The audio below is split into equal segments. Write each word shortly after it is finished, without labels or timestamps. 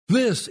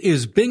This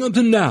is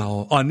Binghamton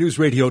Now on News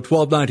Radio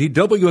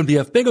 1290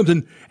 WNBF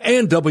Binghamton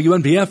and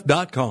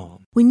WNBF.com.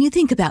 When you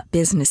think about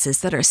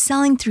businesses that are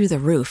selling through the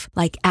roof,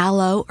 like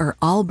Aloe or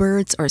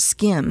Allbirds or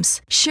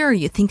Skims, sure,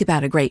 you think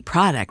about a great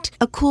product,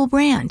 a cool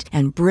brand,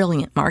 and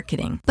brilliant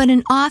marketing. But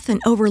an often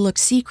overlooked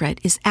secret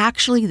is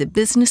actually the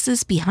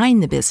businesses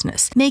behind the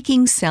business,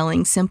 making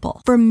selling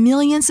simple. For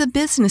millions of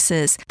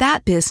businesses,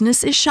 that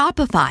business is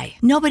Shopify.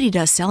 Nobody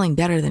does selling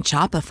better than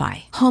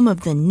Shopify, home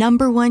of the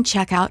 #1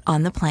 checkout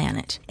on the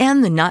planet.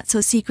 And the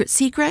not-so-secret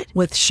secret?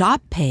 With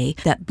Shop Pay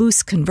that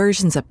boosts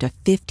conversions up to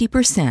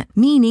 50%,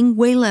 meaning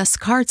way less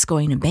carts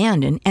going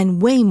abandoned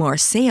and way more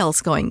sales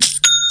going.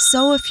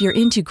 So if you're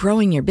into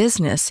growing your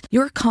business,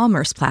 your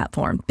commerce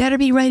platform better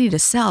be ready to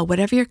sell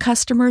whatever your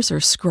customers are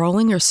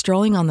scrolling or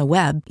strolling on the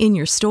web, in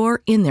your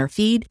store, in their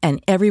feed,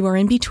 and everywhere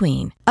in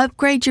between.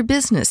 Upgrade your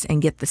business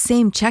and get the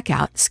same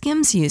checkout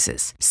Skims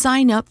uses.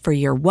 Sign up for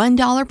your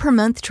 $1 per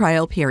month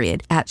trial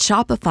period at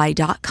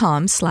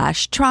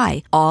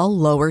shopify.com/try, all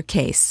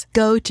lowercase.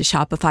 Go to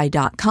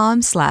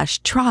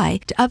shopify.com/try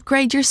to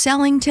upgrade your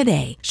selling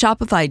today.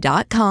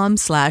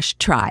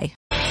 Shopify.com/try.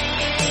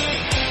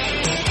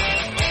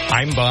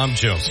 I'm Bob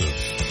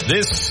Joseph.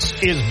 This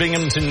is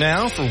Binghamton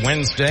Now for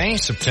Wednesday,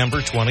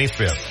 September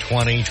 25th,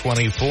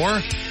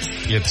 2024.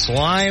 It's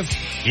live,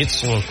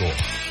 it's local.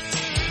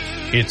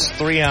 It's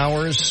 3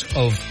 hours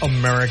of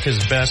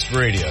America's best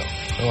radio.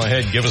 Go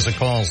ahead, give us a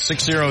call,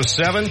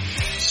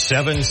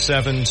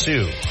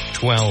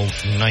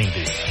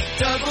 607-772-1290.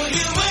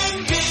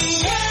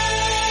 WNBF.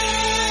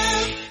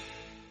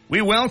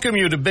 We welcome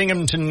you to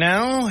Binghamton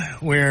Now,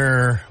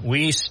 where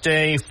we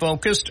stay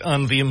focused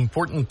on the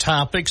important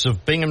topics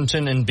of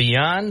Binghamton and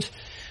beyond.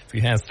 If you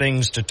have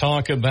things to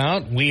talk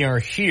about, we are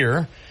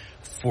here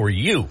for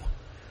you.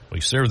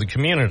 We serve the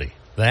community.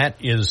 That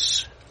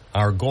is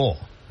our goal,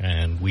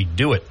 and we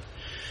do it,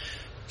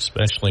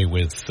 especially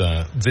with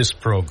this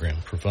program,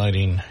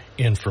 providing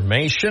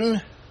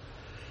information,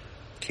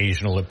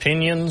 occasional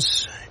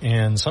opinions,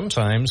 and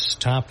sometimes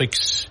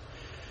topics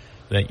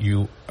that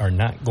you are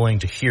not going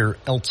to hear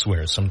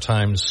elsewhere.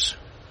 Sometimes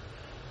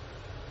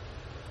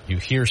you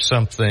hear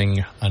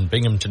something on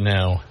Binghamton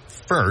Now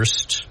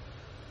first,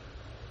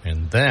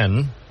 and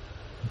then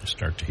you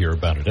start to hear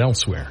about it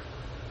elsewhere.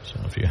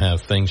 So if you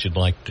have things you'd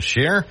like to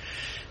share,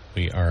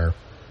 we are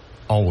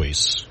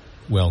always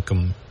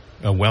welcoming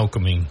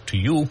to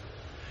you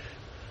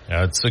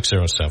at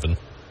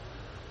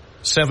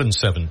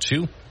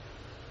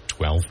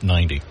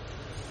 607-772-1290.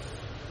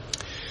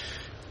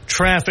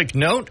 Traffic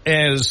note,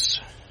 as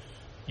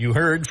you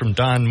heard from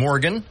Don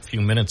Morgan a few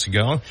minutes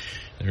ago,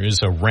 there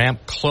is a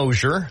ramp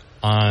closure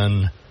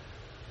on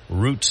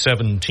Route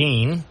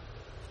 17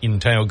 in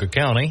Tioga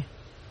County.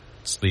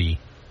 It's the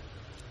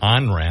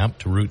on-ramp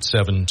to Route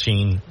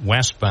 17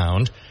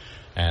 westbound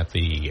at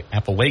the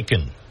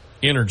Appalachian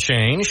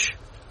interchange.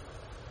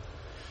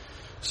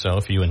 So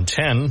if you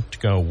intend to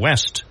go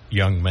west,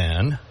 young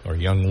man or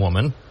young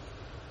woman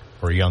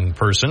or young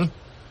person,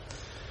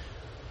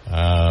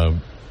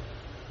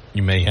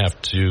 you may have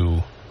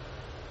to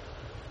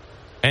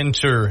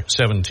enter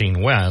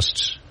 17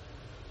 West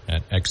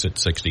at exit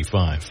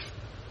 65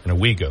 in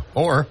Owego,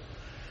 or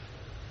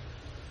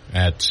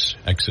at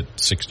exit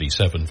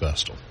 67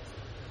 Vestal.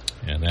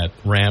 And that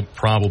ramp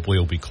probably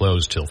will be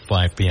closed till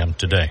 5 p.m.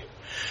 today.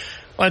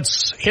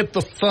 Let's hit the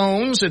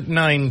phones at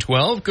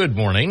 912. Good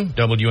morning,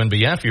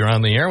 WNBF. You're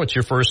on the air. What's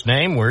your first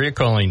name? Where are you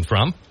calling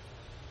from?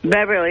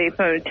 Beverly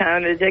from the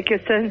town of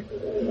Dickinson.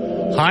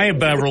 Hi,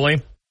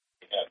 Beverly.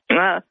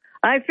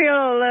 I feel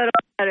a little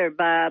better,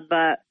 Bob,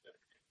 but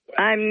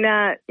I'm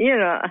not,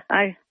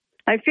 I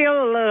feel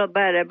a little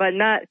better, but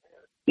not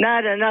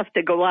enough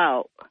to go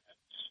out.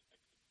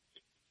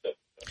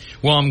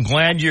 Well, I'm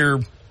glad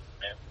you're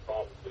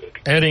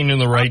heading in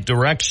the right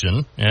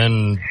direction,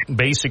 and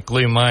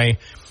basically my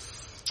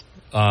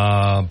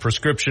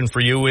prescription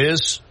for you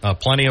is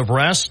plenty of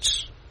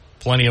rest,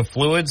 plenty of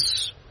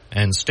fluids,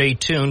 and stay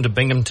tuned to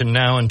Binghamton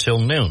Now until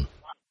noon.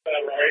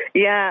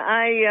 Yeah,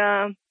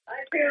 I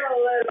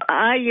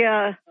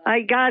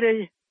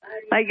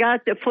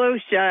got the flu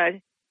shot,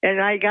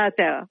 and I got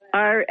the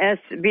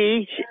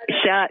RSV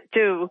shot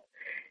too,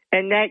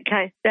 and that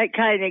kind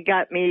of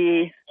got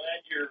me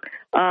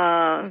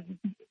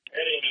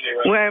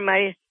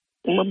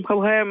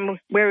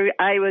where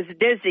I was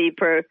dizzy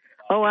for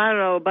I don't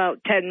know,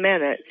 about 10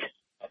 minutes,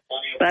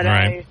 but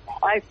right.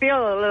 I feel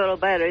a little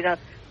better,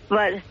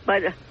 But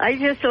I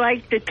just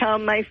like to tell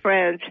my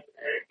friends,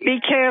 be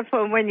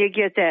careful when you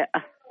get that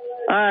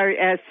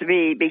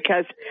RSV,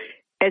 because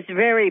it's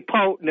very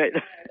potent.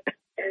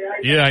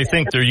 Yeah, I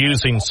think they're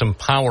using some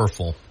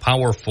powerful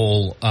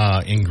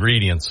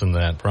ingredients in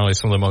that. Probably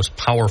some of the most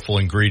powerful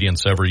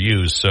ingredients ever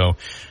used. So,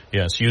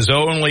 yes, use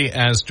only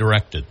as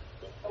directed.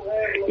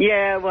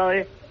 Yeah,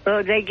 well,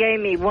 they gave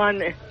me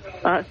one in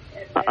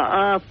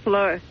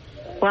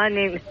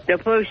the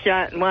flu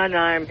shot in one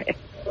arm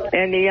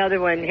and the other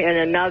one in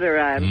another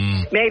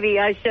arm. Maybe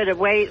I should have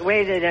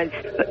waited and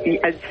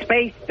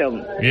spaced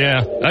them.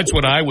 Yeah, that's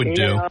what I would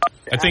do.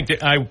 I think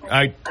that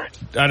I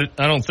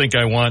don't think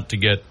I want to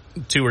get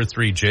 2 or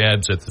 3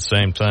 jabs at the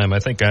same time. I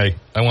think I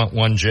want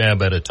one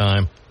jab at a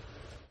time.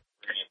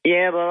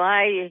 Yeah, well,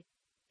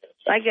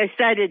 like I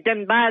said, it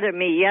didn't bother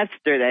me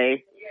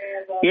yesterday,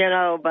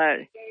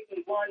 but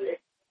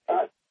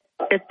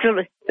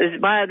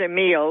it's bothered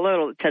me a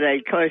little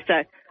today. Of course,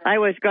 I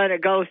was going to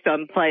go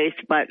someplace,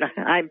 but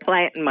I'm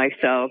planting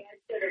myself.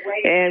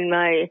 And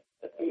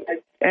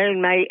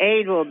my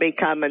aide will be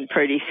coming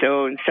pretty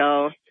soon,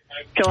 so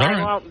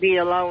I won't be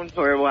alone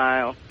for a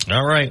while.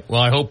 All right.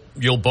 Well, I hope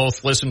you'll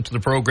both listen to the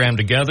program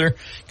together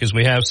because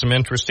we have some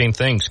interesting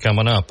things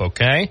coming up,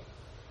 okay?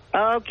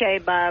 Okay,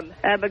 Bob.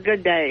 Have a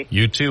good day.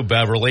 You too,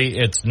 Beverly.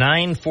 It's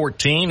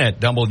 9:14 at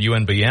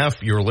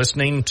WNBF. You're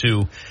listening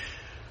to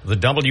the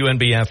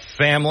WNBF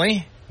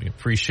family. We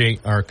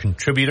appreciate our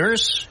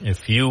contributors.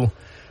 If you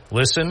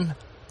listen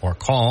or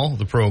call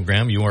the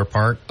program, you are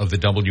part of the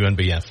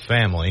WNBF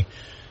family.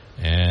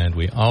 And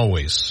we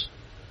always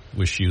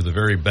wish you the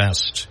very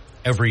best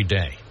every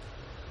day.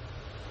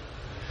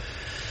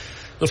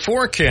 The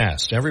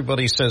forecast.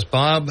 Everybody says,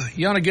 Bob,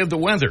 you ought to give the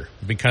weather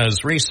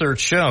because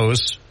research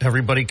shows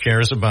everybody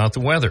cares about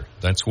the weather.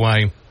 That's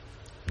why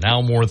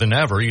now more than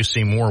ever you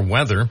see more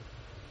weather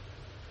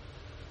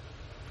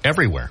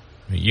everywhere.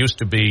 It used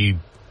to be,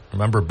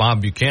 remember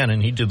Bob Buchanan,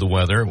 he did the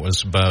weather. It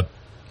was about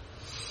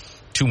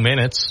 2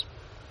 minutes.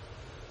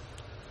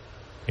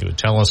 He would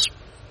tell us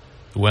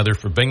the weather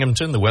for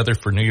Binghamton, the weather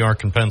for New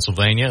York and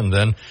Pennsylvania, and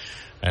then,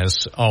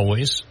 as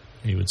always,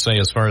 he would say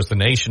as far as the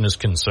nation is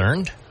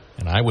concerned,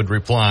 and I would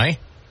reply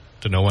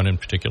to no one in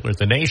particular,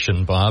 the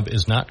nation, Bob,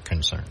 is not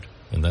concerned.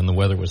 And then the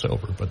weather was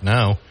over. But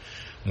now,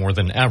 more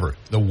than ever,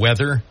 the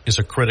weather is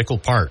a critical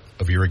part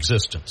of your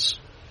existence.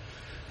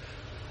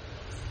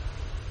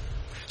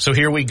 So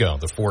here we go,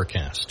 the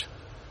forecast.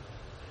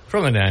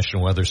 From the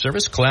National Weather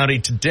Service, cloudy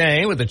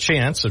today with a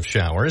chance of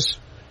showers,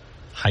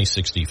 high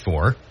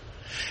 64.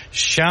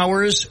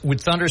 Showers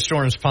with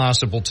thunderstorms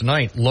possible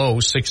tonight, low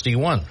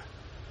 61.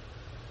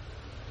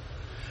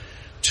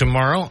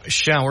 Tomorrow,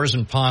 showers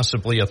and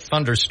possibly a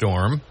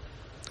thunderstorm,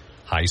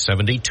 high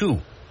 72.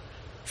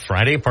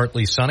 Friday,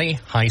 partly sunny,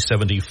 high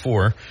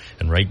 74.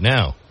 And right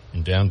now,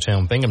 in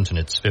downtown Binghamton,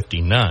 it's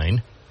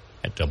 59.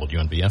 At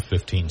WNBF,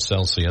 15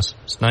 Celsius.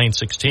 It's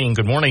 9:16.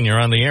 Good morning.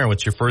 You're on the air.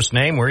 What's your first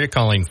name? Where are you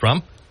calling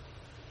from?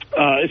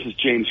 This is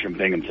James from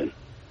Binghamton.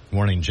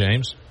 Morning,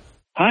 James.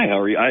 Hi, how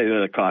are you?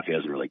 The coffee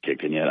hasn't really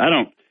kicked in yet. I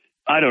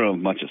don't know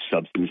much of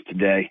substance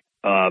today.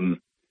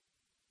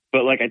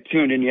 But like I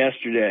tuned in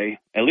yesterday,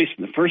 at least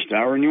in the first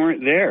hour, and you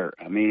weren't there.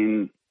 I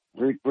mean,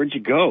 where'd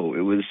you go?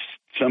 It was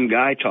some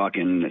guy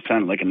talking. It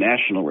sounded like a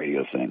national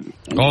radio thing.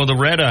 Oh, the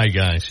Red Eye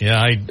guys.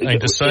 Yeah, I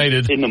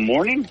decided in the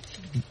morning.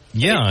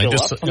 Yeah, I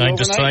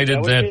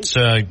decided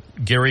that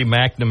Gary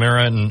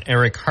McNamara and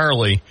Eric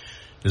Harley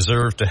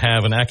deserve to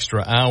have an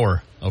extra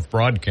hour of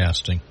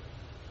broadcasting.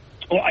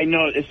 Well, I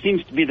know it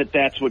seems to be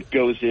that's what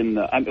goes in.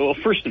 Well,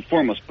 first and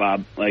foremost,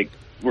 Bob, like,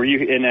 were you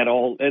in at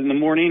all in the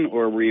morning,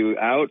 or were you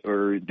out,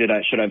 or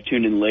should I have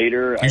tuned in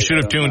later? You should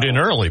have tuned in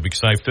early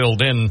because I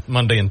filled in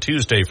Monday and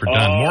Tuesday for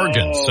Don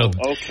Morgan. So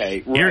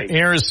okay, right.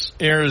 Here's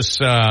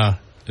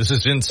this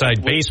is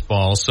inside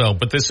baseball. So,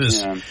 but this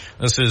is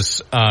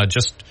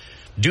just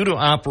due to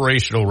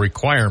operational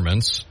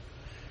requirements.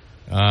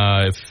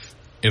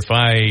 If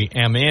I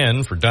am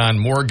in for Don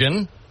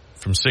Morgan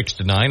from 6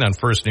 to 9 on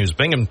First News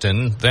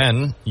Binghamton,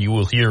 then you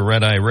will hear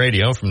Red Eye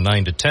Radio from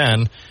 9 to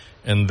 10,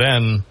 and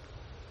then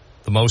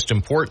the most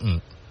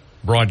important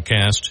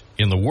broadcast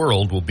in the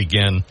world will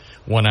begin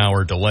 1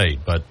 hour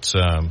delayed. But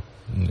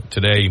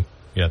today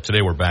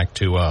we're back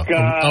to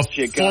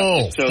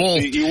gotcha. So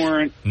you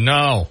weren't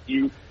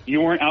you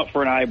weren't out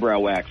for an eyebrow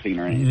waxing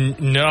or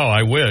anything. No,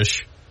 I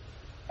wish.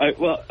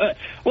 Well,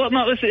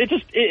 no. Listen,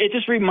 it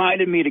just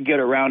reminded me to get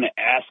around to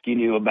asking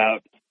you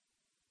about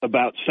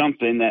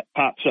something that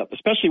pops up,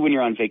 especially when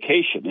you're on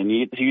vacation, and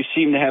you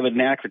seem to have a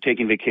knack for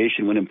taking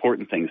vacation when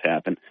important things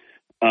happen.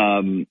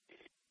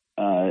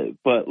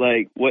 But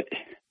like what?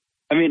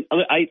 I mean,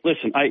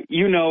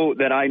 you know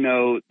that I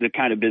know the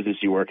kind of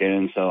business you work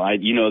in, so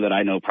you know that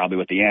I know probably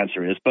what the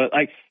answer is. But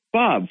like,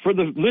 Bob, for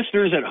the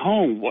listeners at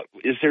home,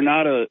 is there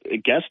not a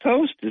guest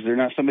host? Is there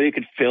not somebody who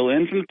could fill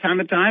in from time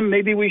to time?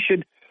 Maybe we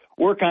should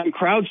work on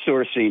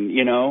crowdsourcing,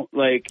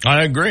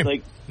 I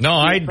agree.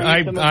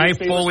 I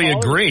fully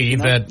agree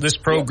that this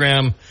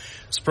program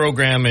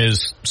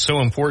is so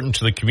important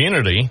to the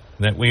community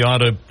that we ought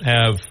to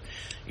have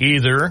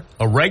either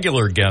a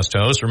regular guest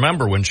host.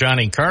 Remember when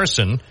Johnny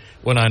Carson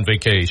went on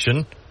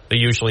vacation, they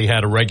usually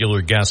had a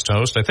regular guest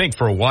host. I think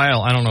for a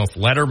while, I don't know if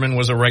Letterman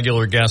was a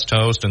regular guest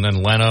host and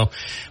then Leno.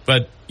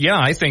 But yeah,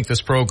 I think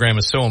this program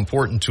is so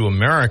important to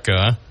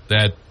America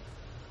that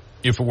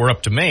if it were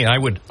up to me, I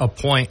would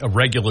appoint a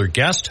regular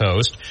guest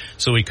host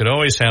so we could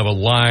always have a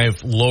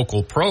live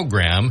local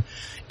program,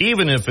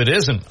 even if it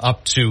isn't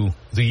up to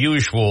the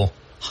usual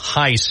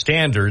high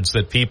standards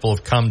that people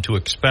have come to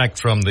expect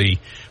from the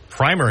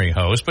primary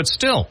host. But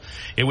still,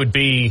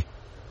 and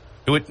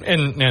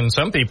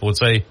some people would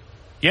say,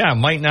 yeah, it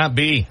might not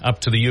be up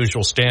to the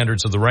usual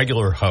standards of the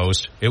regular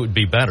host. It would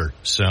be better.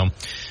 So,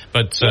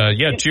 but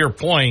to your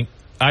point,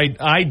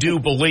 I do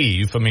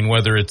believe, I mean,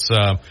 whether it's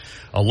a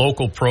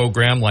local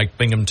program like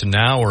Binghamton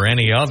Now or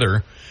any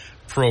other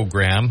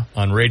program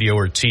on radio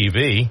or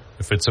TV,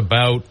 if it's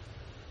about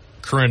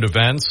current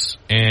events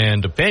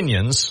and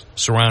opinions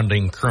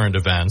surrounding current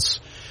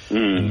events,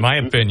 in my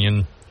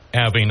opinion,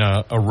 having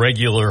a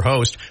regular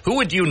host, who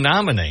would you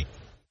nominate?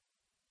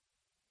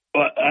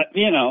 Well,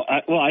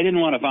 I didn't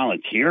want to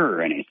volunteer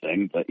or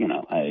anything, but,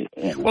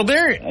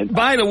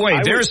 by the way,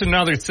 there's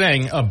another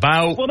thing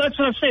about... Well, that's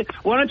what I'm saying.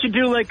 Why don't you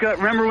do,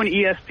 remember when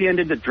ESPN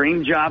did the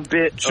Dream Job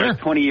bit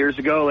 20 years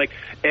ago?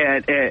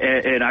 And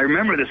I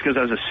remember this because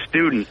I was a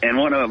student, and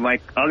one of my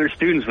other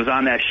students was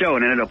on that show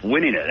and ended up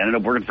winning it. Ended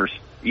up working for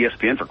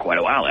ESPN for quite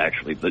a while,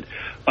 actually. But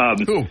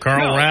who,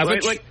 Carl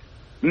Ravitch?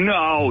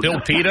 No. Bill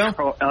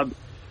Pito?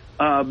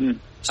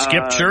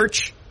 Skip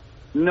Church?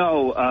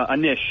 No,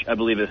 Anish, I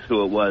believe is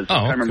who it was. Oh, I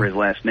can't remember his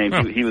last name.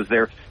 Oh. He was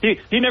there.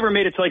 He never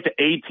made it to the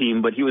A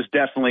team, but he was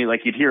definitely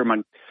you'd hear him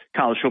on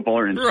college football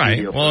or in the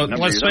studio. Well,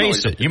 let's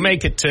face it. You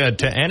make it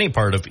to any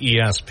part of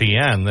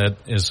ESPN, that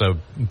is a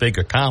big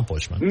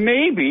accomplishment.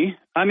 Maybe.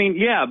 I mean,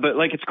 yeah, but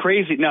it's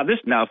crazy. Now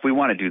if we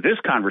want to do this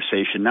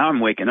conversation, now I'm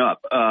waking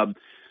up. The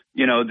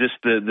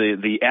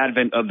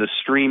advent of the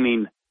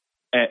streaming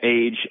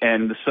age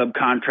and the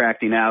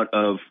subcontracting out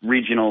of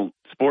regional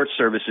sports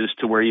services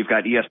to where you've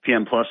got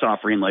ESPN Plus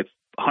offering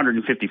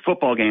 150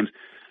 football games.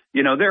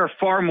 There are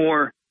far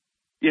more,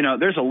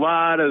 there's a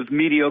lot of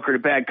mediocre to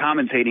bad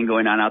commentating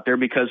going on out there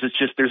because it's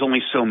just, there's only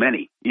so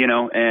many,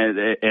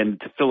 and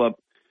to fill up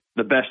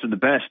the best of the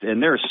best.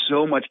 And there's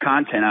so much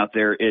content out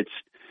there.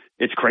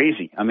 It's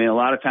crazy. I mean, a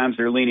lot of times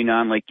they're leaning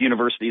on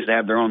universities to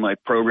have their own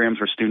programs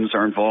where students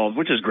are involved,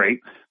 which is great.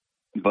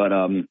 But,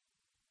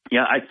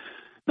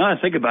 now that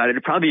I think about it,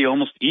 it'd probably be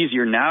almost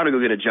easier now to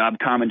go get a job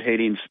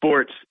commentating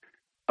sports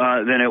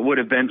than it would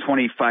have been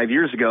 25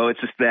 years ago.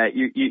 It's just that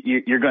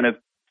you're going to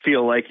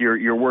feel like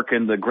you're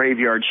working the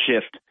graveyard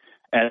shift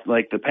at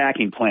the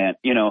packing plant.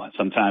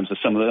 Sometimes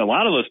a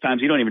lot of those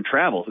times you don't even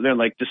travel. They're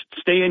just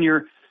stay in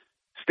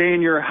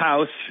your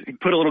house,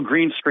 put a little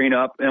green screen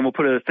up, and we'll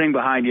put a thing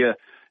behind you.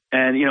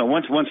 And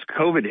once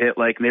COVID hit,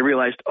 they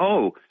realized,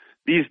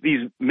 these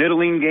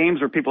middling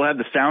games where people have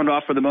the sound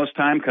off for the most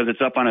time because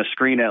it's up on a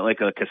screen at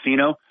a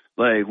casino,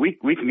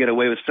 we can get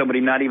away with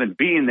somebody not even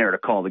being there to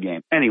call the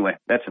game. Anyway,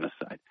 that's an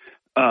aside.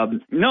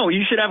 No,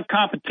 you should have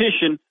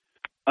competition.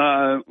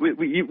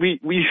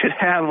 We should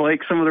have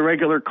some of the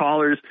regular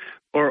callers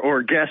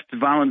or guests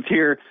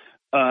volunteer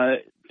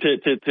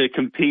to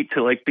compete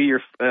to be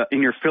your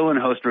in your fill-in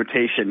host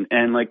rotation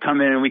and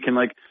come in and we can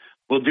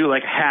we'll do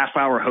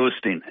half-hour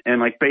hosting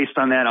and based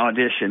on that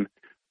audition.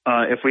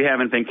 If we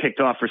haven't been kicked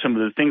off for some of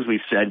the things we've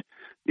said,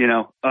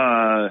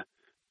 and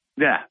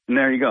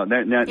there you go.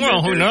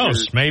 Who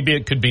knows? Maybe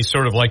it could be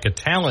sort of like a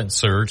talent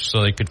search,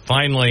 so they could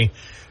finally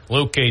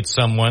locate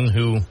someone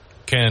who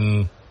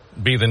can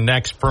be the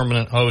next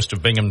permanent host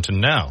of Binghamton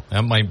Now.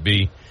 That might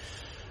be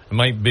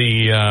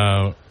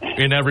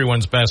in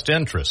everyone's best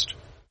interest.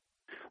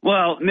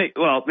 Well,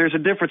 there's a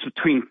difference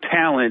between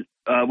talent,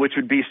 which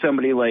would be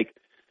somebody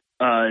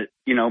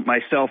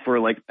myself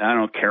or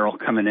Carol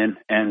coming in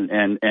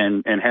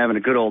and having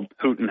a good old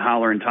hoot and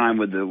holler in time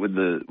with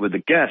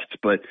the guests.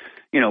 But,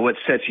 what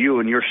sets you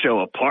and your show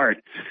apart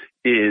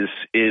is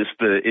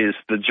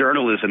the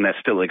journalism that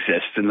still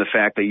exists and the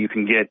fact that you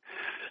can get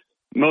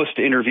most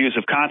interviews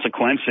of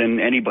consequence,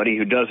 and anybody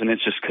who doesn't,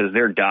 it's just because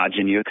they're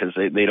dodging you because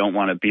they don't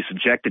want to be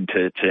subjected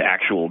to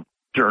actual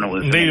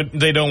journalism.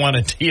 They don't want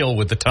to deal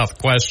with the tough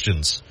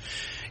questions.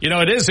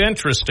 It is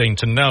interesting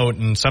to note,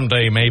 and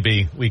someday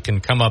maybe we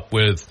can come up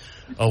with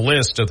a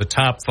list of the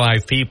top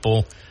 5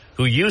 people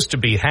who used to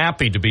be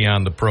happy to be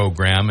on the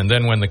program, and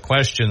then when the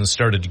questions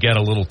started to get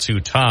a little too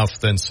tough,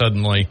 then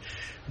suddenly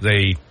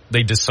they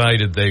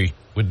decided they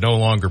would no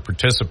longer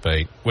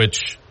participate,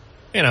 which,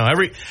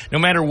 no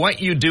matter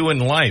what you do in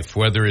life,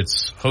 whether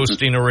it's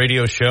hosting a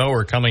radio show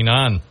or coming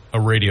on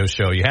a radio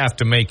show, you have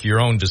to make your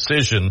own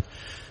decision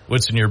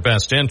what's in your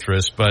best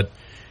interest. But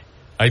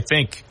I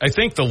think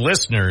the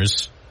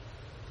listeners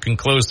can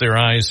close their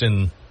eyes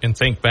and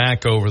think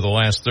back over the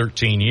last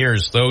 13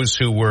 years, those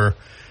who were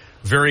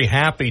very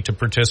happy to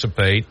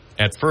participate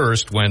at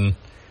first when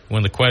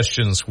the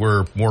questions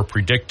were more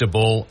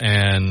predictable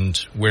and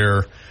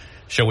where,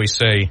 shall we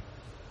say,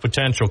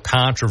 potential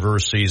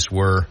controversies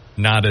were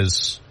not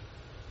as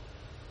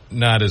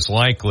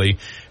likely.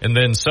 And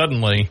then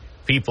suddenly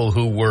people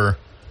who were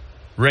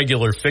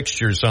regular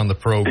fixtures on the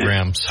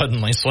program,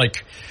 suddenly it's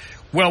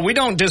well, we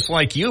don't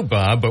dislike you,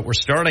 Bob, but we're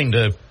starting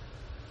to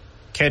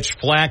catch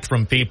flack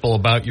from people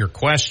about your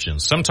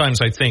questions. Sometimes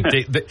I think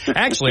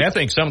I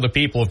think some of the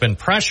people have been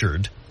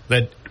pressured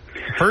that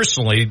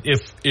personally,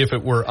 if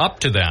it were up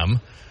to them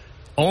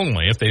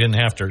only, if they didn't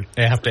have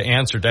to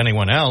answer to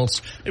anyone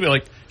else, they'd be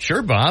like,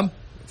 sure, Bob,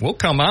 we'll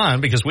come on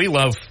because we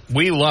love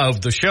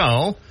the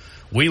show.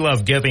 We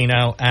love giving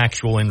out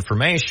actual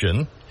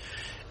information,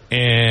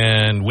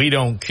 and we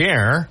don't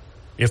care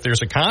if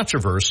there's a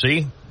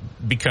controversy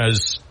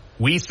because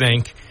we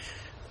think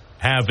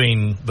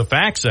having the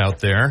facts out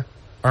there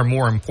are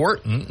more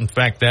important. In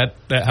fact, that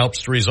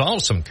helps to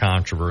resolve some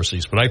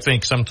controversies. But I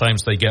think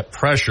sometimes they get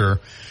pressure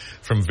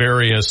from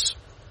various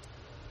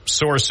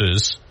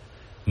sources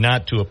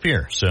not to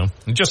appear. So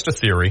just a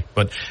theory,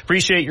 but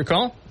appreciate your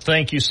call.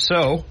 Thank you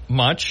so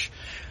much.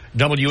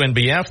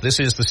 WNBF, this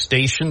is the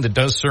station that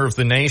does serve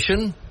the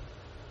nation.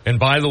 And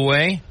by the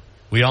way,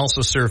 we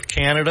also serve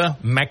Canada,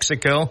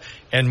 Mexico,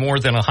 and more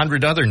than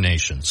 100 other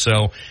nations.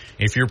 So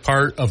if you're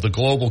part of the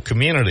global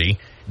community,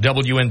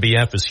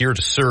 WNBF is here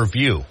to serve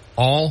you.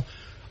 All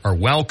are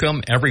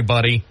welcome.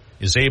 Everybody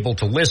is able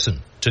to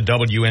listen to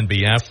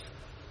WNBF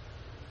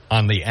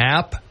on the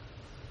app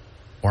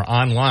or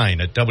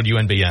online at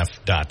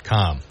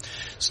WNBF.com.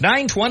 It's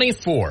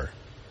 9:24.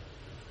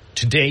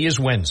 Today is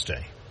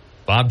Wednesday.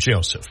 Bob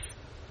Joseph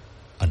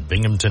on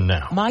Binghamton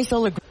Now.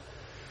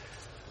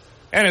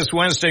 And it's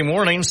Wednesday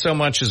morning. So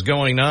much is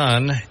going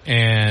on,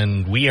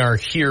 and we are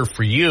here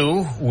for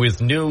you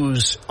with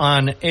news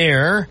on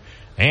air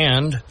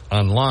and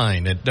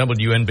online at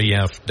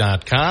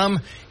WNBF.com.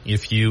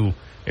 If you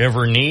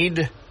ever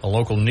need a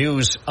local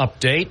news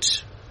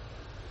update,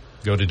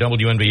 go to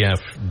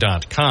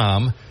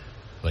WNBF.com.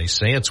 They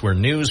say it's where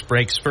news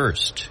breaks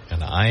first,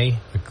 and I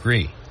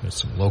agree with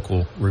some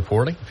local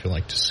reporting. If you'd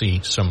like to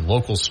see some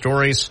local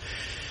stories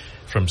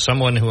from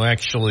someone who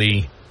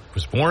actually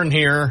was born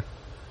here,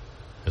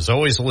 has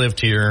always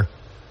lived here,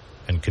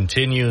 and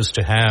continues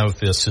to have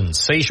this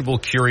insatiable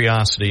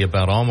curiosity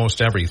about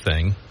almost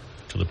everything,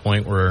 to the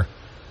point where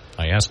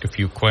I ask a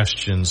few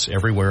questions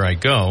everywhere I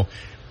go,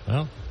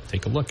 well,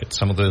 take a look at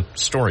some of the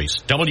stories.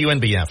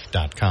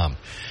 WNBF.com.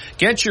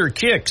 Get your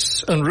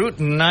kicks on Route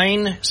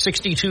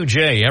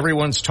 962J.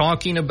 Everyone's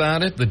talking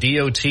about it. The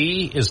DOT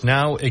is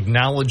now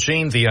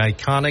acknowledging the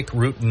iconic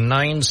Route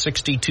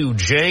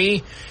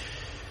 962J.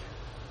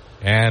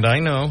 And I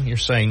know you're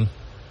saying,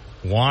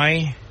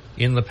 why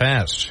in the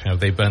past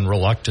have they been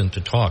reluctant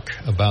to talk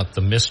about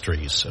the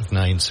mysteries of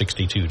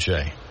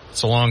 962J?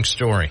 It's a long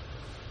story.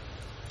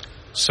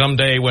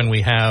 Someday when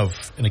we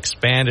have an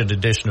expanded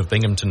edition of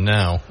Binghamton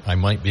Now, I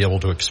might be able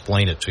to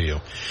explain it to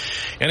you.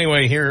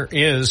 Anyway, here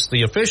is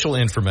the official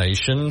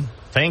information.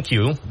 Thank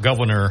you,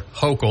 Governor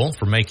Hochul,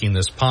 for making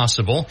this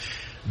possible.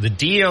 The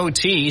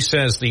DOT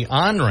says the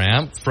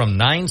on-ramp from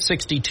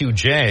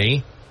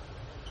 962J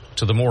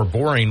to the more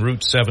boring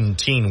Route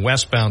 17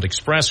 westbound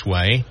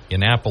expressway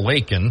in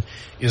Appalachian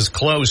is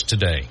closed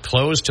today.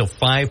 Closed till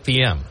 5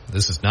 p.m.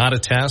 This is not a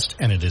test,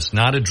 and it is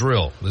not a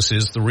drill. This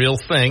is the real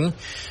thing.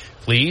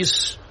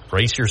 Please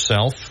brace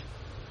yourself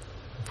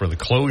for the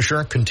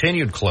closure,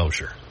 continued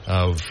closure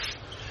of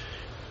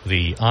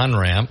the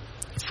on-ramp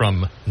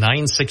from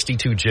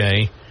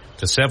 962J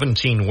to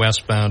 17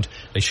 westbound.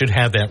 They should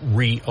have that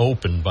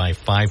reopened by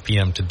 5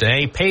 p.m.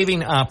 today.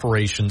 Paving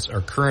operations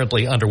are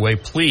currently underway.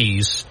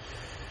 Please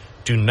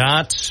do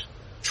not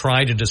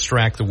try to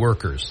distract the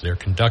workers. They're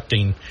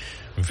conducting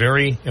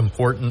very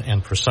important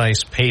and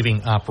precise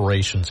paving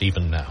operations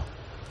even now.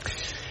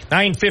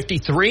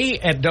 9:53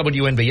 at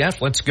WNBF.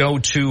 Let's go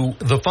to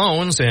the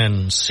phones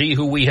and see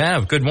who we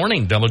have. Good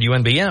morning,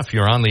 WNBF.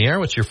 You're on the air.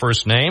 What's your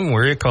first name?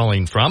 Where are you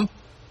calling from?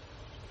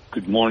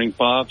 Good morning,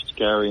 Bob. It's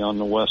Gary on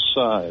the west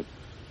side.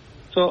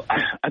 So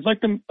I'd like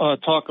to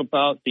talk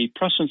about the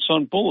Press and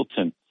Sun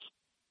Bulletin.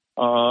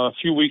 A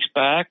few weeks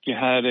back, you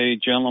had a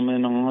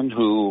gentleman on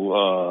who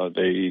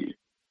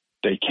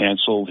they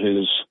canceled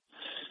his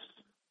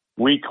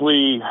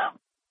weekly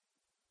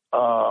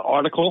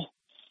article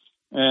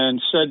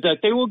and said that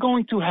they were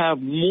going to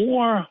have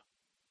more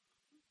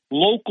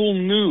local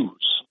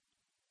news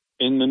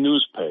in the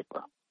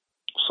newspaper.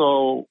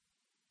 So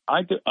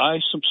I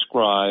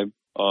subscribe.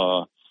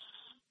 I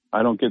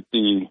don't get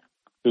the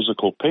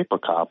physical paper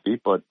copy,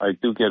 but I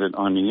do get it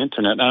on the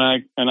internet.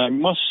 And I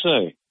must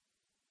say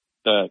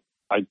that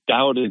I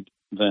doubted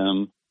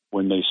them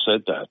when they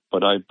said that,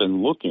 but I've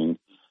been looking,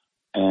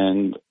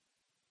 and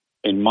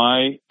in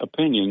my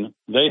opinion,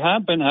 they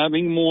have been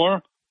having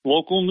more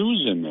local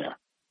news in there.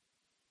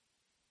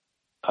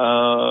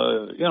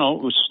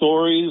 With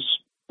stories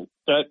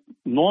that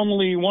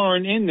normally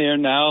weren't in there,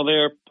 now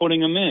they're putting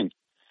them in.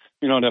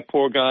 You know, that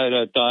poor guy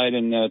that died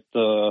in that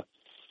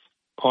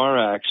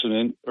car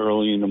accident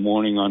early in the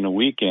morning on the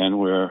weekend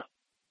where,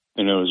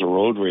 it was a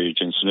road rage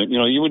incident.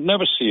 You would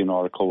never see an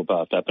article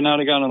about that. But now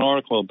they got an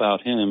article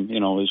about him,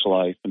 his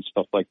life and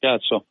stuff like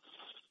that. So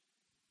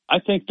I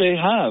think they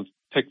have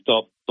picked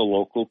up the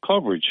local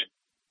coverage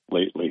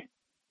lately.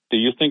 Do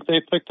you think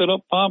they picked it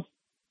up, Bob?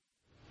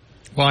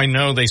 Well, I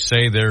know they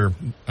say they're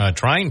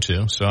trying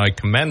to, so I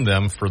commend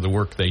them for the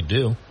work they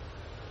do.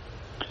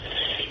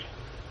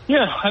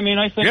 Yeah,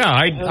 I think... Yeah,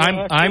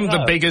 I'm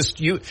the biggest...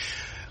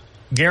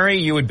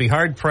 Gary, you would be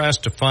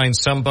hard-pressed to find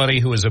somebody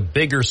who is a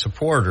bigger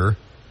supporter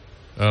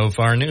of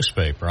our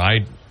newspaper.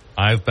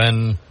 I've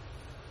been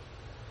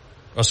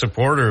a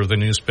supporter of the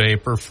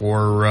newspaper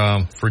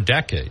for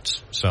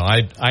decades, so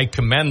I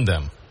commend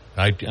them.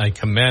 I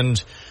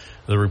commend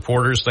the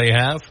reporters they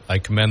have. I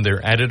commend their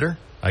editor.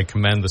 I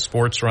commend the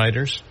sports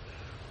writers.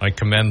 I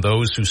commend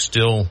those who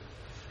still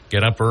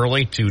get up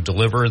early to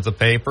deliver the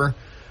paper.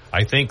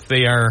 I think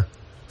they are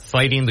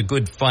fighting the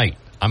good fight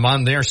I'm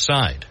on their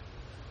side.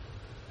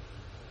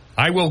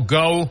 I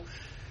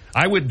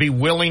would be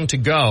willing to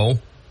go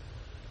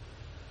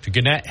to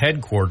Gannett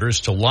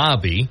headquarters to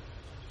lobby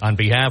on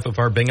behalf of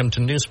our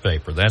Binghamton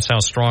newspaper. That's how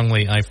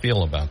strongly I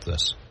feel about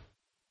this.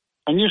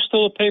 And you're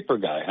still a paper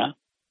guy, huh?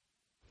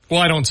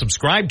 Well, I don't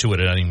subscribe to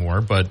it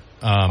anymore, but...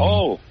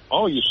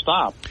 you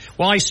stopped.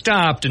 Well, I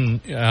stopped,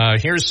 and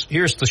here's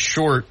the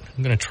short.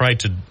 I'm going to try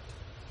to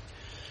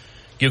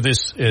give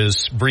this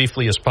as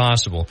briefly as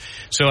possible.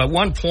 So at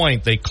one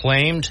point, they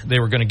claimed they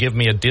were going to give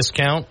me a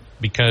discount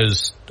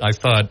because I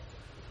thought,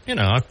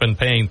 I've been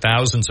paying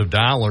thousands of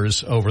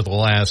dollars over the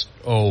last,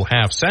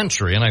 half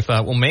century. And I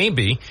thought, well,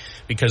 maybe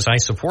because I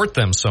support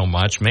them so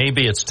much,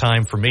 maybe it's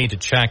time for me to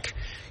check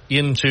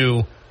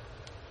into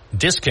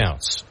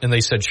discounts. And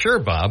they said, sure,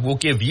 Bob, we'll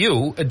give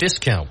you a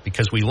discount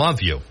because we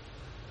love you.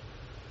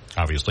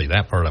 Obviously,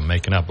 that part I'm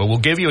making up. But we'll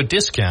give you a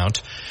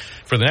discount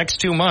for the next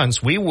 2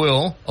 months. We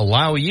will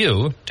allow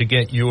you to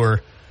get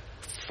your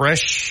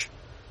fresh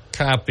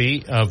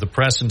copy of the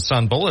Press and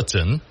Sun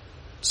Bulletin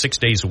 6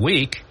 days a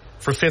week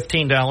for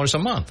 $15 a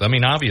month. I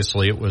mean,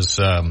 obviously, it was,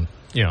 a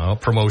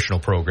promotional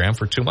program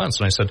for 2 months.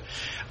 And I said,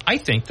 I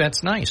think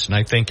that's nice. And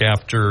I think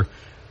after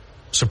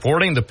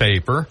supporting the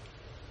paper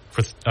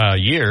for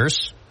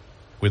years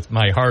with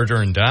my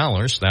hard-earned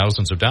dollars,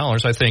 thousands of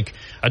dollars, I think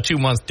a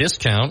 2-month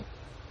discount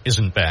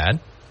isn't bad.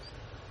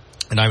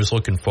 And I was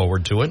looking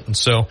forward to it. And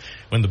so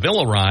when the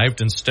bill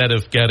arrived, instead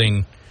of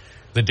getting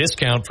the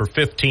discount for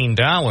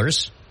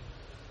 $15,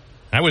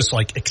 I was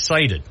like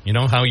excited. You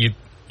know how you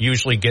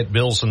usually get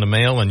bills in the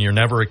mail and you're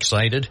never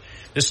excited?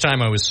 This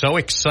time I was so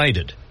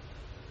excited.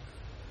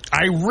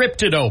 I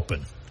ripped it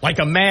open like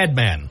a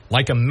madman,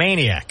 like a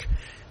maniac.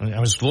 I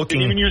was looking.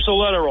 Didn't even use a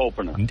letter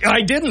opener.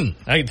 I didn't.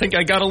 I think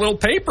I got a little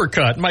paper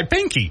cut in my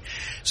pinky.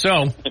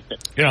 So,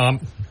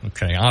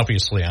 okay,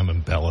 obviously I'm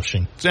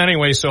embellishing. So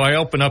anyway, so I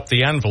open up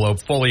the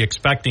envelope fully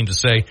expecting to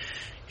say,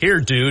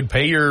 here, dude,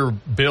 pay your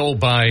bill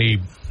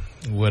by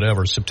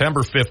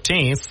September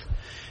 15th,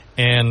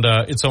 and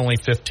it's only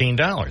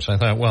 $15. I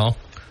thought, well,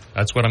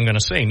 that's what I'm going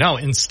to say. No,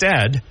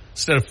 instead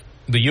of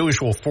the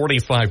usual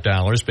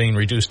 $45 being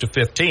reduced to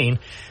 $15,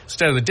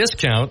 instead of the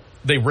discount,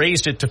 they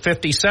raised it to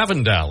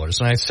 $57.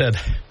 And I said,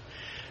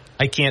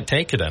 I can't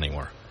take it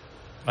anymore.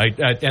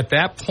 At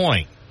that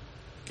point,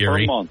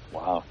 Gary. Per month.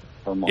 Wow.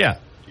 Per month. Yeah.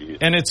 Jeez.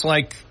 And it's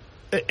like,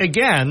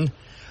 again,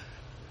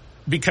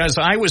 because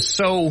I was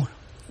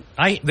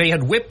they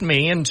had whipped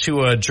me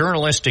into a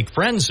journalistic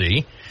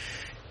frenzy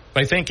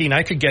by thinking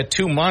I could get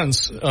 2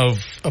 months of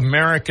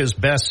America's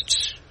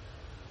best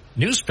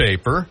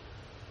newspaper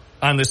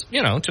on this,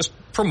 just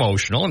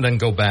promotional and then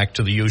go back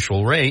to the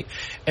usual rate.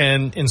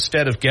 And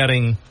instead of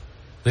getting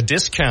the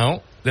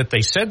discount that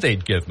they said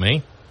they'd give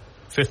me,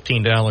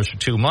 $15 for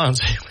 2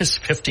 months, it was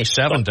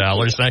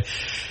 $57. And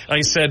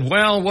I said,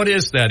 well, what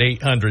is that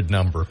 800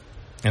 number?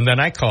 And then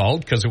I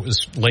called because it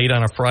was late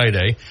on a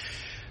Friday.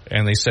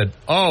 And they said,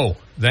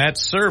 that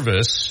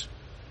service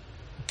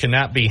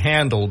cannot be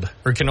handled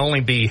or can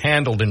only be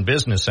handled in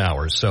business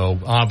hours. So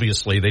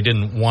obviously they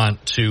didn't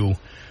want to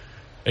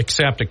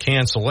accept a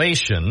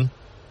cancellation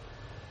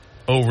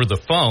over the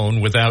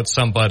phone without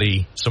some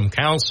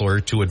counselor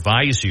to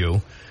advise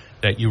you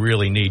that you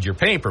really need your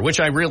paper, which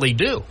I really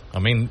do. I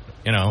mean,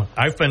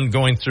 I've been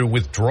going through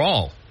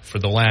withdrawal for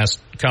the last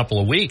couple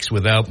of weeks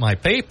without my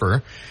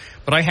paper,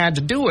 but I had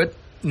to do it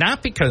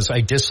not because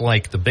I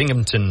dislike the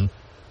Binghamton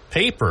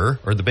paper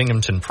or the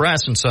Binghamton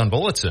Press and Sun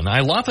Bulletin.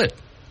 I love it.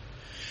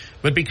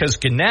 But because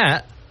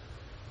Gannett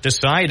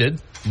decided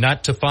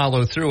not to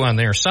follow through on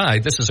their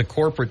side, this is a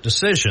corporate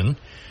decision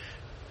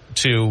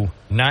to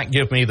not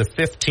give me the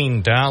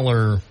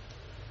 $15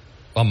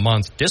 a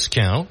month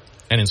discount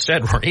and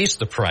instead raise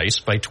the price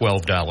by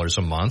 $12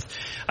 a month.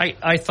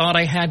 I thought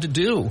I had to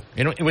do.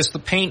 It was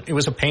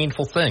a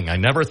painful thing. I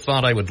never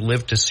thought I would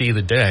live to see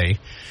the day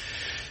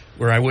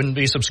where I wouldn't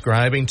be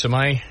subscribing to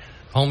my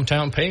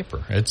hometown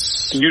paper.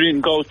 You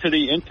didn't go to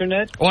the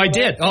internet? Oh, I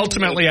did.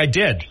 Ultimately, I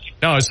did.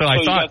 No, so I thought.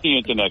 You got the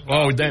internet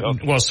copy.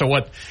 Okay. Well, so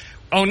what?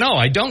 Oh, no,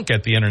 I don't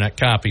get the internet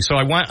copy. So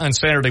I went on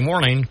Saturday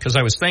morning because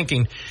I was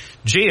thinking,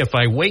 gee, if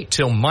I wait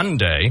till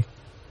Monday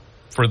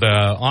for the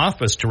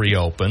office to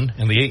reopen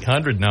and the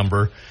 800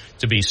 number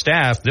to be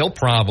staffed, they'll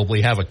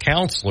probably have a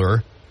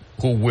counselor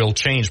who will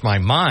change my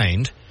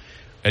mind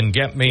and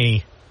get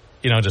me,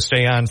 to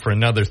stay on for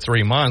another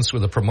 3 months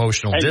with a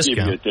promotional discount.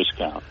 Give you a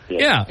discount.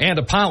 Yeah, and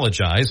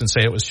apologize and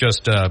say it was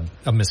just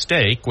a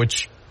mistake,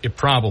 which it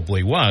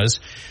probably was.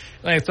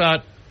 And I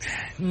thought,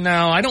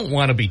 no, I don't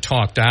want to be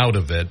talked out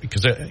of it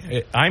because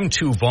I'm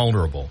too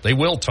vulnerable. They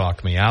will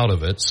talk me out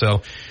of it.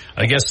 So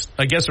I guess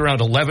around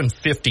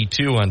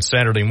 11:52 on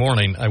Saturday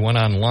morning, I went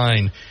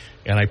online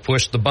and I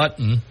pushed the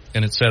button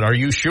and it said, "Are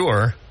you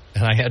sure?"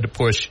 And I had to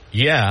push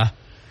yeah.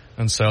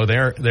 And so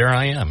there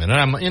I am. And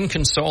I'm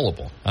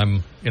inconsolable.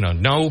 I'm,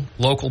 no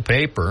local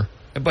paper.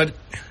 But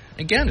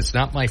again, it's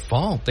not my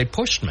fault. They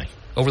pushed me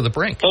over the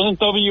brink. Doesn't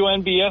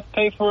WNBF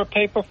pay for a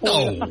paper for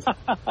you? No.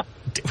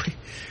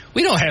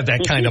 We don't have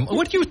that kind of...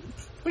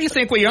 What do you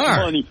think we are?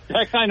 Money.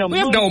 That kind of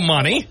money. We have no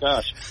money.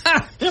 Oh, gosh.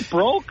 They're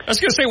broke. I was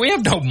going to say, we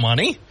have no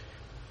money.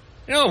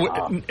 You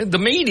know, the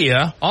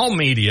media, all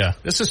media,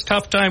 this is a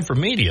tough time for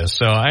media.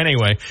 So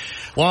anyway,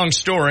 long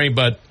story,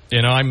 but,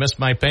 you know, I miss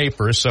my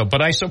paper. So,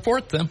 but I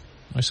support them.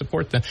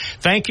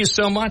 Thank you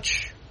so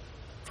much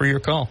for your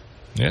call.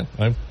 Yeah,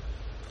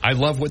 I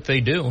love what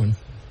they do. And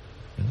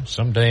you know,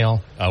 someday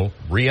I'll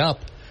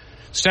re-up.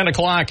 It's 10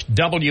 o'clock,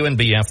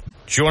 WNBF.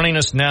 Joining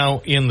us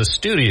now in the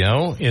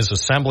studio is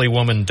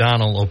Assemblywoman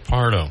Donna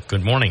Lopardo.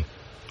 Good morning.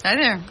 Hi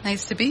there.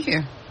 Nice to be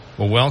here.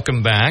 Well,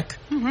 welcome back.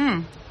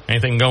 Mm-hmm.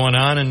 Anything going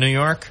on in New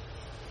York?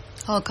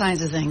 All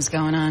kinds of things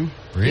going on.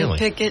 Really? You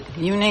pick it,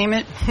 you name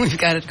it, we've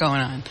got it going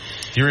on.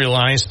 Do you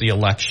realize the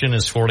election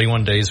is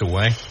 41 days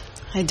away?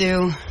 I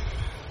do.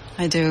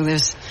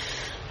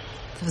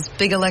 Those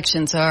big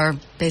elections are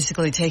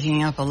basically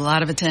taking up a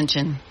lot of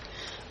attention.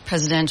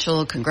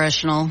 Presidential,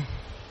 congressional.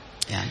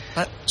 Yeah.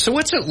 So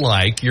what's it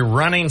like? You're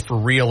running for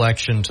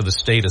re-election to the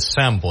state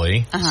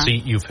assembly, a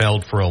seat you've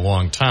held for a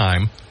long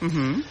time.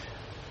 Mm-hmm.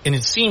 And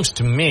it seems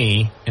to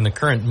me, in the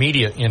current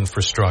media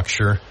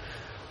infrastructure,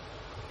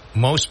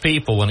 most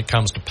people, when it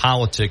comes to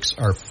politics,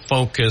 are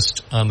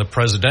focused on the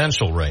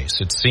presidential race.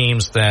 It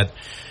seems that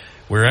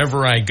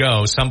wherever I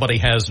go, somebody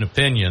has an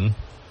opinion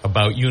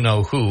about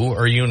you-know-who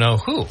or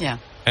you-know-who. Yeah.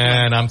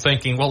 And I'm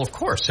thinking, well, of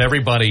course,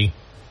 everybody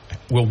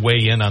will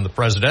weigh in on the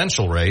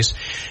presidential race.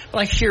 But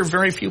I hear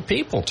very few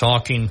people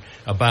talking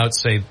about,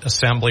 say,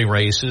 assembly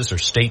races or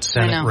state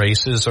senate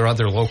races or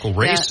other local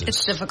races. Yeah,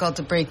 it's difficult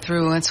to break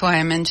through. That's why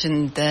I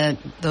mentioned that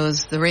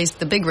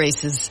the big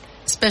races,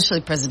 especially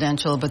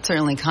presidential, but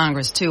certainly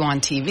Congress too on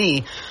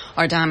TV,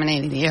 are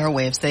dominating the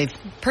airwaves. They've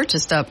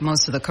purchased up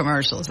most of the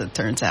commercials, it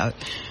turns out.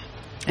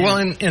 Well,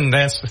 and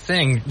that's the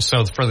thing.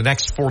 So for the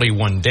next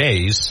 41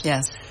 days,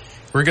 yes,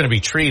 we're going to be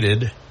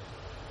treated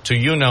to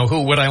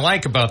you-know-who. What I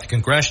like about the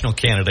congressional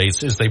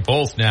candidates is they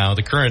both now,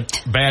 the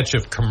current batch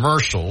of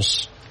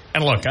commercials,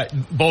 and look,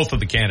 both of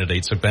the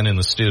candidates have been in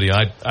the studio.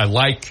 I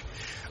like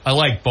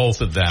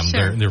both of them.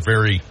 Sure.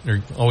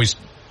 They're always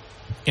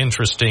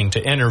interesting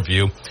to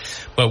interview.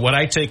 But what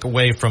I take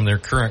away from their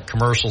current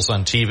commercials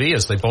on TV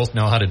is they both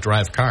know how to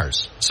drive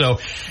cars. So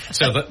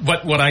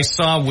what I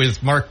saw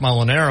with Mark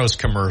Molinaro's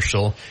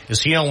commercial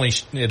is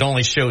it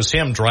only shows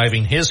him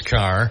driving his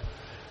car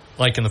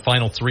like in the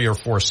final 3 or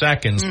 4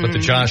 seconds, but the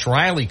Josh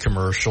Riley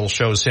commercial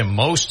shows him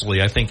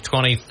mostly, I think,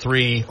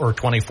 23 or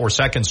 24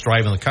 seconds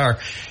driving the car.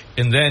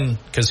 And then,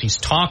 because he's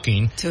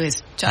talking to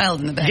his child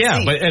in the back seat.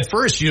 seat. But at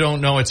first you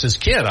don't know it's his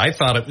kid. I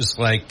thought it was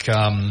like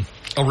a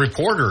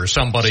reporter or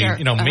somebody,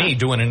 me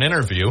doing an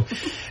interview.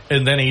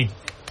 And then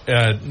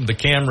the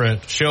camera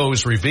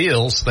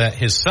reveals that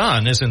his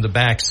son is in the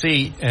back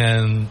seat,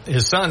 and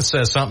his son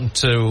says something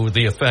to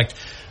the effect,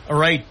 "All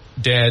right,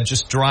 Dad,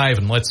 just drive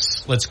and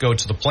let's go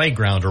to the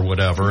playground or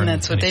whatever." And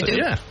that's what they do.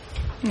 Yeah.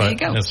 There you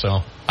go.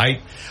 So I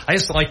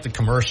just like the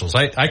commercials.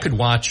 I could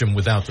watch them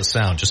without the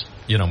sound, just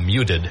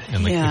muted,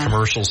 and the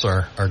commercials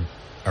are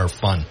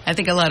fun. I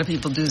think a lot of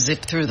people do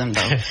zip through them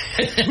though.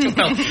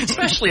 Well,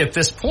 especially at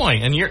this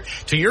point. And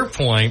to your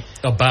point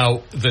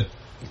about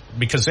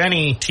because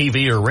any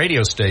TV or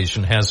radio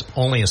station has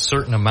only a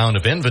certain amount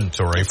of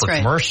inventory for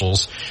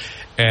commercials,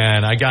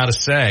 and I got to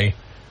say,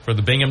 for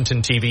the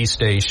Binghamton TV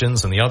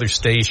stations and the other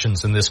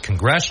stations in this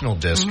congressional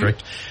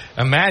district,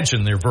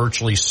 imagine they're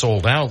virtually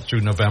sold out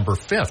through November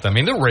 5th. I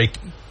mean,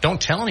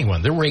 don't tell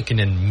anyone, they're raking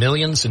in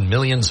millions and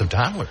millions of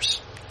dollars.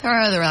 There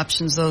are other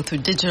options, though, through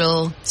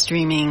digital,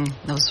 streaming,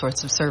 those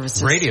sorts of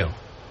services. Radio.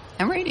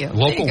 And radio.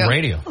 Local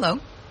radio. Hello.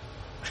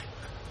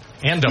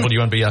 And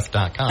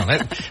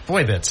WNBF.com.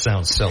 Boy, that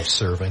sounds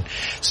self-serving.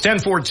 It's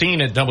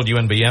 10:14 at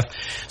WNBF.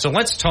 So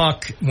let's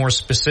talk more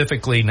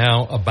specifically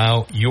now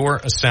about your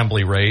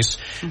assembly race.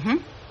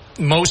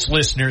 Mm-hmm. Most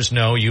listeners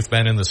know you've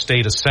been in the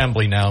state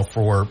assembly now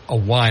for a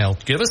while.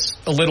 Give us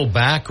a little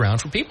background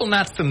for people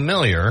not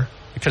familiar,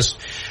 because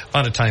a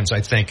lot of times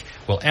I think,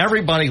 well,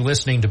 everybody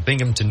listening to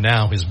Binghamton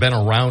Now has been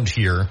around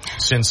here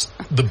since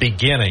the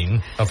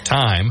beginning of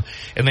time,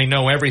 and they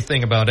know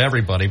everything about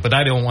everybody, but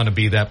I don't want to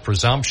be that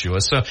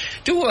presumptuous. So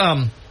do,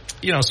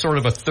 sort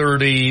of a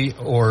 30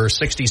 or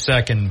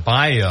 60-second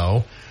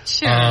bio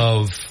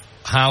of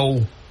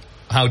how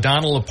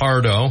Donna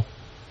Lopardo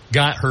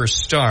got her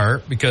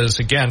start, because,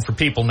 again, for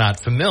people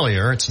not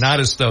familiar, it's not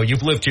as though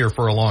you've lived here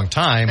for a long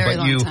time,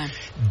 but you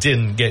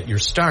didn't get your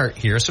start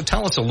here. So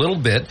tell us a little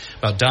bit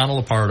about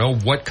Donna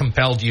Lopardo, what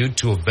compelled you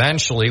to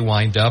eventually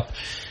wind up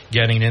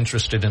getting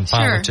interested in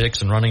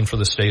politics and running for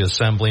the state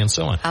assembly and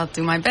so on. I'll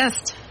do my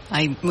best.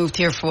 I moved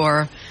here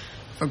for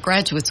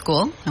graduate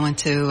school. I went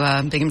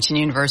to Binghamton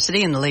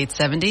University in the late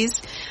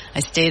 70s. I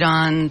stayed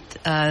on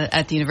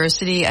at the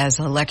university as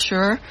a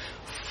lecturer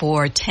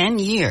for 10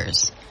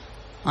 years.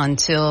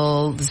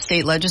 Until the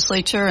state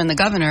legislature and the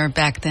governor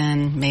back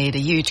then made a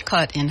huge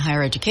cut in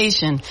higher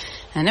education.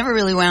 I never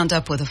really wound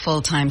up with a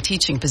full-time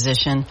teaching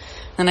position.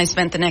 Then I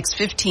spent the next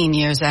 15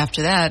 years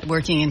after that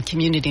working in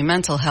community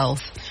mental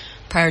health,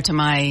 prior to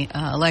my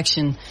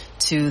election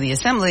to the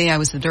Assembly, I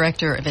was the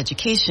Director of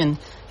Education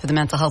for the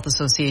Mental Health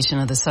Association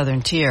of the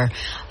Southern Tier.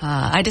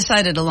 I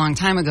decided a long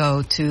time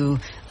ago to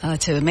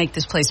make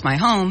this place my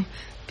home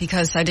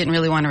because I didn't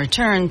really want to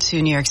return to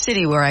New York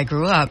City where I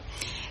grew up.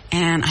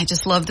 And I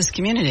just love this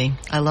community.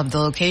 I love the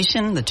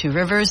location, the two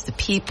rivers, the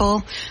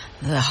people,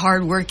 the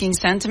hard-working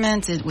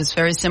sentiment. It was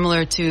very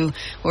similar to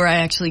where I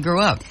actually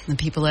grew up, the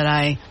people that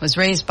I was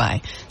raised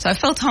by. So I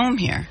felt home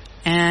here.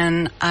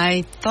 And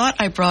I thought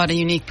I brought a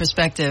unique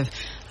perspective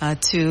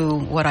to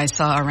what I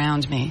saw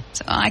around me.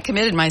 So I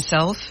committed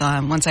myself,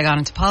 once I got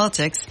into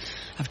politics,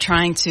 of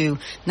trying to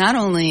not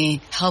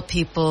only help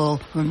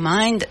people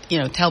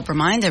to help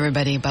remind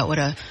everybody about what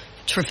a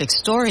terrific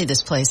story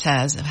this place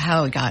has of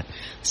how it got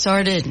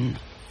started and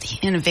the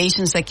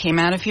innovations that came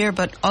out of here,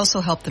 but also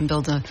help them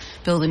build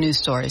a new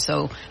story.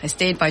 So I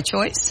stayed by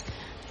choice,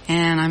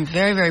 and I'm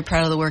very, very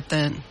proud of the work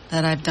that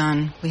I've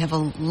done. We have a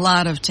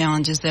lot of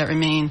challenges that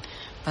remain,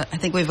 but I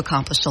think we've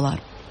accomplished a lot.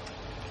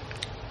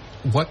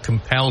 What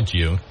compelled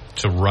you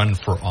to run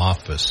for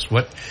office?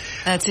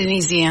 That's an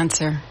easy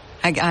answer.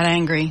 I got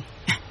angry.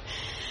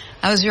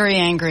 I was very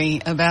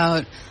angry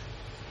about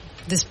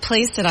this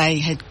place that I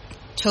had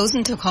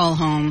chosen to call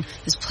home,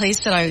 this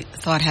place that I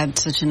thought had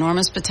such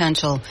enormous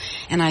potential,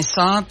 and I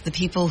saw the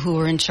people who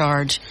were in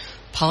charge,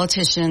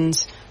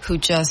 politicians who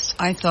just,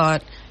 I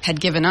thought, had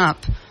given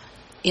up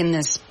in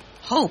this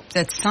hope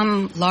that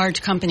some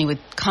large company would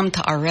come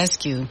to our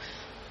rescue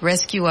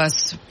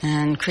us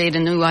and create a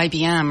new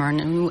IBM or a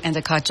new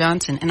Endicott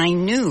Johnson. And I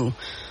knew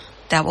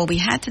that what we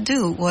had to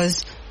do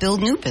was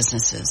build new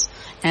businesses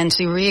and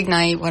to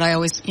reignite what I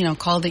always,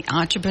 call the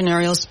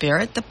entrepreneurial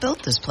spirit that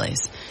built this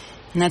place.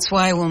 And that's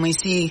why when we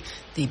see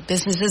the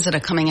businesses that are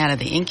coming out of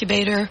the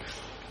incubator,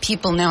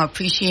 people now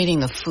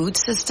appreciating the food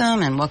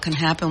system and what can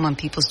happen when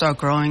people start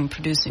growing and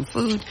producing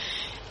food,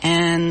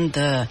 and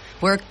the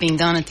work being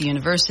done at the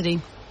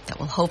university that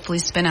will hopefully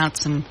spin out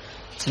some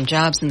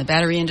jobs in the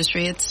battery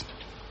industry.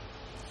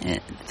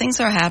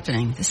 Things are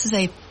happening. This is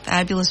a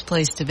fabulous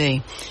place to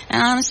be.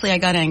 And honestly, I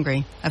got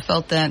angry. I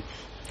felt that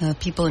the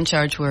people in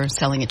charge were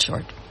selling it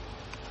short.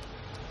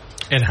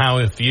 And how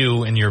have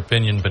you, in your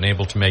opinion, been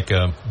able to make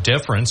a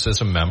difference as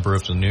a member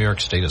of the New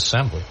York State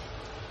Assembly?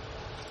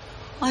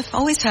 Well, I've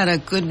always had a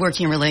good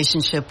working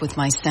relationship with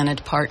my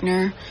Senate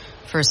partner,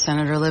 first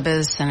Senator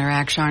Libes, Senator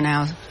Akshar,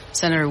 now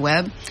Senator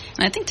Webb.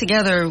 And I think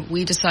together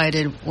we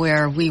decided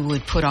where we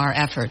would put our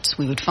efforts.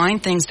 We would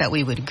find things that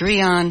we would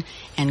agree on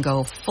and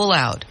go full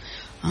out.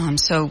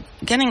 So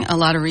getting a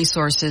lot of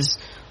resources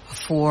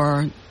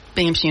for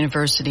Binghamton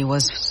University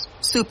was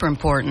super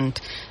important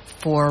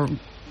for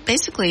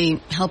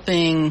basically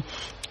helping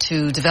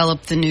to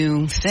develop the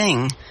new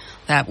thing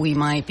that we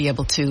might be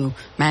able to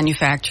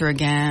manufacture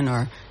again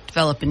or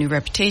develop a new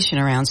reputation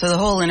around. So the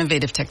whole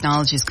innovative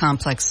technologies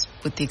complex,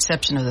 with the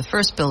exception of the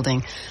first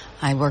building,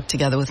 I worked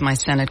together with my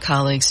Senate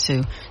colleagues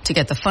to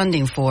get the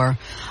funding for.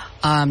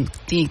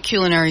 The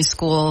culinary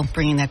school,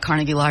 bringing that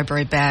Carnegie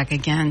Library back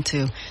again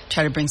to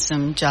try to bring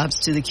some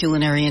jobs to the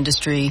culinary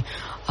industry.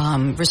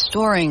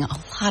 Restoring a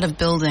lot of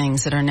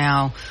buildings that are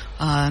now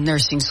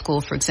nursing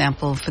school, for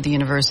example, for the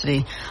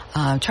university,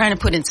 trying to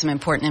put in some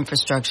important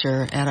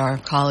infrastructure at our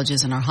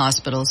colleges and our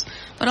hospitals,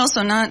 but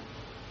also not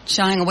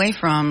shying away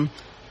from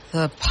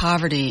the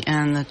poverty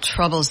and the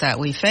troubles that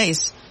we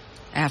face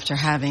after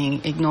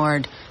having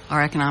ignored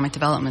our economic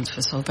developments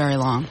for so very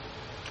long.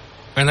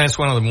 And that's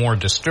one of the more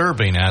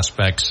disturbing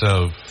aspects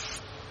of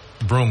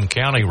Broome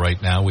County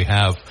right now. We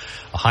have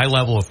a high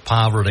level of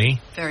poverty.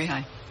 Very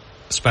high.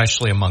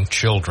 Especially among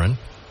children.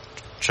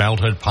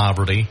 Childhood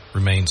poverty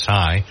remains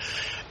high.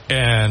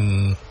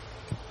 And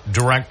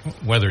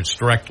whether it's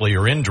directly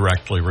or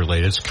indirectly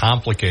related, it's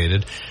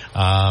complicated.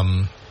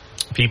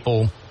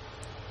 People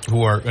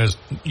who are, as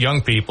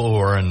young people who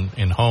are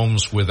in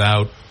homes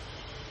without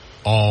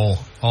all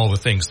the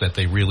things that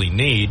they really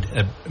need,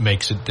 it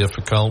makes it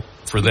difficult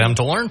for them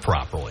to learn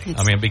properly.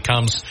 It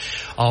becomes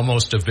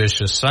almost a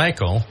vicious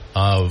cycle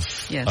of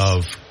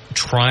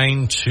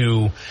trying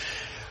to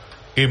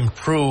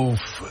improve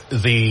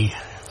the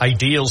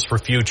ideals for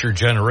future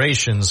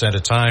generations at a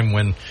time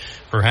when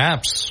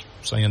perhaps,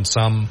 say in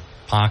some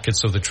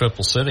pockets of the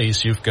Triple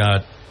Cities, you've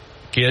got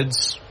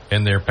kids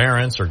and their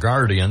parents or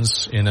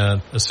guardians in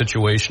a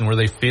situation where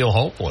they feel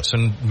hopeless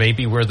and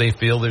maybe where they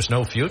feel there's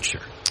no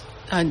future.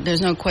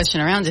 There's no question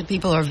around it.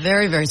 People are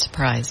very, very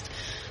surprised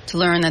to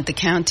learn that the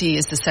county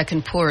is the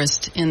second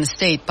poorest in the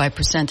state by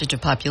percentage of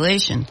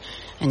population.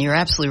 And you're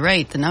absolutely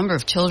right. The number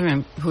of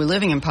children who are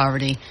living in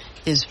poverty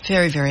is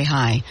very, very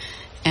high.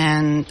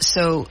 And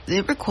so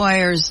it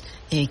requires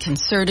a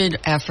concerted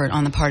effort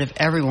on the part of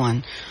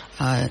everyone.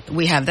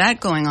 We have that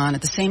going on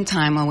at the same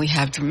time when we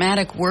have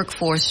dramatic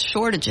workforce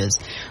shortages.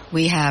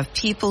 We have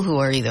people who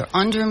are either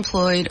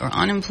underemployed or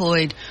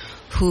unemployed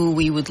who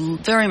we would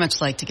very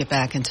much like to get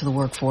back into the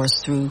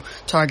workforce through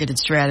targeted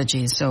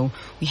strategies. So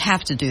we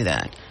have to do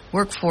that.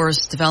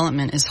 Workforce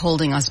development is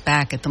holding us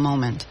back at the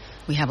moment.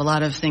 We have a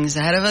lot of things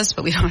ahead of us,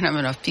 but we don't have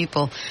enough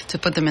people to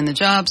put them in the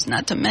jobs,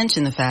 not to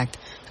mention the fact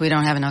we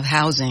don't have enough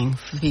housing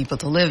for people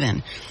to live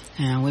in.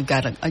 And we've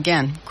got,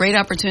 again, great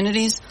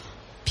opportunities.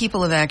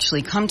 People have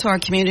actually come to our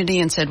community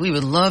and said, we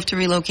would love to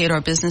relocate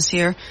our business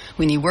here.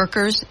 We need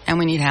workers and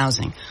we need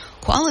housing.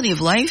 Quality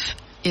of life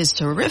is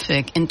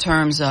terrific in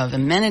terms of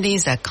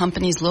amenities that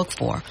companies look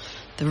for.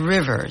 The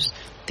rivers,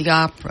 the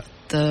opera,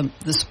 the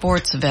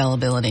sports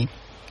availability,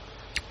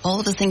 all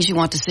of the things you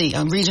want to see,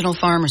 a regional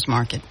farmers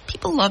market.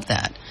 People love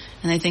that.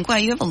 And they think, wow,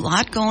 you have a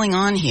lot going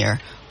on here,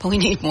 but we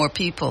need more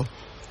people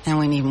and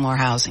we need more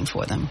housing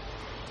for them.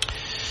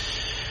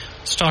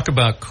 Let's talk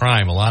about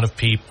crime. A lot of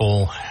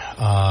people,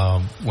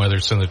 whether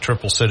it's in the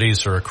Triple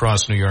Cities or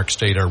across New York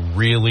State, are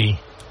really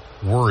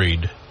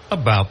worried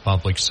about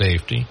public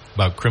safety,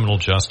 about criminal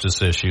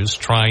justice issues,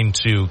 trying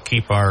to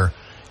keep our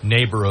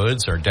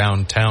neighborhoods, our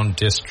downtown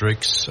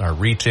districts, our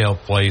retail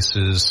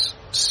places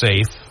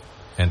safe,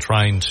 and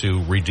trying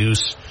to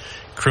reduce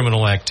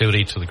criminal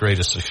activity to the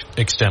greatest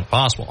extent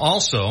possible.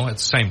 Also, at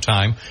the same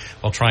time,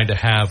 while trying to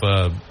have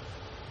a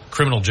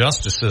criminal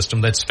justice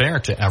system that's fair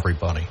to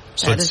everybody.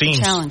 So that is the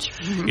challenge.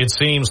 Mm-hmm. It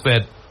seems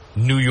that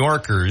New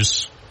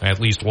Yorkers, at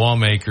least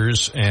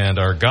lawmakers and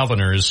our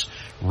governors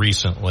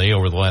recently,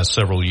 over the last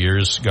several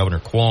years, Governor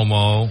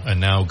Cuomo and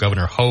now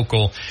Governor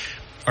Hochul,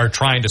 are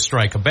trying to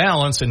strike a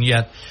balance, and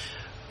yet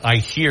I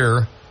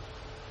hear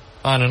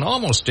on an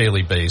almost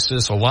daily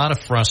basis a lot of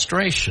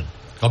frustration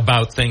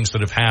about things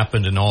that have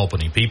happened in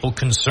Albany. People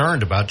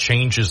concerned about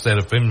changes that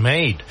have been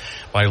made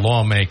by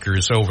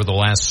lawmakers over the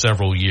last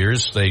several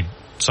years. They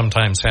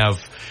sometimes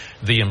have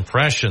the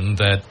impression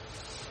that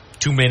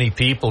too many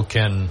people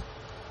can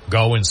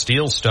go and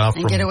steal stuff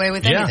and get away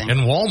with anything in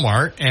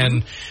Walmart,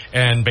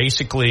 and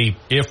basically,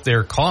 if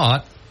they're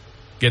caught,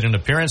 get an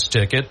appearance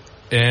ticket,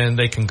 and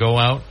they can go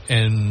out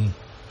and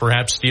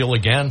perhaps steal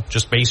again,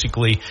 just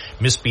basically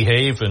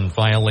misbehave and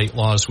violate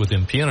laws with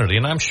impunity.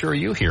 And I'm sure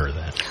you hear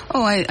that.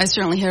 Oh, I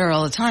certainly hear it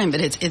all the time,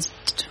 but it's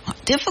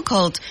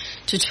difficult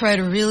to try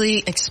to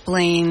really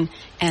explain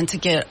and to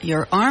get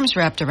your arms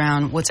wrapped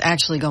around what's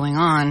actually going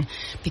on,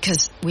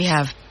 because we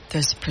have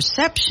this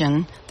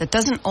perception that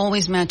doesn't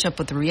always match up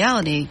with the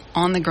reality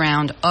on the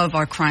ground of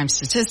our crime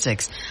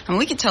statistics. I mean,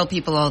 we could tell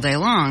people all day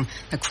long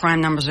that crime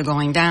numbers are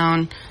going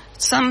down.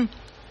 Some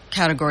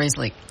categories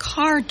like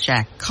car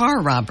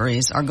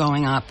robberies are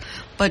going up,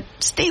 but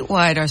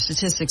statewide our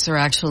statistics are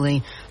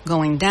actually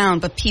going down,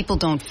 but people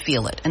don't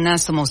feel it, and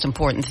that's the most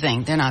important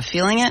thing. They're not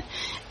feeling it,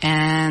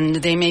 and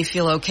they may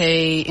feel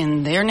okay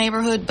in their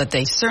neighborhood, but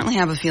they certainly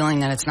have a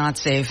feeling that it's not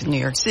safe in New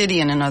York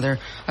City and in other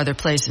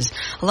places.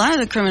 A lot of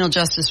the criminal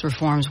justice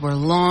reforms were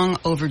long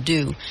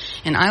overdue,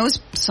 and I was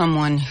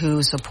someone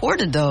who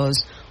supported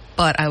those,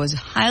 but I was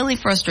highly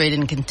frustrated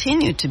and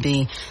continued to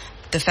be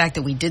the fact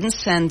that we didn't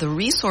send the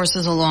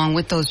resources along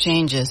with those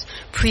changes,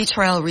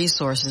 pretrial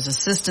resources,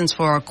 assistance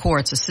for our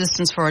courts,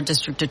 assistance for our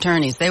district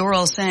attorneys. They were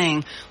all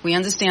saying, we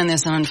understand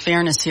there's an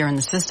unfairness here in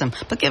the system,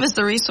 but give us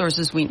the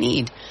resources we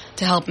need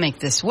to help make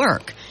this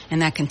work.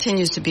 And that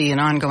continues to be an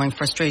ongoing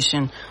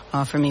frustration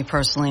for me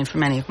personally and for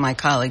many of my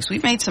colleagues.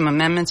 We've made some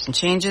amendments and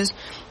changes,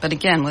 but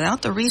again,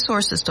 without the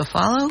resources to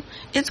follow,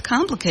 it's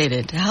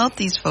complicated to help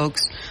these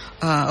folks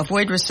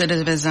avoid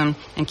recidivism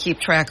and keep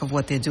track of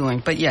what they're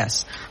doing. But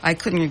yes, I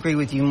couldn't agree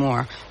with you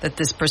more that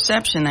this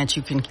perception that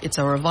it's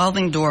a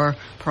revolving door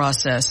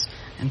process,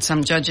 and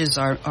some judges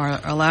are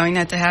allowing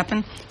that to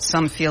happen.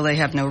 Some feel they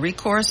have no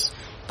recourse.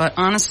 But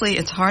honestly,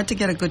 it's hard to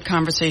get a good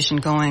conversation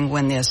going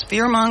when there's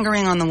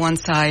fear-mongering on the one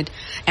side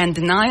and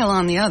denial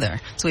on the other.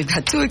 So we've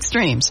got two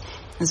extremes.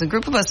 There's a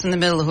group of us in the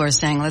middle who are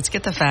saying, let's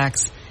get the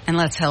facts and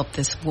let's help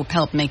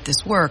make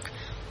this work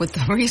with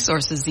the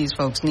resources these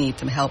folks need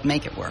to help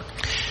make it work.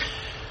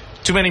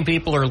 Too many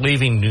people are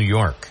leaving New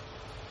York.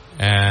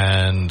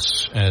 And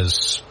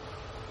as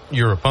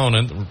your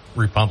opponent,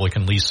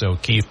 Republican Lisa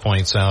O'Keefe,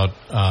 points out,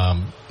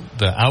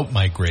 the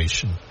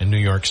out-migration in New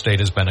York State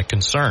has been a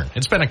concern.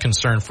 It's been a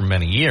concern for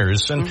many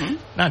years, and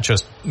not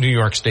just New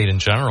York State in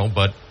general,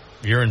 but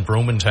here in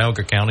Broome and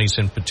Tioga counties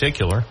in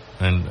particular,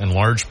 and in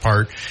large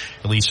part,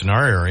 at least in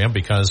our area,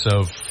 because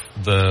of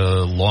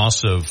the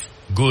loss of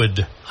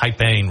good,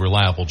 high-paying,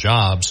 reliable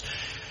jobs.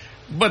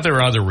 But there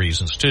are other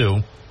reasons, too.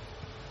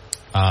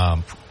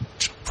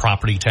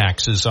 Property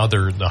taxes,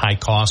 the high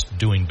cost of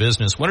doing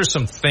business. What are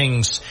some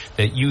things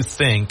that you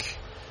think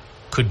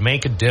could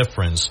make a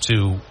difference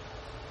to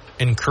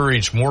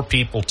encourage more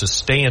people to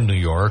stay in New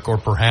York, or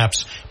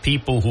perhaps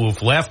people who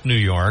have left New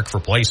York for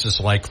places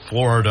like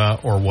Florida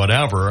or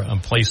whatever,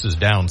 and places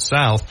down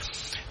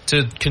south,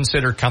 to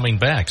consider coming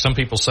back? Some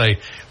people say,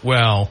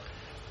 well,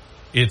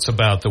 it's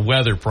about the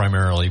weather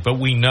primarily, but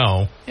we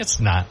know it's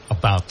not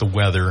about the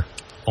weather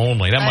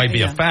only. That might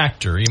be a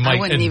factor. I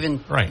wouldn't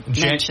even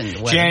mention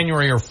the weather.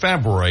 January or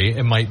February,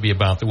 it might be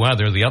about the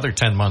weather. The other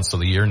 10 months of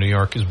the year, New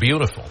York is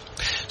beautiful.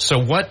 So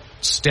what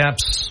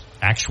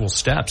actual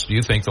steps, do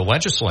you think the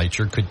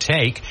legislature could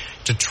take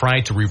to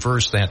try to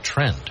reverse that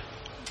trend?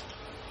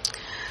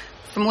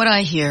 From what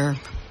I hear,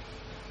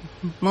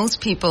 most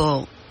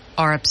people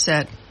are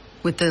upset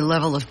with the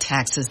level of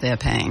taxes they're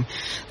paying.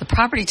 The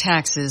property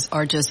taxes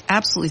are just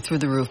absolutely through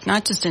the roof,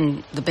 not just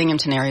in the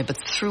Binghamton area, but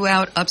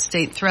throughout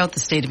the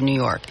state of New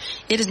York.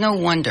 It is no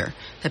wonder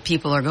that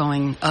people are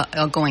going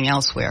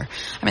elsewhere.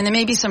 I mean, there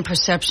may be some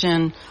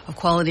perception of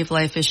quality of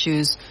life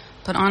issues,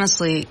 but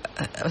honestly,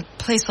 a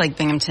place like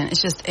Binghamton is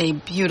just a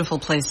beautiful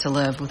place to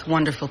live with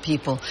wonderful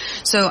people.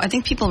 So I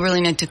think people really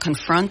need to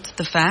confront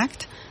the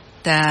fact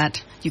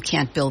that you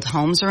can't build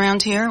homes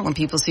around here. When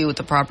people see what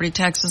the property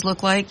taxes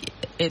look like,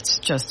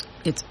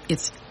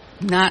 it's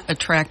not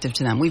attractive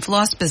to them. We've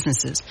lost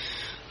businesses,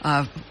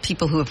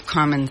 people who have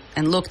come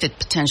and looked at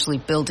potentially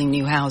building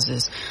new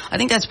houses. I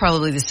think that's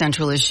probably the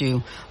central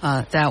issue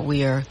that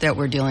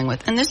we're dealing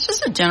with. And there's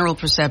just a general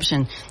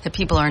perception that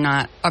people are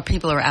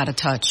out of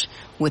touch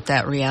with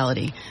that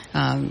reality.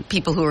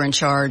 People who are in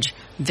charge,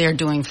 they're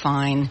doing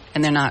fine,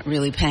 and they're not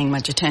really paying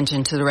much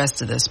attention to the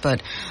rest of this.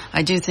 But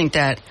I do think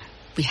that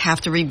we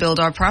have to rebuild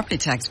our property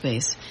tax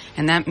base,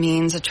 and that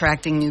means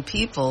attracting new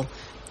people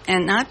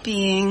and not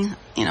being,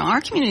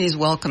 our community is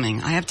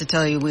welcoming. I have to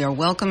tell you, we are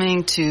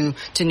welcoming to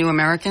new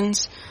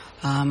Americans.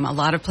 A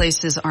lot of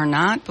places are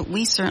not, but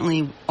we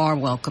certainly are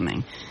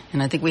welcoming.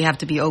 And I think we have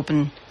to be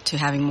open to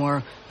having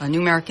more new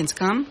Americans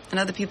come and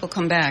other people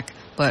come back.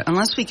 But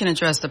unless we can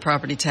address the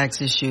property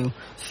tax issue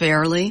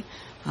fairly,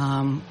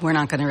 we're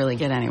not going to really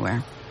get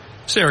anywhere.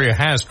 This area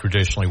has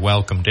traditionally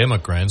welcomed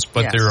immigrants,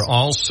 but yes, there are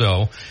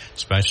also,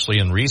 especially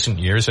in recent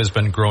years, has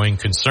been growing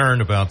concern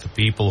about the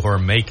people who are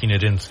making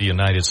it into the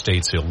United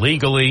States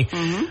illegally.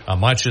 Mm-hmm.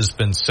 Much has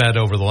been said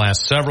over the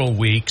last several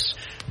weeks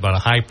about a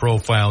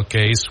high-profile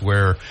case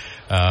where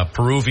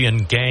Peruvian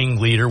gang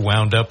leader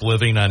wound up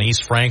living on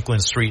East Franklin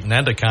Street in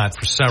Endicott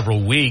for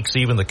several weeks.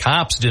 Even the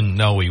cops didn't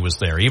know he was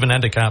there. Even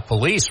Endicott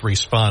police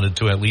responded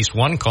to at least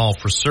one call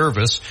for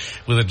service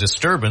with a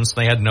disturbance.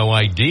 They had no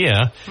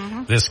idea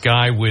this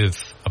guy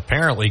with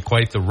apparently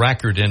quite the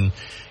record in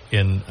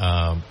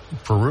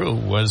Peru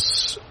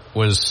was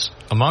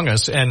among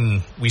us.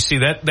 And we see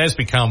that that's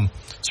become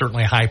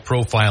certainly a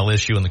high-profile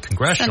issue in the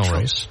congressional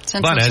race.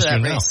 Central but as you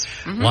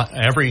know,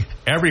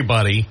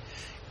 everybody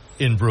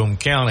in Broome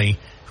County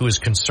who is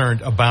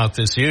concerned about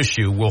this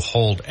issue will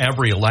hold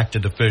every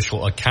elected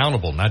official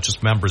accountable, not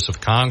just members of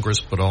Congress,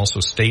 but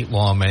also state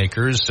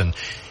lawmakers and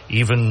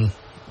even,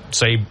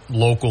 say,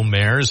 local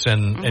mayors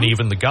and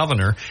even the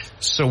governor.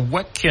 So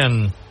what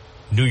can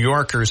New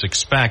Yorkers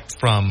expect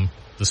from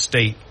the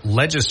state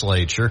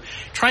legislature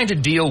trying to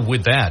deal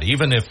with that,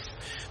 even if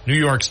New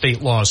York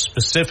state laws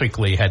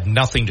specifically had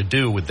nothing to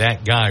do with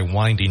that guy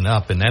winding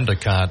up in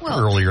Endicott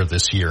earlier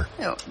this year?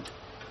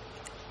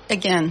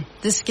 Again,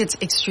 this gets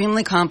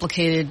extremely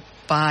complicated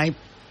by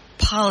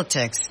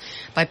politics,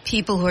 by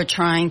people who are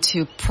trying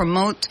to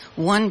promote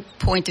one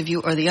point of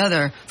view or the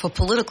other for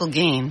political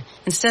gain,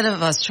 instead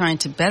of us trying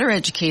to better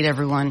educate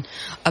everyone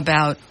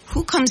about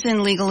who comes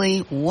in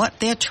legally, what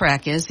their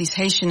track is. These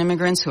Haitian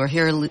immigrants who are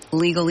here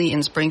legally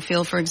in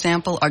Springfield, for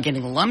example, are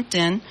getting lumped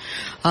in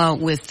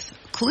with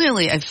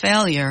clearly a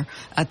failure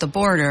at the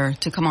border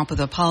to come up with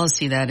a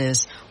policy that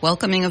is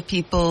welcoming of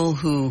people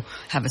who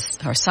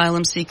are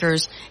asylum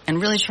seekers and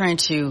really trying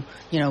to,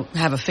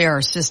 have a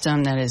fairer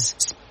system that is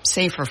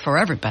safer for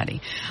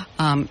everybody.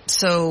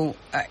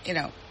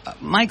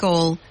 My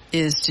goal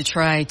is to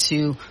try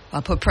to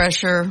put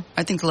pressure.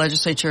 I think the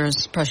legislature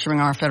is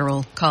pressuring our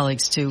federal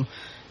colleagues to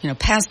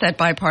pass that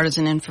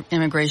bipartisan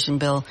immigration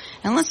bill,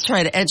 and let's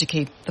try to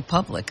educate the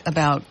public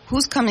about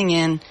who's coming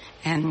in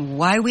and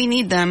why we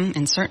need them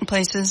in certain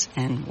places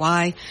and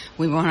why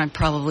we want to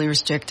probably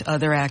restrict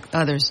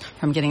others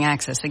from getting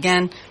access.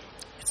 Again,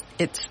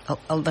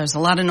 there's a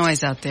lot of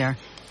noise out there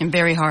and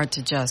very hard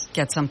to just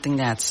get something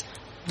that's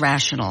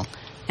rational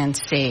and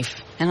safe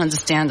and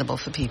understandable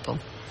for people.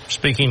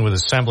 Speaking with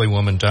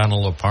Assemblywoman Donna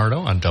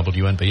Lopardo on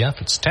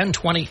WNBF, it's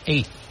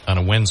 10:28 on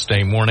a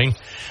Wednesday morning.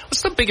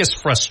 What's the biggest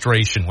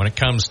frustration when it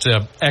comes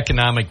to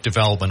economic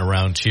development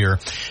around here?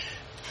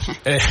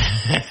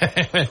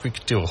 We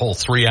could do a whole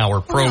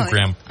 3-hour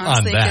program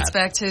on that.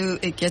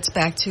 It gets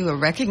back to a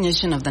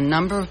recognition of the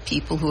number of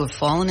people who have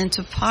fallen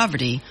into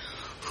poverty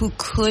who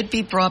could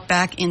be brought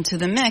back into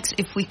the mix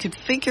if we could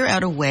figure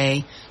out a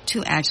way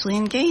to actually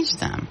engage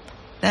them.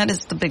 That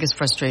is the biggest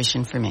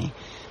frustration for me.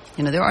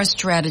 There are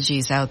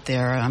strategies out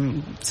there.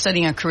 I'm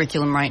studying a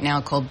curriculum right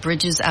now called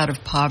Bridges Out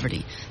of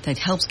Poverty that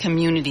helps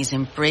communities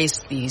embrace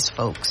these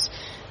folks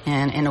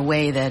and in a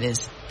way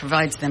that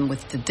provides them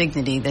with the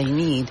dignity they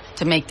need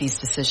to make these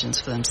decisions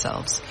for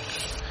themselves.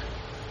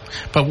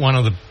 But one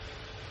of the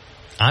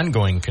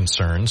ongoing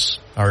concerns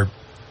are,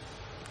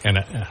 and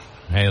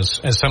as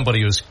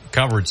somebody who's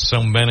covered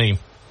so many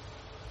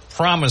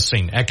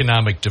promising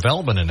economic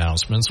development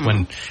announcements,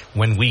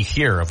 when we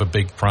hear of a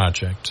big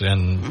project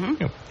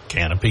and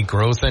canopy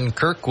growth in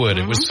Kirkwood,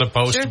 it was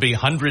supposed to be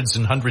hundreds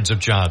and hundreds of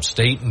jobs.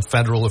 State and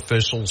federal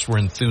officials were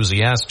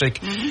enthusiastic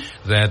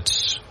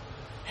that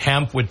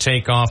hemp would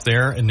take off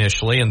there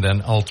initially and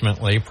then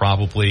ultimately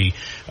probably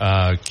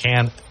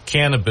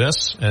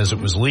cannabis as it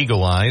was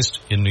legalized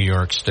in New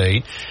York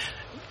State.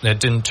 That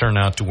didn't turn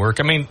out to work.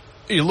 I mean,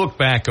 you look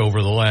back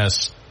over the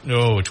last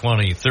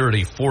 20,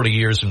 30, 40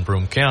 years in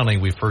Broome County,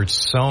 we've heard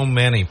so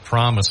many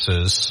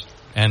promises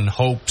and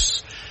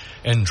hopes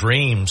and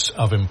dreams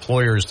of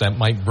employers that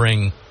might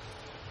bring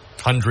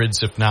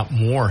hundreds, if not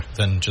more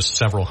than just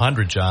several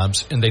hundred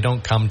jobs, and they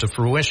don't come to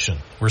fruition.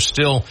 We're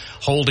still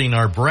holding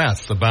our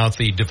breath about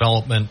the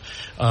development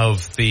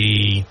of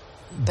the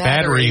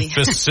battery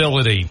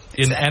facility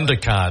in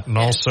Endicott, and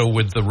also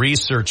with the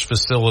research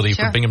facility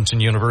for Binghamton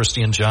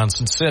University in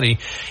Johnson City.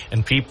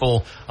 And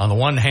people, on the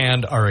one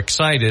hand, are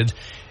excited,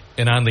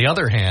 and on the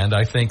other hand,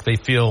 I think they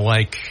feel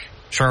like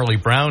Charlie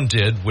Brown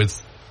did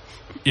with,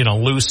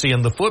 Lucy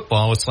and the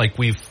football. It's like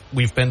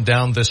we've been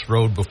down this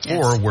road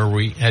before where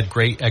we had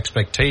great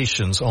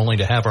expectations only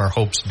to have our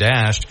hopes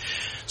dashed.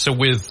 So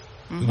with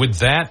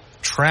that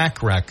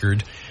track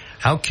record,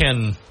 how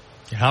can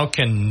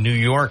New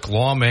York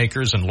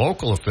lawmakers and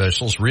local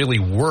officials really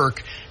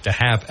work to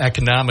have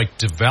economic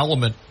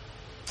development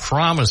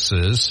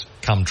promises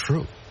come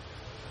true?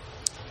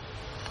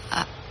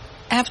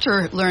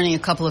 After learning a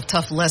couple of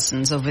tough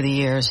lessons over the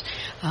years,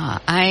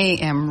 I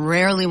am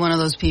rarely one of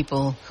those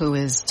people who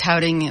is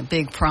touting a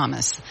big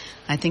promise.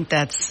 I think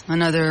that's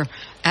another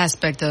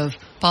aspect of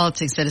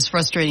politics that is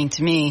frustrating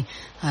to me,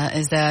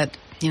 is that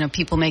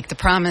people make the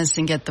promise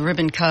and get the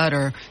ribbon cut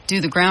or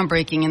do the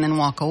groundbreaking and then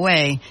walk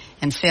away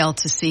and fail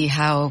to see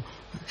how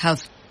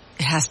it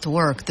has to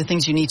work, the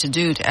things you need to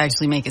do to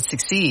actually make it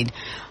succeed.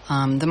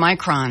 The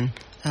Micron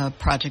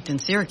project in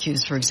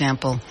Syracuse, for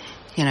example,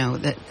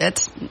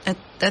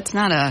 that's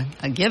not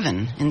a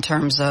given in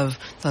terms of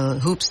the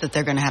hoops that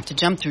they're going to have to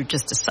jump through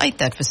just to site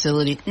that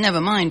facility, never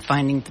mind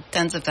finding the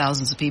tens of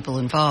thousands of people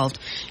involved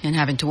in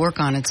having to work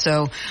on it.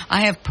 So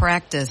I have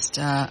practiced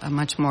a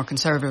much more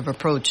conservative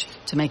approach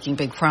to making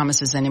big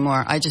promises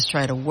anymore. I just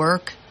try to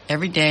work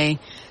every day,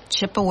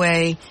 chip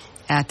away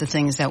at the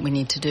things that we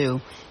need to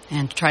do,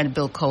 and try to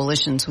build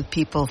coalitions with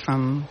people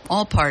from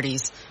all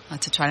parties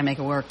to try to make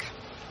it work.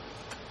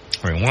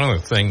 I mean, one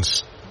of the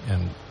things,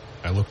 and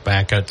I look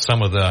back at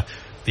some of the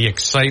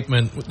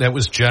excitement that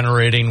was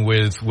generating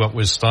with what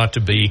was thought to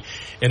be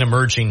an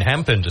emerging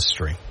hemp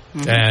industry.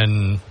 Mm-hmm.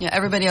 And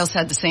everybody else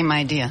had the same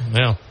idea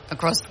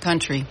across the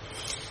country.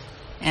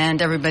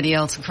 And everybody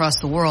else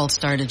across the world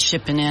started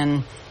shipping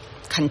in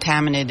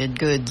contaminated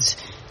goods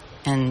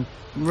and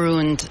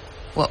ruined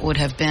what would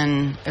have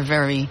been a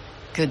very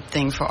good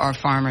thing for our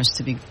farmers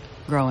to be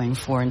growing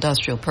for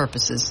industrial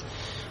purposes.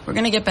 We're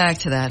going to get back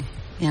to that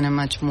in a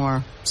much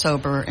more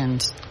sober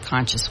and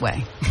conscious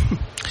way.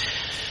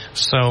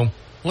 So,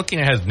 looking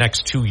ahead the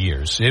next 2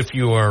 years, if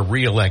you are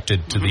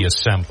reelected to the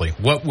Assembly,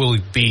 what will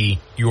be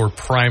your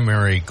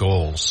primary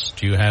goals?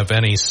 Do you have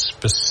any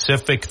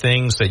specific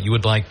things that you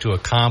would like to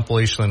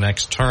accomplish in the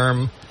next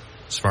term,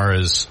 as far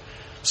as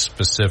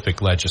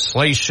specific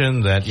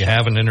legislation that you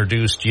haven't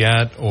introduced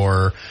yet,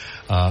 or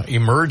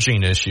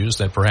emerging issues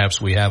that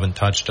perhaps we haven't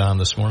touched on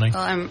this morning?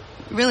 Well, I'm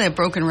really a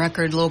broken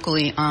record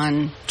locally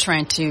on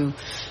trying to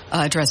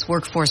address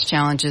workforce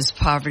challenges,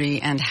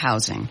 poverty, and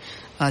housing.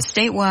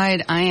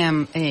 Statewide, I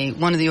am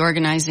one of the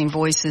organizing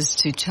voices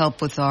to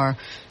help with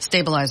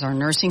stabilize our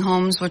nursing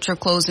homes, which are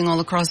closing all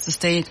across the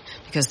state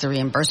because the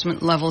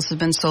reimbursement levels have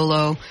been so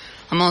low.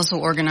 I'm also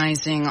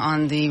organizing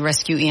on the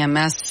Rescue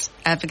EMS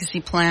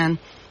advocacy plan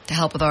to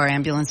help with our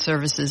ambulance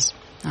services.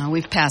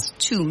 We've passed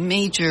 2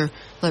 major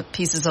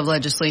pieces of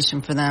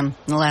legislation for them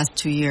in the last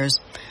 2 years.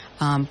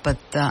 But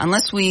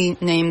unless we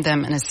name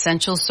them an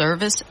essential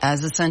service,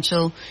 as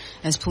essential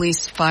as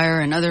police, fire,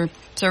 and other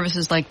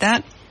services like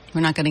that, we're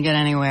not going to get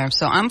anywhere.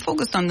 So I'm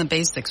focused on the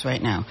basics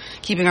right now,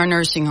 keeping our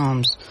nursing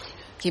homes,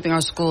 keeping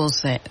our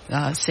schools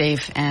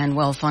safe and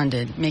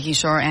well-funded, making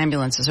sure our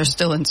ambulances are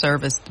still in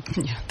service,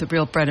 the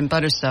real bread and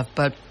butter stuff.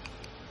 But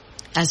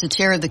as the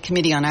chair of the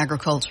Committee on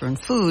Agriculture and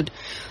Food,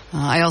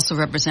 I also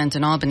represent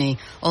in Albany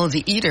all of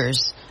the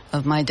eaters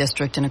of my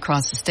district and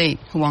across the state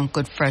who want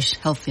good, fresh,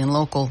 healthy, and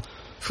local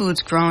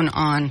foods grown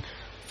on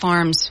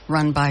farms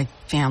run by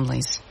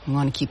families. We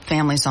want to keep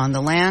families on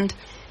the land,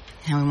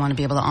 and we want to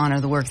be able to honor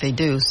the work they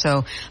do.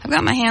 So I've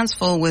got my hands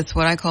full with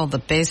what I call the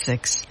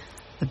basics,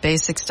 the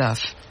basic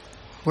stuff: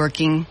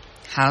 working,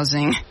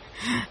 housing,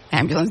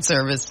 ambulance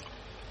service,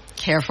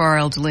 care for our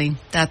elderly.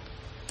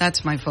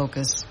 That's my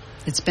focus.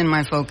 It's been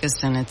my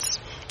focus, and it's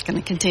going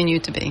to continue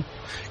to be.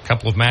 A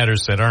couple of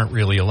matters that aren't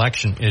really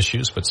election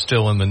issues, but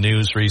still in the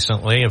news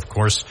recently. Of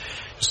course,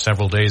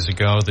 several days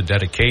ago, the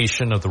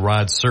dedication of the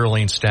Rod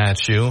Serling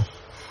statue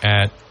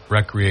at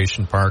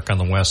Recreation Park on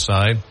the west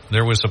side.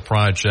 There was a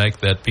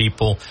project that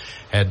people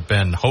had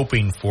been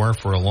hoping for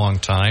a long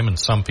time, and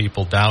some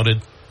people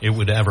doubted it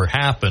would ever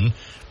happen.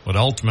 But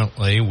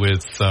ultimately,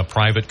 with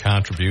private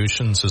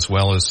contributions as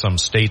well as some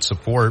state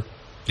support,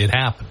 it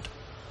happened.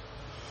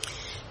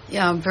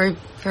 Yeah, I'm very,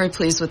 very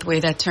pleased with the way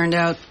that turned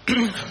out.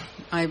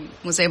 I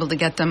was able to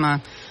get them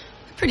a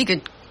pretty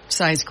good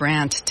size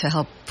grant to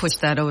help push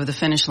that over the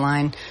finish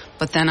line.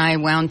 But then I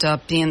wound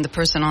up being the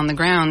person on the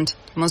ground.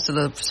 Most of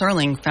the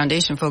Serling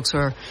Foundation folks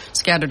were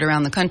scattered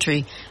around the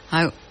country.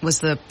 I was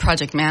the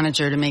project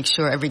manager to make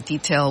sure every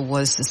detail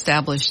was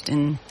established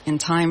in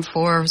time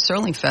for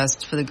Serling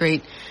Fest, for the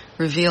great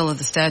reveal of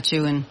the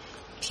statue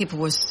people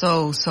were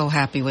so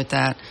happy with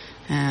that,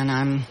 and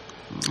I'm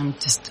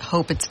just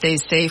hope it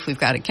stays safe. We've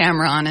got a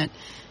camera on it,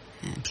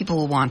 and people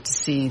will want to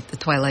see the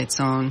Twilight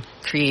Zone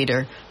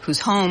creator, whose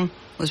home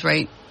was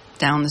right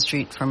down the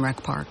street from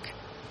Rec Park.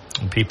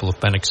 And people have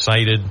been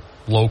excited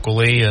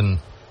locally and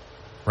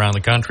around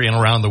the country and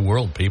around the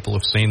world. People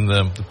have seen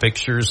the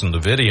pictures and the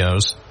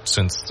videos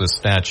since the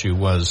statue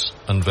was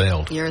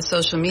unveiled. You're a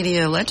social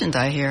media legend,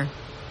 I hear.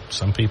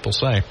 Some people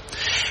say.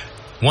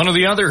 One of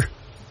the other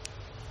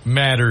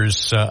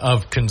matters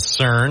of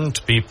concern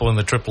to people in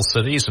the Triple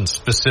Cities, and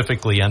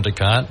specifically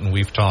Endicott, and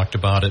we've talked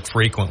about it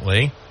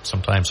frequently,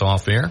 sometimes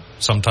off air,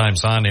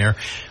 sometimes on air,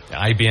 the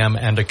IBM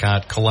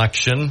Endicott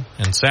collection.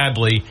 And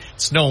sadly,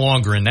 it's no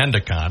longer in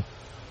Endicott.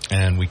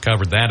 And we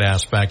covered that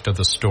aspect of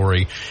the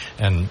story,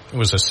 and it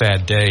was a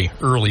sad day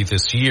early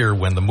this year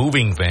when the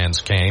moving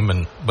vans came.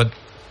 But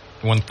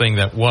one thing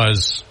that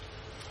was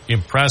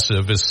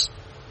impressive is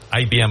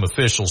IBM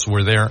officials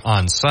were there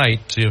on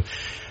site to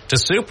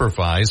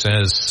supervise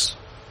as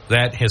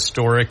that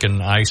historic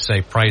and I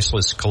say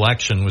priceless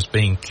collection was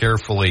being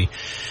carefully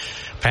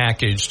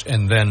packaged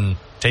and then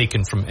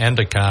taken from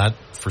Endicott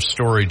for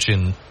storage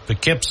in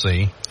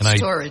Poughkeepsie. And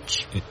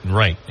storage.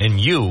 Right. And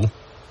you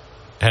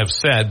have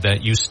said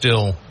that you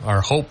still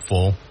are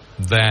hopeful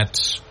that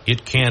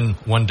it can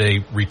one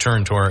day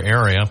return to our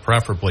area,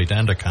 preferably to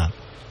Endicott.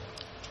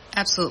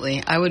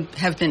 Absolutely. I would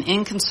have been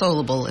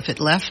inconsolable if it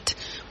left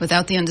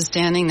without the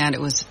understanding that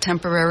it was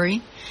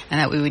temporary and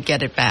that we would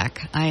get it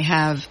back. I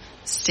have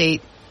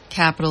state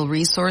capital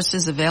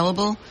resources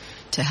available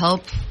to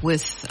help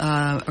with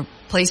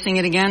placing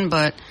it again,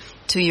 but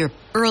to your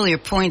earlier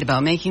point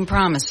about making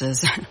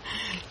promises,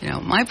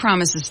 my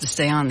promise is to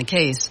stay on the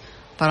case,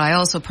 but I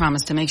also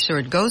promise to make sure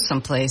it goes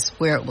someplace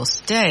where it will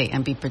stay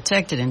and be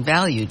protected and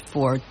valued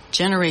for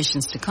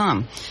generations to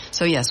come.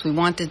 So yes, we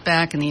want it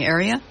back in the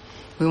area.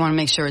 We want to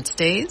make sure it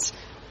stays.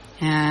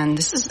 And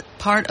this is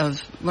part of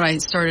what I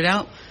started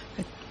out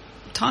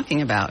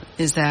talking about,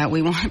 is that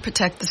we want to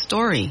protect the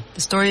story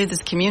of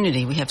this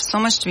community. We have so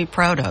much to be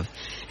proud of.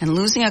 And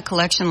losing a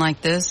collection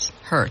like this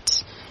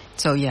hurts.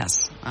 So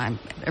yes, I have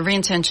every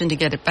intention to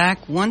get it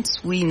back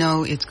once we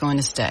know it's going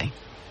to stay.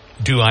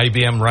 Do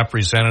IBM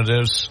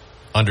representatives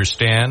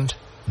understand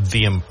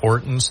the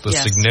importance, the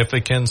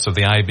significance of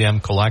the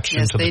IBM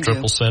collection to the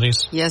Triple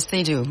Cities? Yes,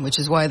 they do, which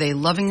is why they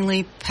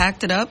lovingly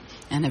packed it up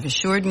and have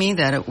assured me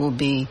that it will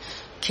be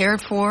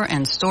cared for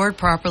and stored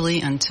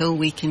properly until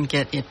we can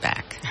get it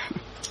back.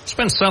 There's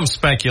been some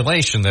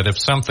speculation that if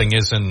something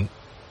isn't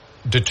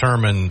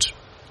determined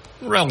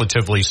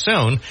relatively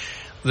soon,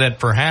 that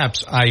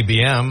perhaps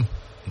IBM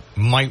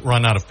might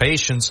run out of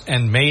patience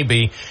and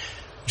maybe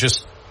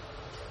just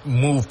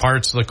move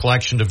parts of the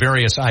collection to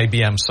various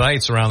IBM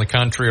sites around the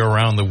country or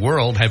around the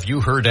world. Have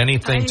you heard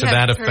anything to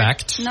that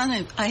effect?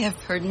 I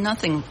have heard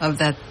nothing of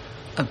the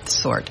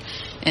sort.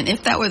 And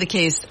if that were the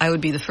case, I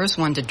would be the first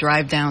one to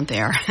drive down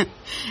there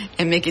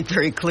and make it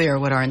very clear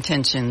what our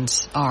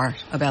intentions are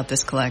about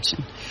this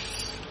collection.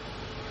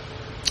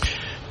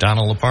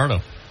 Donna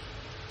Lopardo,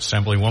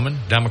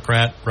 Assemblywoman,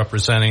 Democrat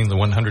representing the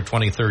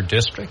 123rd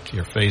District.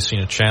 You're facing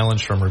a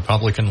challenge from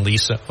Republican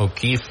Lisa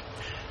O'Keefe.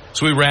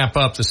 So we wrap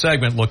up the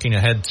segment looking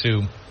ahead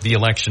to the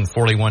election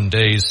 41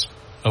 days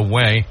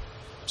away.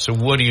 So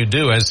what do you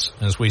do?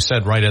 As we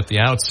said right at the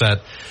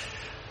outset,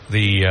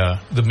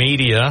 the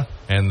media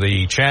and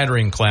the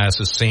chattering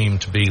classes seem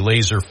to be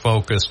laser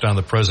focused on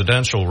the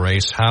presidential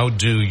race. How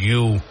do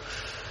you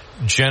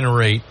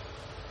generate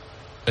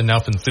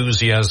enough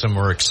enthusiasm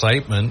or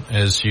excitement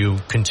as you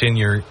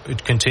continue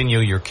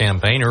your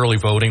campaign? Early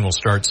voting will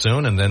start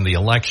soon, and then the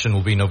election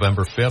will be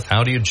November 5th.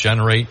 How do you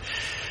generate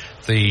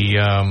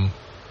the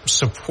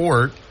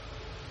support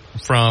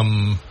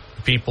from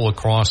people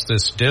across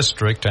this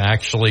district to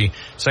actually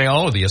say,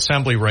 the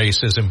assembly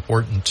race is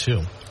important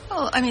too?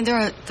 Well, there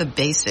are the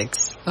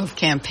basics of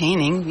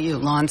campaigning,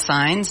 lawn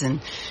signs and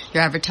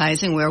your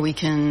advertising where we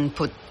can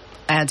put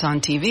ads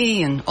on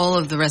TV and all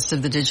of the rest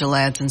of the digital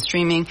ads and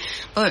streaming.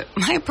 But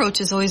my approach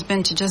has always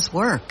been to just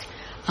work.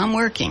 I'm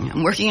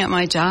working at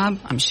my job.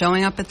 I'm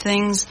showing up at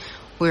things.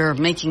 We're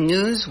making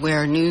news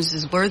where news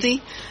is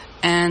worthy.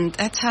 And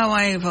that's how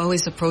I've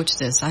always approached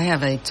this. I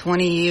have a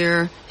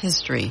 20-year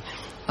history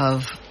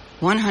of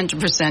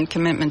 100%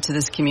 commitment to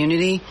this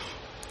community,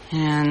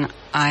 and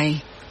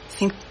I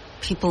think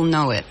people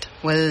know it.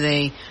 Whether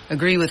they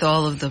agree with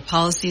all of the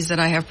policies that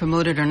I have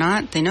promoted or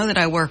not, they know that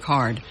I work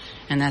hard,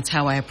 and that's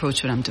how I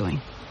approach what I'm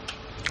doing.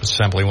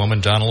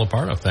 Assemblywoman Donna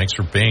Lopardo, thanks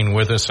for being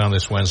with us on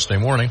this Wednesday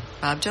morning.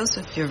 Bob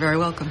Joseph, you're very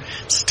welcome.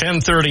 It's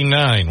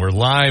 10:39. We're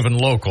live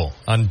and local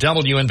on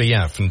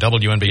WNBF and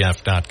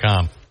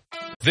WNBF.com.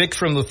 Vic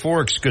from the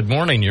Forks, good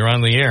morning. You're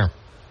on the air.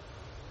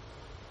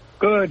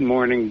 Good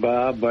morning,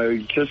 Bob. I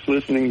was just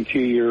listening to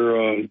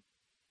your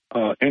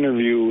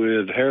interview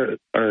with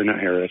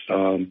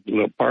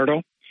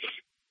Lopardo,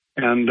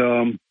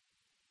 and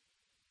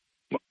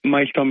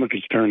my stomach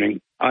is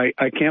turning.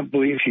 I can't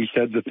believe she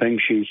said the thing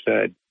she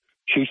said.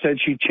 She said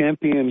she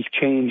champions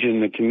change in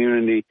the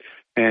community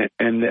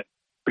and that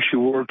she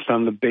works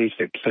on the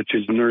basics, such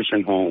as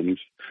nursing homes,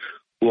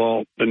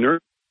 Well, the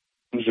nurses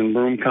in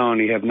Broome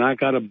County have not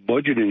got a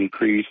budget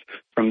increase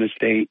from the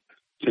state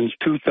since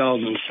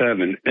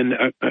 2007,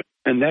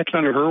 and that's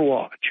under her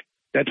watch.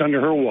 That's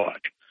under her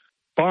watch.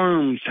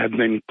 Farms have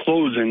been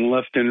closing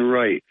left and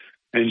right,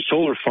 and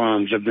solar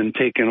farms have been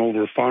taking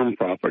over farm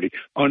property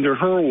under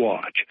her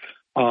watch.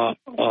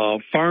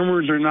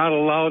 Farmers are not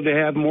allowed to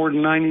have more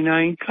than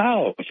 99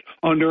 cows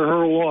under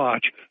her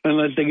watch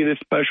unless they get a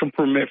special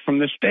permit from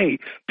the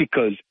state,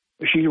 because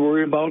she's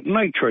worried about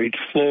nitrates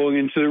flowing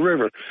into the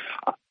river.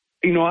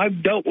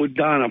 I've dealt with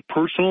Donna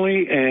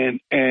personally, and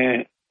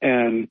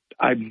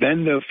I've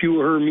been to a few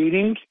of her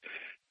meetings,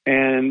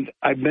 and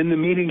I've been to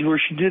meetings where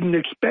she didn't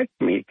expect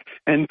me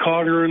and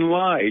caught her in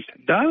lies.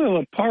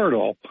 Donna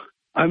Lapardo,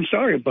 I'm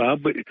sorry,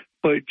 Bob, but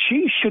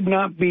she should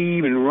not be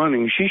even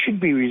running. She should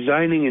be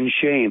resigning in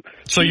shame.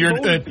 So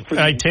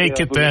I take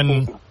it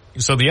then.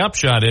 So the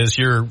upshot is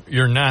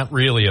you're not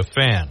really a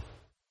fan.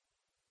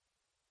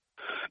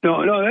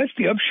 No, that's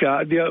the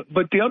upshot.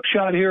 But the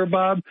upshot here,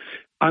 Bob,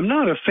 I'm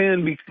not a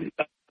fan.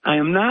 I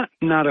am not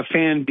a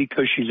fan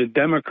because she's a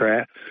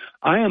Democrat.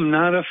 I am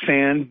not a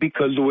fan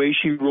because the way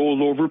she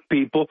rolled over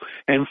people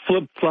and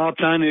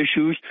flip-flopped on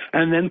issues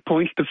and then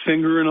points the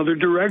finger in other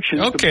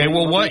directions. Okay,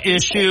 well, what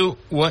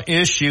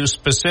issue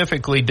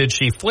specifically did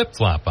she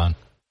flip-flop on?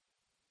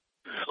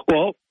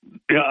 Well,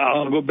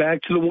 I'll go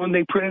back to the one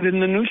they printed in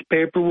the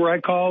newspaper where I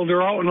called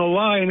her out in a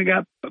lie and it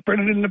got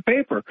printed in the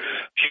paper.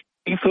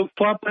 She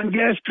flip-flopped on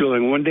gas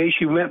drilling. One day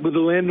she went with the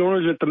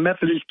landowners at the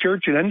Methodist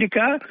Church in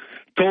Endicott,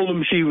 told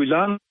them she was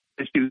on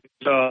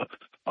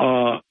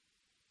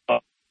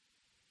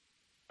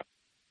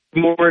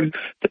more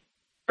the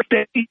first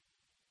day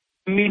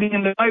meeting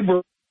in the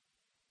library.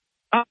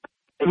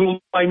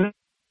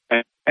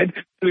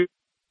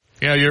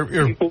 Yeah,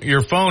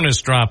 your phone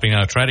is dropping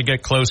out. Try to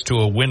get close to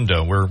a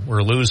window.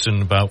 We're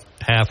losing about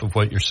half of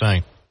what you're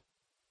saying.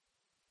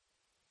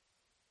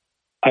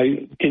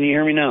 Can you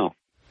hear me now?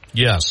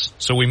 Yes.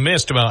 So we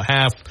missed about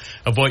half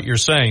of what you're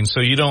saying.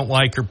 So you don't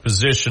like her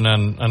position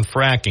on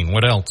fracking.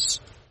 What else?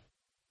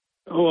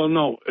 Well,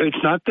 no, it's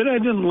not that I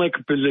didn't like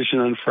her position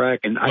on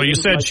fracking. Well, you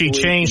said she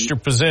changed her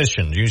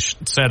position. You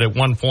said at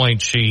one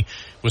point she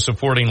was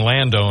supporting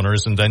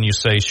landowners, and then you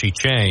say she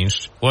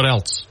changed. What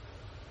else?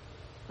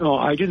 No,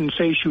 I didn't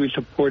say she was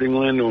supporting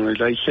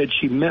landowners. I said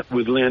she met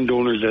with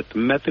landowners at the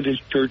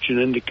Methodist Church in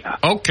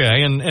Endicott.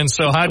 Okay, and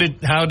so how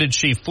did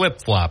she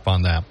flip-flop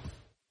on that?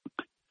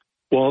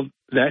 Well,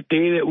 that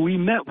day that we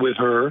met with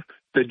her,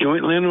 the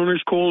Joint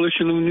Landowners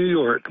Coalition of New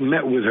York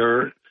met with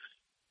her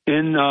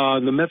in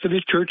the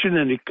Methodist Church in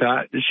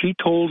Endicott. She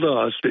told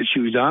us that she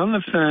was on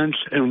the fence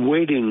and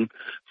waiting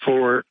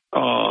for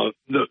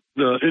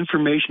the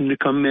information to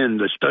come in,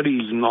 the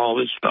studies and all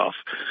this stuff.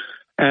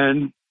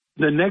 And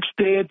the next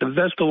day at the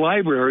Vesta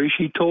Library,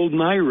 she told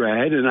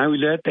NIRAD, and I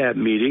was at that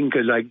meeting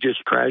because I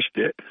just crashed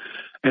it,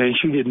 and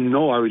she didn't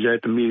know I was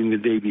at the meeting the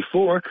day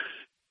before.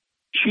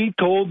 She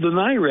told the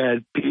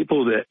NIRAD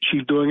people that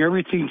she's doing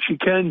everything she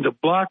can to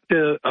block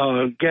the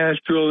gas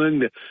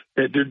drilling,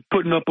 that they're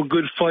putting up a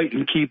good fight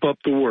and keep up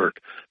the work.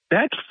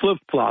 That's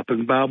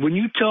flip-flopping, Bob. When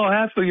you tell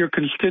half of your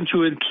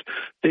constituents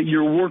that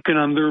you're working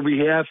on their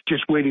behalf,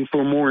 just waiting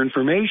for more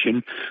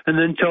information, and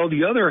then tell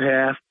the other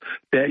half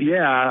that,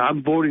 yeah,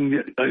 I'm voting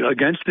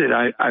against it,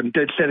 I'm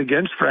dead set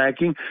against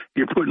fracking,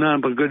 you're putting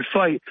on a good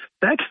fight,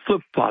 that's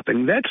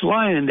flip-flopping. That's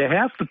lying to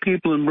half the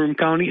people in Broome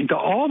County and to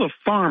all the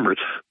farmers.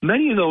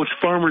 Many of those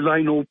farmers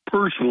I know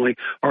personally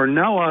are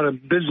now out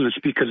of business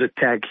because of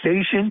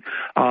taxation.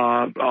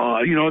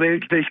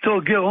 They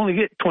still only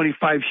get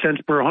 25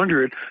 cents per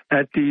 100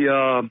 at the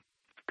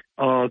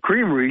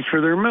creameries for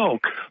their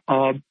milk.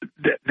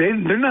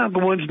 They're not the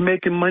ones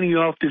making money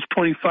off this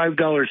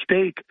 $25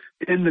 steak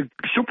in the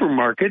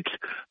supermarkets.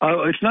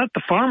 It's not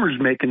the farmers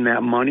making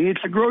that money.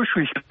 It's the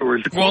grocery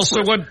stores. Well,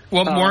 so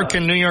what more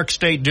can New York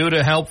State do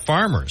to help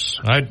farmers?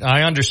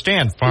 I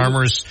understand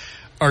farmers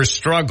are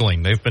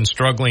struggling. They've been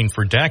struggling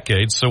for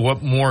decades. So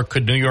what more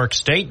could New York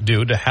State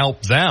do to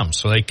help them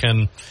so they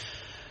can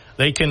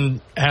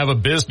have a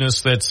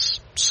business that's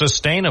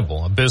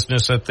sustainable, a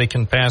business that they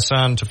can pass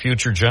on to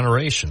future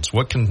generations?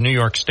 What can New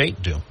York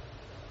State do?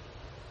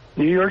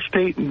 New York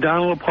State and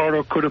Donald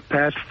Lapardo could have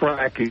passed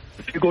fracking.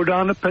 If you go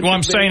down to Pennsylvania, well,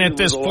 I'm saying at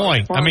this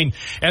point, I mean,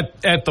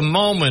 at the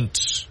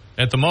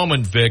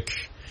moment,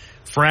 Vic,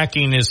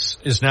 fracking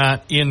is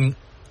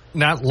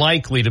not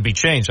likely to be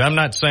changed. I'm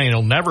not saying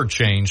it'll never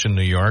change in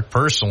New York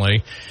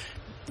personally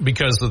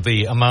because of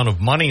the amount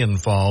of money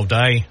involved.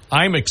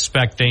 I'm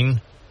expecting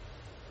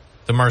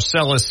the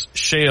Marcellus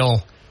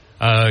Shale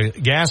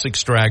gas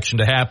extraction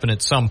to happen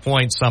at some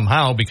point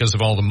somehow because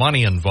of all the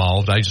money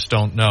involved. I just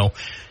don't know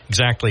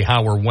exactly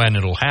how or when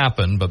it'll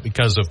happen, but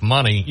because of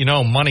money,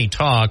 money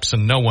talks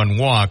and no one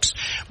walks.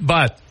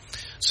 But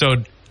so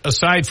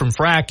aside from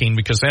fracking,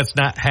 because that's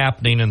not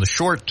happening in the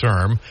short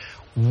term,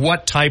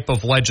 what type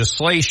of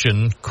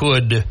legislation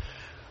could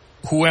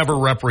whoever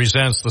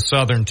represents the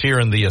Southern Tier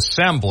in the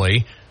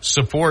Assembly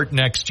support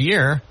next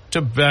year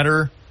to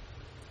better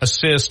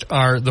assist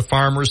the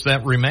farmers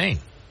that remain?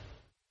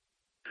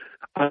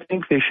 I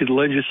think they should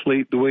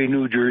legislate the way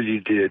New Jersey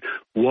did,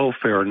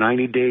 welfare,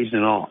 90 days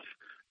and off.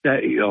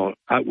 That,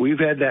 we've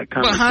had that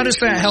conversation. Well, how does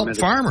that help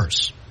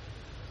farmers?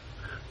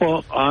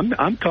 Well,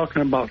 I'm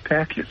talking about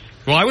taxes.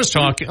 Well, I was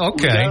talking.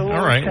 Okay, all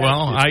right. Taxes.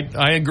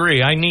 Well, I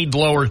agree. I need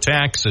lower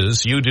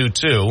taxes. You do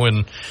too,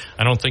 and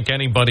I don't think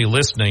anybody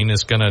listening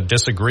is going to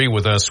disagree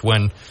with us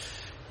when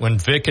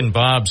Vic and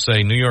Bob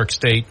say New York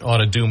State ought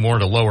to do more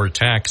to lower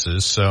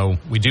taxes. So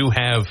we do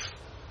have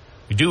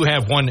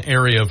one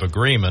area of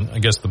agreement. I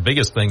guess the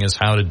biggest thing is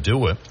how to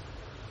do it.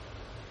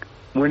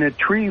 When a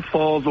tree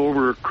falls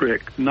over a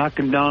creek,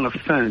 knocking down a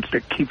fence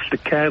that keeps the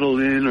cattle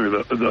in, or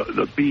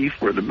the beef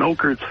or the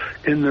milkers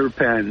in their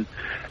pen,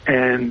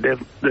 and if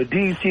the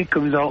DEC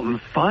comes out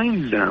and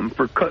fines them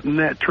for cutting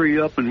that tree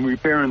up and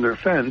repairing their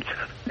fence,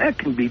 that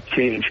can be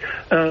changed.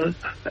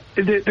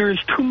 There's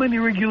too many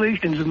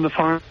regulations in the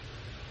farm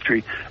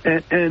industry,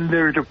 and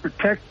they're to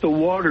protect the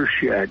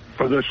watershed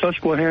for the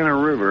Susquehanna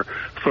River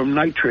from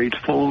nitrates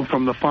flowing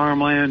from the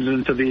farmlands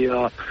into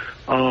the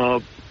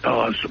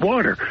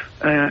water.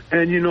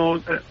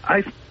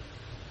 I think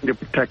to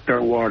protect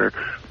our water.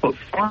 But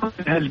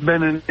farming has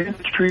been an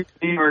industry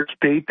in New York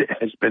State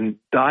that has been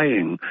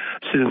dying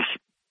since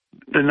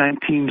the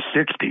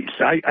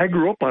 1960s. I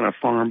grew up on a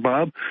farm,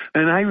 Bob,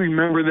 and I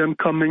remember them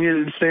coming in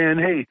and saying,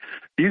 hey,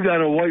 you got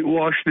to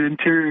whitewash the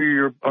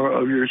interior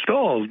of your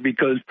stalls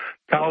because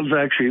cows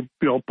actually,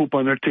 poop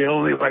on their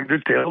tail, and they wag their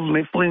tails, and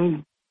they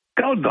fling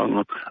cow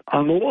dung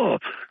on the wall.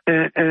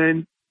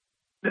 And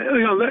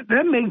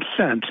that makes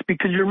sense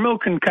because you're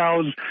milking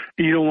cows.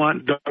 You don't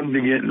want dung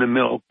to get in the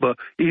milk, but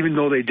even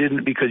though they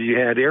didn't because you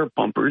had air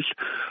pumpers,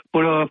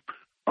 but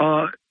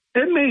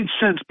it made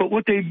sense. But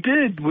what they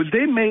did was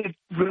they made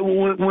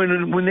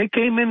when they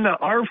came into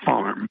our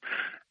farm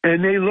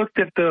and they looked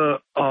at the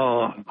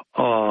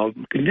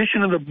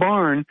condition of the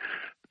barn,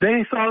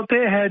 they thought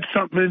they had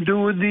something to do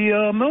with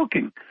the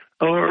milking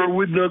or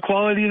with the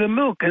quality of the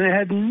milk, and it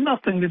had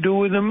nothing to do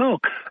with the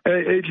milk.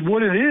 It's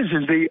what it is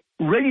they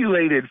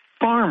regulated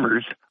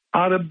farmers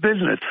out of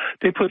business.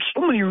 They put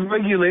so many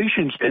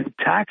regulations and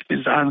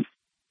taxes on.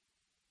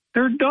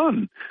 They're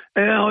done.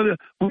 And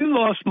we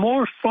lost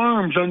more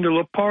farms under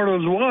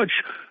Lepardo's watch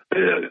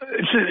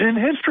in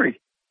history,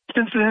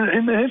 since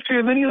in the history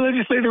of any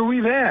legislator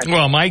we've had.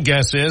 Well, my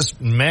guess is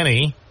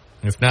many,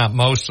 if not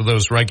most of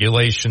those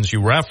regulations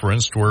you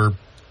referenced were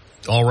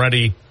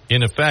already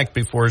in effect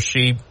before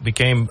she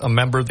became a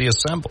member of the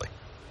Assembly.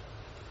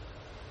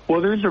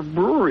 Well, there's a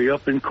brewery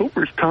up in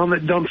Cooperstown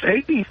that dumps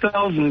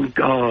 80,000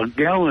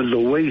 gallons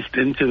of waste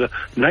into the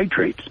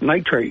nitrate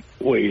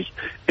waste,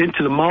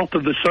 into the mouth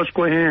of the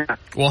Susquehanna.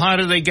 Well, how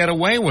do they get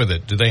away with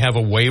it? Do they have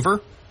a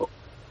waiver?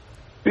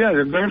 Yeah,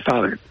 they're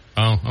grandfathered.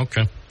 Oh,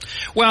 okay.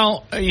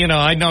 Well,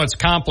 I know it's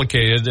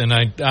complicated, and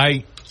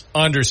I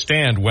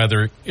understand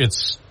whether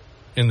it's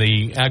in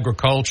the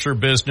agriculture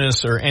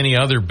business or any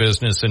other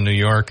business in New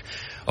York,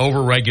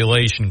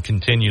 overregulation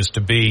continues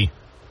to be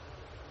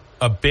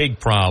a big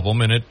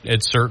problem, and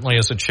it certainly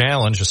is a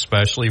challenge,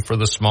 especially for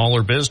the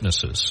smaller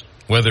businesses.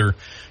 Whether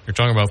you're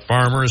talking about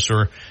farmers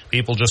or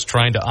people just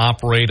trying to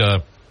operate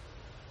a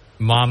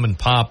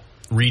mom-and-pop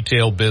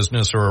retail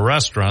business or a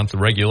restaurant, the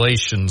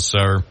regulations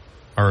are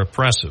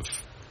oppressive.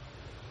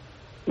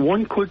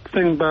 One quick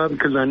thing, Bob,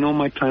 because I know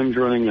my time's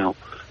running out.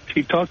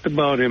 She talked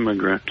about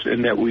immigrants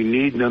and that we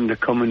need them to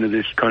come into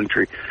this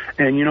country.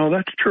 And,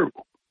 that's true.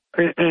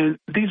 And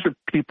these are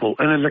people,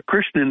 and as a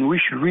Christian, we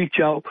should reach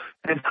out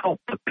and help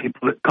the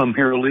people that come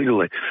here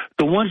illegally.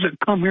 The ones that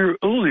come here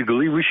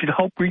illegally, we should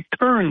help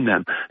return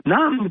them,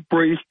 not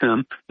embrace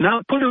them,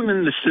 not put them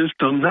in the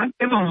system, not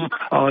give them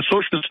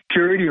Social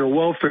Security or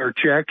welfare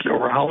checks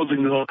or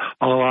housing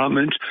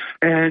allotments.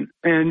 And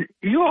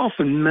you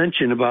often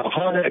mention about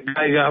how that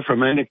guy got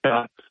from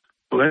Endicott,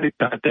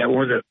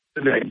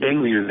 that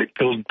gang leader that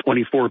killed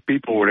 24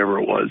 people, whatever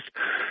it was.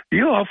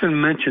 You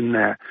often mention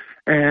that.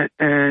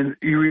 And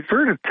you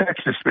refer to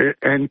Texas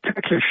and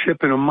Texas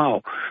shipping them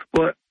out.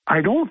 But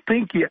I don't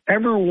think you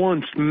ever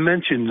once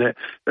mentioned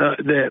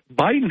that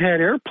Biden had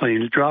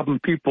airplanes dropping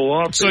people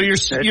off. So you're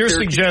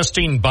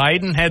suggesting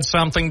Biden had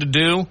something to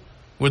do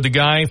with the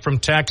guy from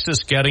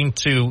Texas getting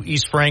to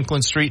East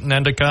Franklin Street in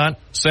Endicott?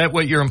 Is that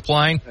what you're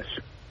implying?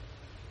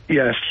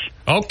 Yes.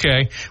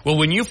 Okay. Well,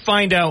 when you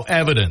find out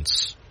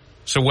evidence,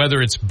 so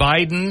whether it's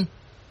Biden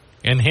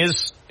and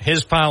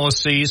his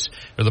policies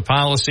or the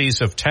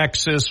policies of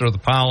Texas or the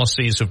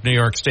policies of New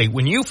York State,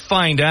 when you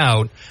find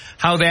out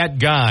how that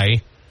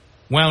guy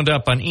wound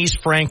up on East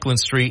Franklin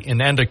Street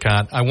in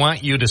Endicott, I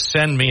want you to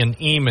send me an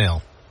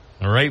email.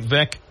 All right,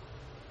 Vic?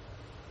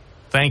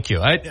 Thank you.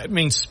 I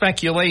mean,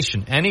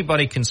 speculation.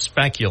 Anybody can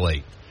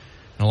speculate.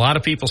 And a lot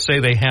of people say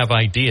they have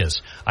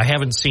ideas. I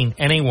haven't seen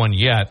anyone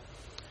yet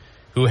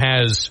who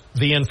has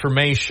the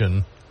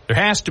information. There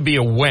has to be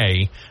a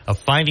way of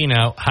finding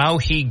out how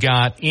he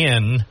got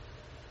in.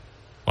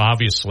 Well,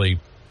 obviously,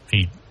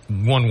 he,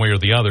 one way or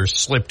the other,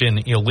 slipped in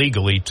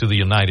illegally to the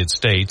United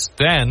States,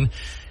 then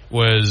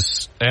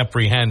was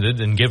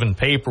apprehended and given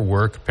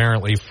paperwork,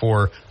 apparently,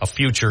 for a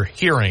future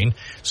hearing.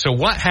 So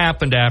what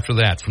happened after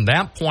that? From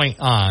that point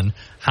on,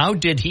 How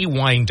did he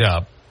wind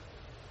up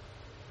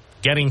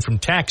getting from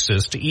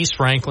Texas to East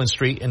Franklin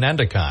Street in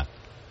Endicott?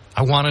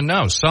 I want to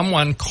know.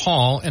 Someone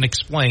call and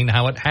explain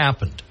how it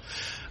happened.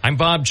 I'm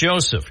Bob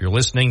Joseph. You're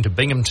listening to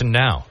Binghamton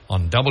Now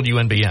on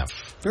WNBF.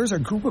 There's a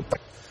group of...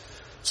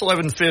 It's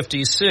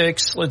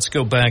 11:56. Let's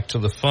go back to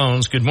the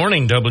phones. Good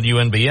morning,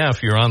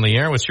 WNBF. You're on the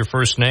air. What's your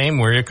first name?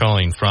 Where are you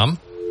calling from?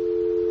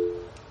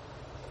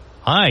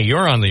 Hi,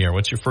 you're on the air.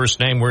 What's your first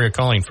name? Where are you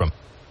calling from?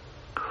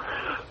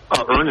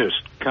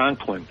 Ernest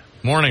Conklin.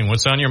 Morning.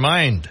 What's on your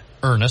mind,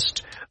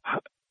 Ernest?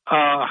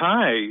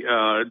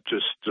 Hi.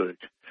 Just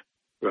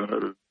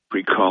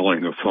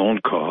recalling a phone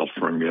call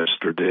from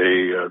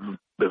yesterday.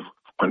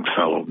 One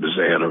fellow was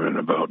adamant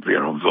about,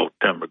 vote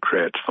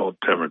Democrats, vote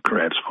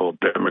Democrats, vote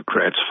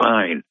Democrats.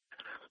 Fine.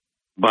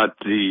 But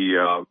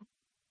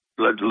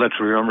let's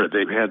remember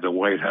they've had the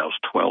White House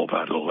 12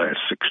 out of the last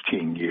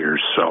 16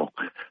 years. So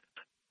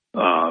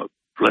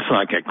let's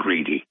not get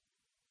greedy.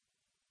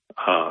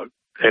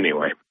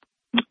 Anyway,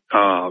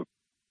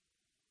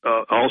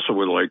 also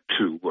would like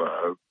to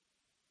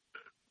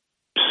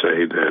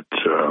say that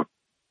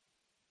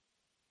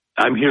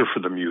I'm here for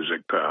the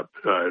music, Bob.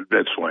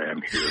 That's why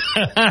I'm here.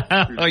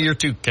 Oh, you're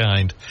too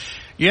kind.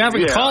 You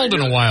haven't called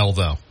in a while,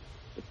 though.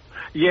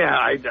 Yeah,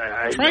 I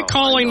try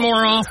calling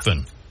more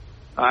often.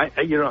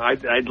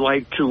 I'd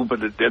like to, but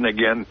then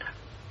again,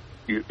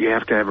 you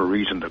have to have a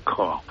reason to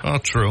call. Oh,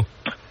 true.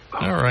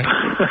 All right.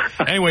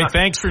 Anyway,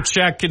 thanks for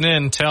checking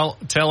in. Tell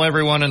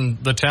everyone in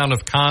the town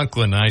of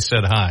Conklin I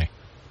said hi.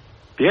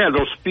 Yeah,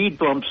 those speed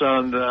bumps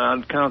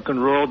on Conklin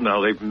Road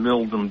now, they've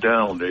milled them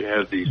down. They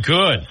have these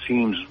good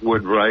seams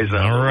would rise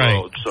on the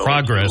road. So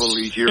progress. It's a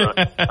little easier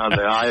on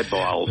the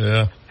eyeballs.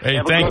 Yeah. Hey,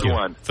 have thank a good you.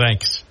 One.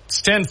 Thanks.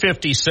 It's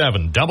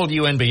 10:57.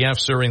 WNBF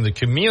serving the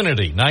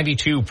community.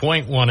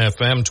 92.1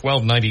 FM,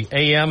 1290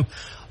 AM.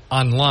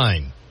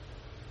 Online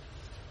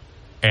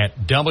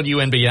at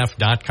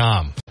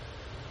WNBF.com.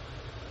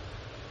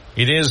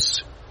 It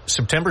is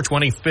September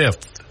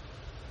 25th.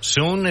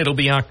 Soon it'll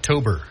be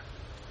October.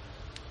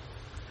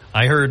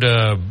 I heard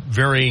a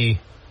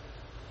very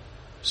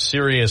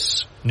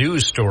serious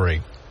news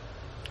story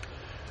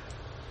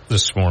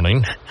this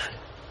morning,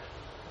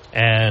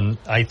 and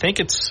I think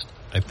it's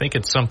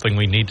something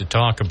we need to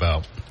talk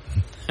about.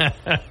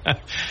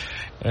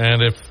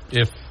 And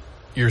if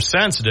you're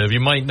sensitive,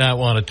 you might not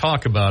want to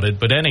talk about it,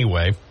 but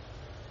anyway,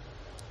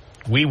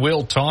 we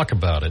will talk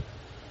about it.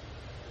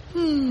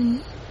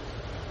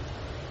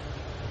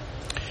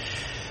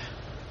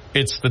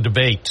 It's the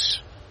debate.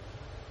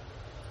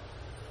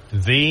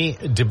 The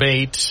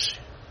debate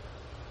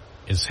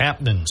is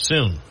happening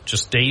soon,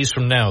 just days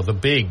from now. The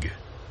big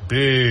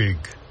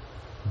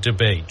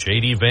debate.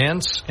 J.D.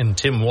 Vance and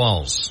Tim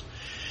Walz.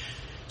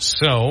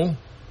 So,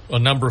 a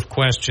number of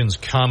questions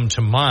come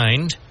to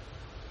mind.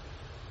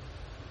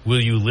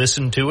 Will you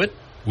listen to it?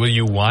 Will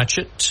you watch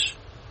it?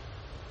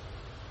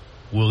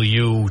 Will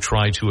you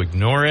try to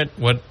ignore it?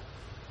 What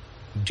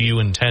do you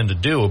intend to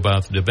do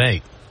about the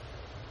debate?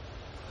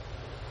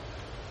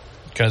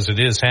 Because it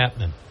is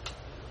happening.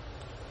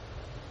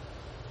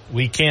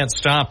 We can't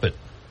stop it.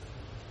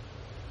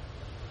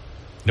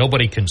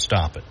 Nobody can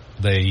stop it.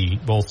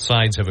 Both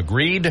sides have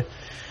agreed.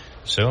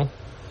 So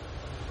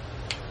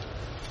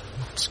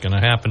it's going to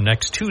happen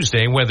next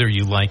Tuesday, whether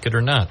you like it or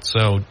not.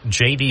 So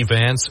J.D.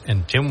 Vance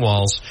and Tim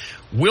Walz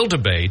will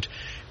debate.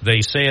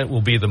 They say it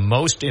will be the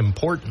most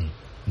important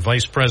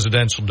vice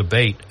presidential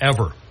debate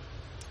ever.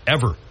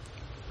 Ever.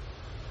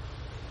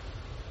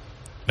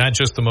 Not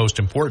just the most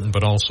important,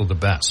 but also the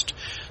best.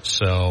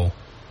 So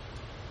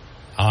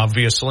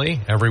obviously,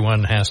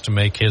 everyone has to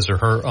make his or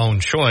her own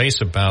choice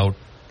about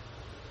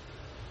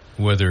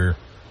whether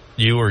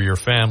you or your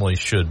family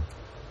should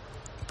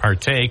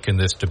partake in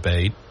this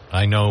debate.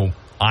 I know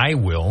I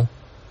will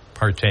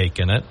partake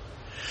in it.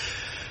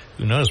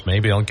 Who knows,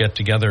 maybe I'll get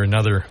together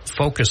another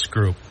focus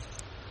group.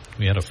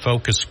 We had a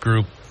focus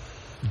group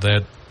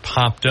that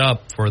popped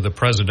up for the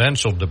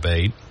presidential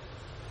debate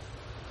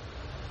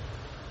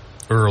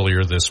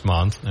earlier this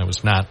month. That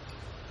was not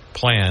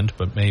planned,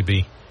 but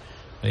maybe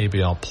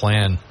I'll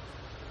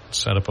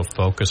set up a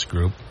focus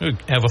group.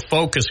 Have a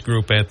focus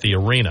group at the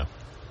arena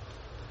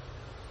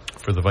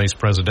for the vice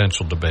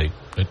presidential debate.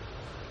 I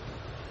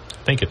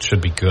think it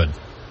should be good.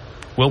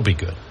 Will be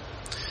good.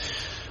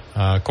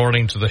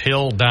 According to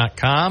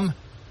thehill.com,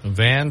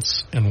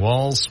 Vance and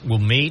Walz will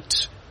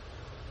meet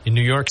in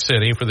New York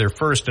City for their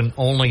first and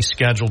only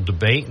scheduled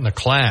debate in the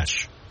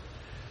clash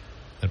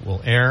that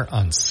will air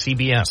on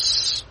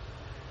CBS.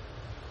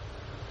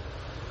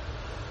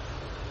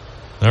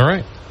 All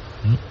right.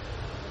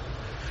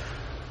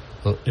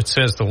 It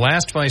says the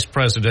last vice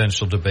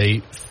presidential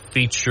debate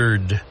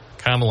featured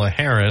Kamala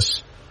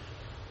Harris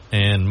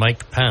and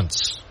Mike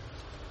Pence.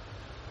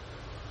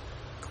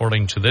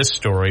 According to this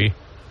story,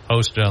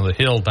 posted on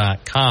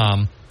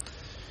thehill.com,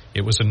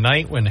 it was a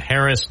night when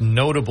Harris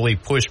notably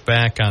pushed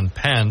back on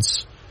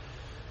Pence,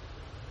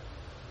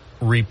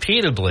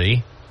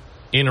 repeatedly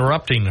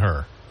interrupting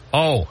her.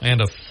 Oh, and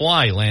a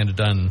fly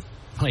landed on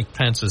Mike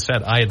Pence's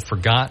head. I had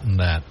forgotten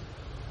that.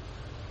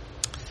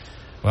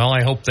 Well,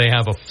 I hope they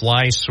have a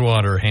fly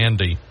swatter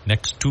handy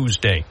next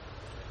Tuesday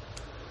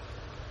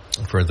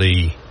for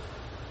the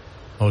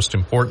most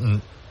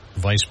important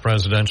vice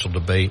presidential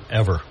debate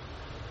ever.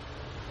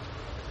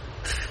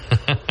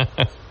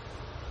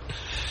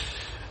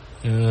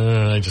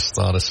 I just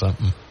thought of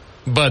something.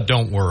 But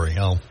don't worry,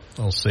 I'll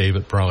save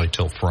it probably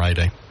till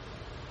Friday.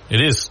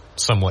 It is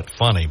somewhat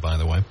funny, by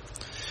the way.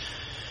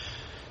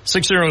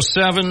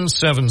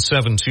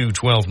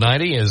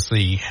 607-772-1290 is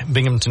the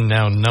Binghamton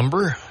Now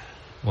number.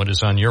 What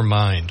is on your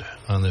mind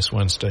on this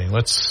Wednesday?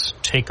 Let's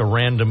take a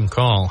random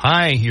call.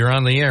 Hi, you're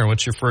on the air.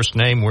 What's your first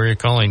name? Where are you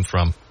calling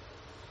from?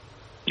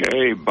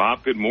 Hey,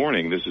 Bob, good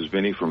morning. This is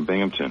Vinny from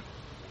Binghamton.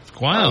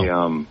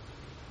 Wow.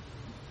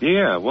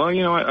 Yeah, well,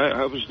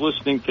 I was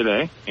listening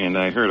today, and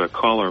I heard a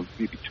caller,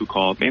 maybe two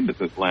callers, maybe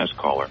the last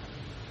caller,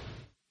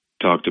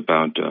 talked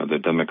about the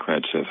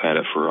Democrats have had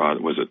it for, 8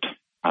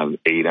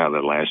 out of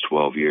the last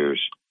 12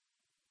 years.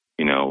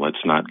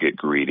 Let's not get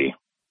greedy.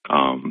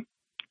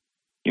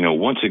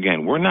 Once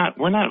again, we're not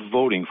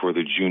voting for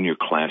the junior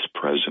class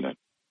president.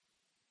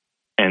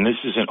 And this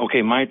isn't,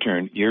 okay, my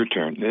turn, your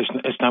turn.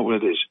 That's not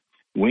what it is.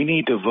 We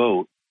need to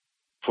vote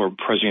for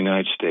President of the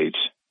United States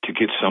to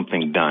get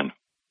something done.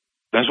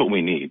 That's what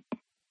we need.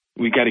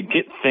 We got to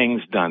get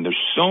things done. There's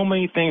so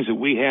many things that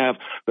we have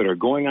that are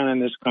going on in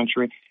this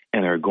country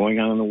and are going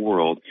on in the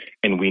world,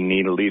 and we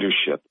need a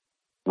leadership.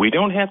 We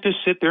don't have to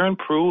sit there and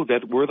prove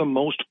that we're the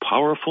most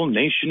powerful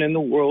nation in the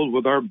world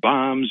with our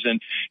bombs and,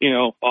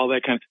 all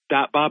that kind of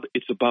stuff. Bob,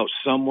 it's about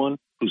someone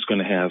who's going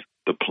to have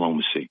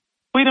diplomacy.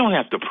 We don't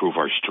have to prove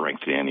our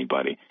strength to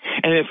anybody.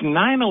 And if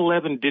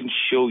 9/11 didn't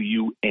show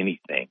you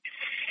anything,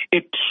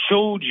 it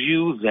showed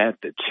you that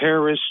the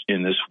terrorists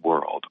in this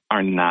world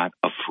are not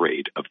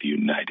afraid of the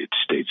United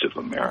States of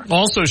America.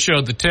 Also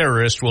showed the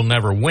terrorists will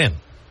never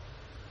win.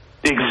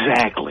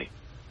 Exactly.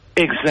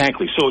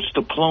 So it's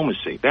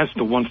diplomacy. That's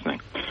the one thing.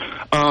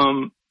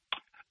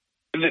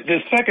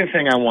 The second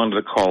thing I wanted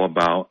to call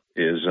about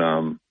is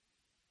I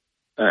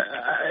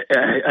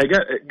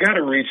got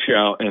to reach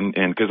out and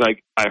because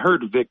I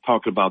heard Vic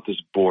talk about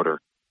this border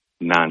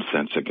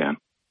nonsense again.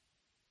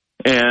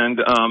 And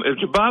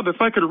Bob,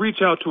 if I could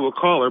reach out to a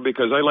caller,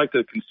 because I like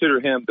to consider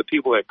him, the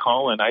people that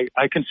call in,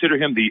 I consider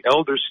him the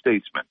elder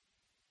statesman.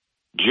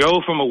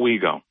 Joe from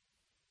Owego.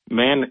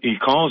 Man, he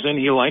calls in,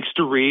 he likes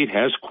to read,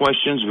 has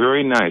questions,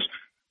 very nice.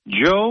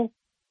 Joe,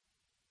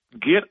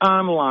 get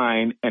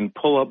online and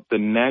pull up the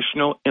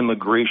National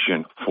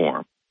Immigration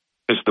Form.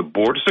 It's the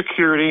Border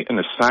Security and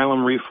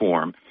Asylum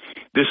Reform.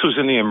 This was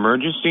in the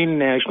Emergency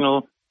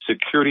National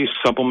Security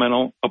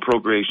Supplemental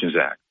Appropriations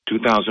Act,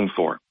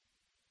 2004.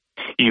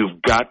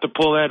 You've got to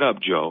pull that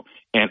up, Joe,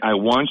 and I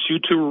want you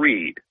to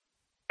read,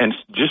 and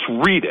just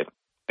read it,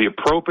 the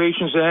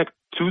Appropriations Act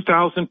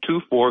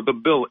 2002-4, the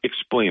bill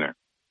explainer.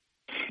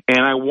 And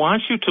I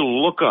want you to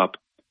look up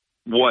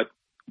what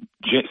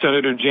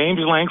Senator James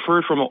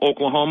Lankford from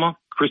Oklahoma,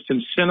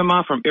 Kristen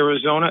Sinema from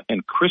Arizona,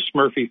 and Chris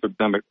Murphy from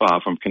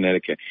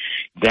Connecticut.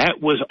 That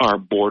was our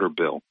border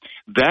bill.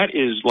 That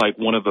is like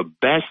one of the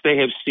best they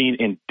have seen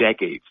in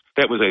decades.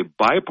 That was a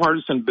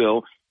bipartisan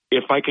bill.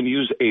 If I can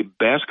use a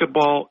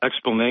basketball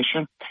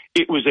explanation,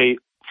 it was a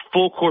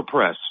full court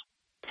press.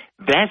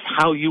 That's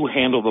how you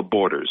handle the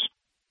borders.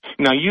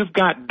 Now you've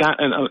got that,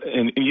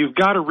 and you've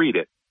got to read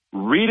it.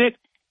 Read it,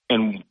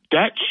 and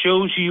that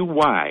shows you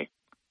why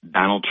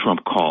Donald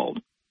Trump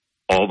called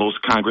all those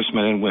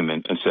congressmen and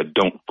women and said,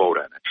 "Don't vote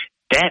on it."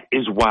 That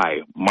is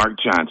why Mike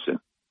Johnson,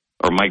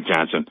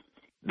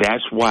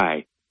 that's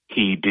why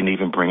he didn't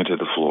even bring it to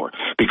the floor,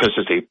 because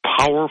it's a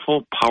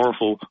powerful,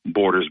 powerful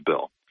borders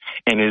bill.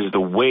 And is the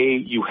way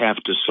you have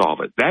to solve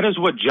it. That is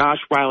what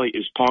Josh Riley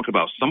is talking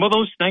about. Some of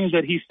those things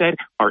that he said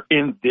are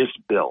in this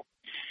bill.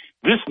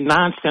 This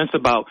nonsense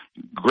about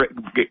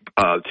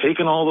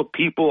taking all the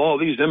people, all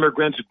these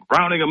immigrants,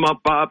 rounding them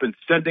up, Bob, and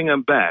sending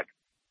them back.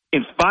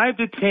 In 5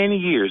 to 10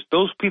 years,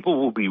 those people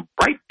will be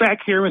right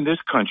back here in this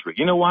country.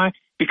 You know why?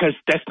 Because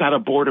that's not a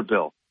border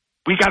bill.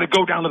 We got to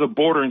go down to the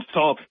border and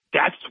solve.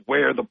 That's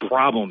where the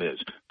problem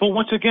is. But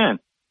once again,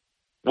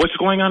 what's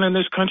going on in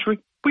this country?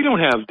 We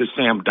don't have the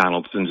Sam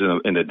Donaldsons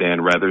and the Dan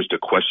Rathers to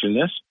question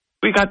this.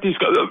 We got these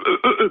guys,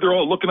 they're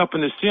all looking up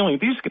in the ceiling.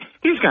 These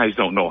guys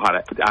don't know how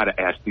to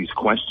ask these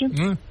questions.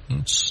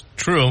 It's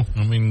true.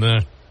 I mean,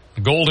 the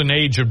golden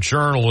age of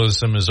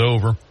journalism is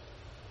over.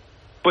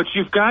 But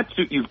you've got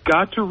to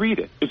read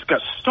it. It's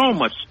got so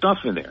much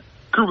stuff in there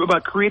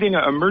about creating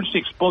an emergency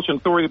expulsion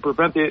authority to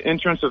prevent the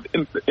entrance of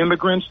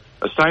immigrants,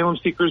 asylum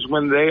seekers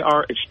when they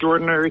are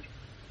extraordinary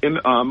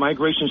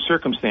migration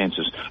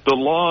circumstances. The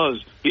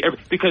laws,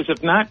 because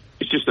if not,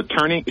 it's just a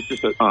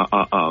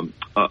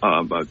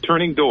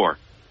turning door.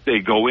 They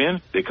go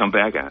in, they come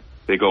back out.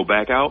 They go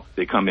back out,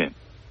 they come in.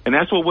 And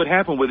that's what would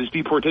happen with this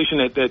deportation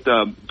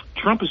that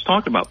Trump is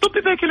talking about. They'll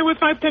be back here with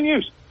 5-10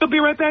 years. They'll be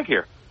right back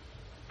here.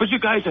 But you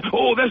guys say,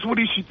 oh, that's what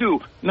he should do,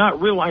 not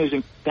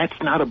realizing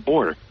that's not a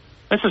border.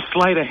 That's a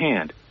sleight of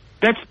hand.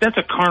 That's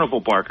a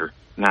carnival barker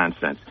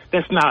nonsense.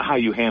 That's not how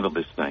you handle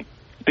this thing.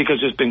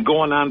 Because it's been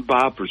going on,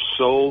 Bob, for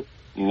so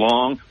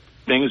long.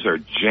 Things are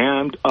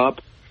jammed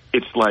up.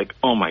 it's like,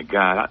 oh, my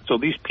God. So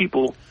these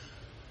people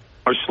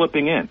are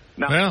slipping in.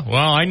 Now, yeah,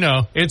 well, I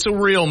know. It's a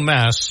real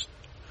mess.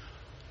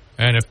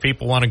 And if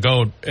people want to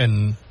go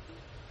and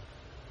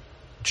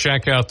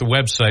check out the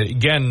website,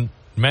 again,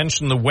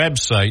 mention the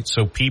website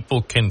so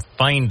people can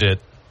find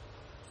it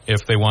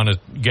if they want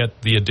to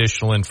get the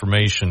additional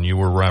information you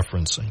were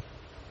referencing.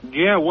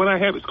 Yeah, what I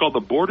have is called the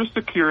Border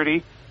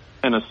Security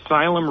and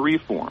Asylum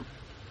Reform.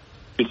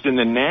 It's in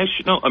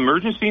the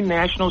Emergency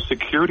National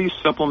Security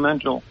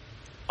Supplemental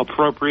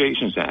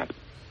Appropriations Act,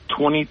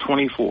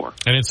 2024.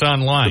 And it's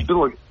online.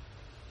 Bill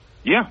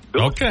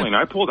okay. Explained.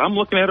 I'm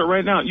looking at it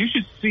right now. You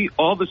should see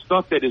all the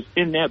stuff that is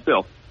in that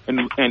bill.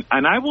 And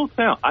I will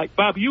tell,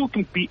 Bob, you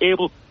can be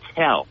able to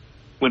tell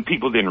when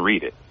people didn't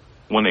read it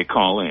when they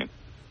call in.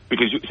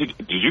 Because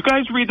did you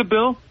guys read the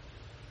bill?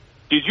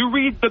 Did you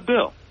read the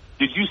bill?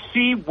 Did you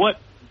see what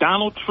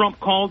Donald Trump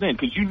called in?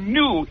 Because you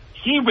knew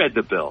he read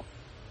the bill,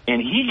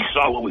 and he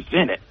saw what was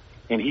in it,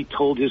 and he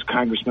told his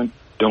congressman,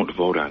 don't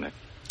vote on it.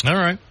 All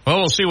right. Well,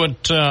 we'll see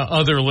what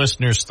other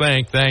listeners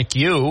think. Thank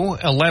you.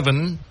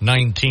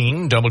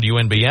 1119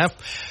 WNBF.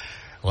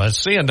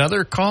 Let's see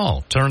another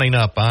call turning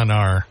up on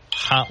our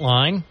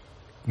hotline.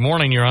 Good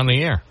morning. You're on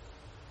the air.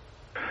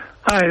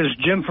 Hi, this is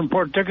Jim from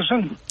Port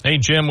Dickinson. Hey,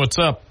 Jim. What's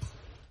up?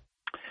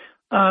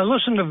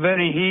 Listen to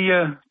Vinny. He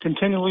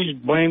continually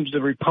blames the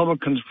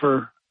Republicans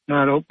for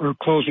not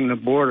closing the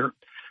border.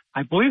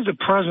 I believe the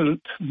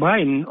President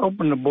Biden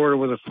opened the border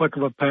with a flick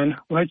of a pen.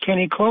 Why can't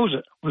he close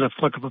it with a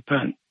flick of a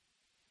pen?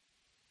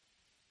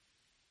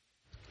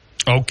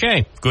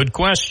 Okay, good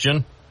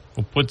question.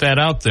 We'll put that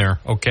out there,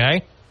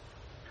 okay?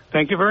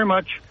 Thank you very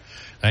much.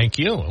 Thank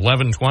you.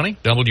 1120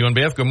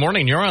 WNBF. Good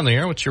morning. You're on the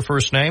air. What's your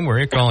first name? Where are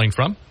you calling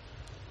from?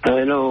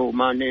 Hello,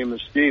 my name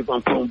is Steve.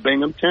 I'm from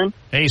Binghamton.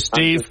 Hey,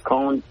 Steve.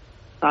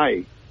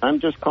 Hi. I'm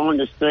just calling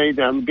to say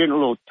that I'm getting a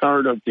little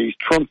tired of these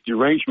Trump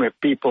derangement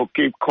people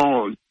keep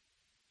calling.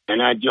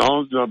 And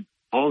all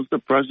the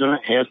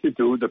president has to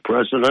do, the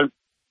president,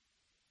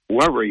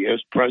 whoever he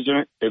is,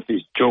 president, if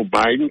he's Joe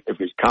Biden, if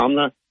he's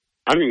Kamala,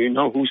 I don't even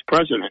know who's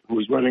president,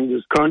 who's running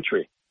this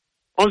country.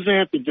 All they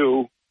have to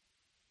do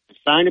is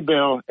sign a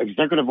bill,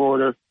 executive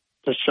order,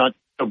 to shut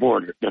the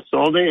border. That's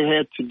all they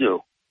had to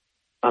do.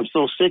 I'm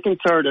so sick and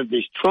tired of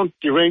these Trump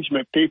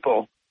derangement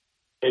people.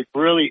 It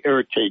really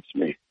irritates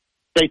me.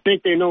 They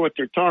think they know what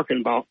they're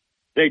talking about.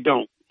 They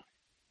don't.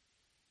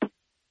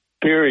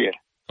 Period.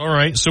 All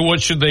right. So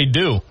what should they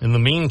do in the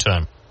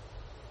meantime?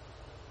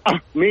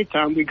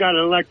 Meantime, we got to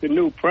elect a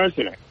new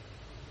president.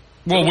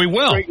 Well, we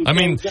will. I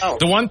mean,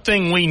 the one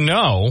thing we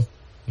know,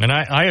 and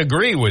I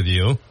agree with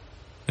you,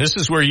 this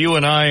is where you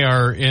and I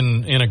are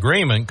in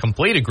agreement,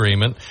 complete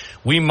agreement.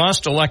 We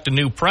must elect a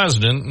new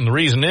president, and the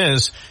reason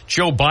is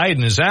Joe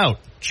Biden is out.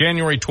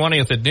 January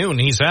 20th at noon,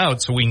 he's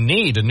out, so we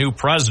need a new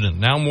president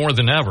now more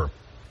than ever.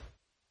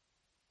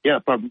 Yeah,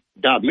 but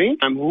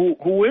meantime,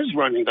 who is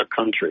running the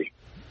country?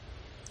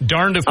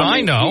 Darned if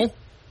I know.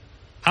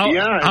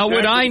 How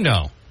would I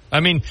know? I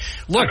mean,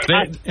 look,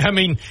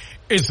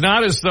 it's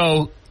not as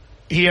though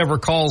he ever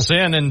calls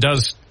in and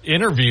does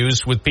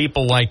interviews with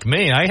people like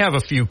me. I have a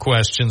few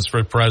questions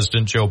for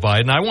President Joe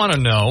Biden. I want to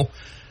know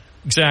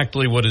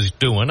exactly what he's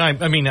doing.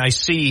 I mean, I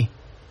see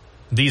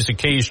these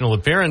occasional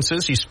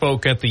appearances. He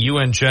spoke at the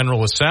UN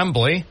General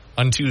Assembly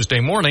on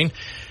Tuesday morning,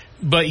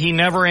 but he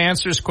never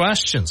answers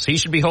questions. He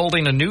should be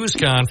holding a news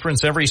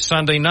conference every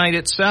Sunday night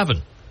at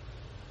 7.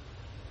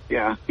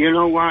 Yeah, you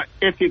know what?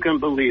 If you can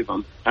believe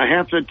him.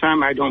 Half the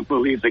time I don't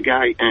believe the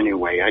guy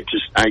anyway. I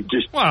just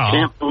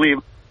can't believe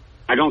him.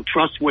 I don't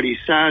trust what he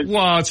says.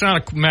 Well, it's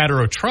not a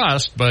matter of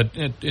trust, but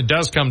it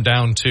does come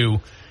down to,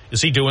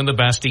 is he doing the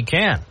best he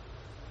can?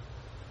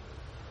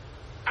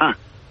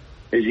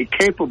 Is he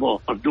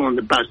capable of doing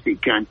the best he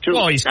can, too?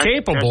 Well, he's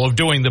capable of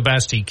doing the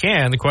best he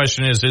can. The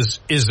question is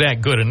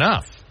that good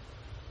enough?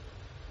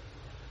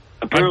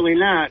 Apparently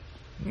not.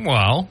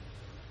 Well,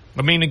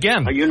 I mean,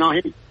 again... I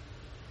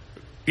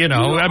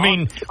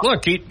mean,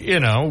 look,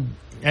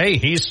 hey,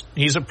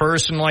 he's a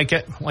person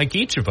like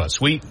each of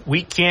us. We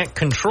can't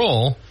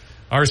control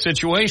our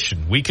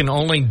situation. We can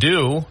only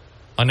do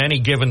on any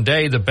given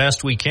day the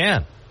best we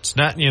can. It's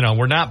not,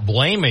 we're not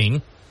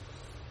blaming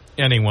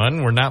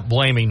anyone. We're not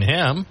blaming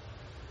him.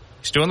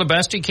 He's doing the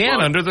best he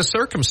can under the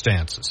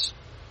circumstances.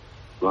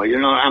 Well,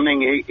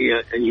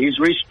 he's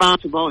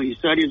responsible. He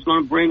said he's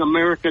going to bring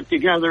America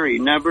together. He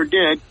never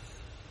did.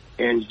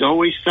 And he's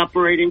always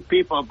separating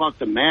people about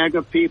the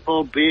MAGA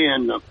people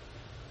being the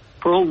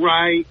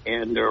pro-right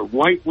and they're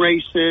white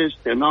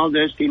racist and all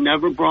this. He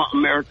never brought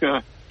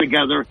America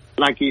together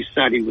like he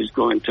said he was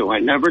going to. I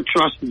never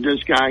trusted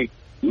this guy,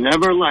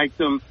 never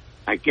liked him.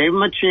 I gave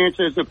him a chance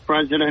as a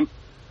president.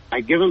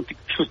 I give him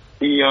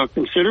the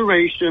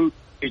consideration.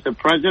 He's the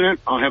president.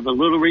 I'll have a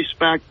little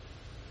respect.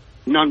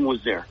 None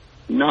was there.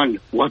 None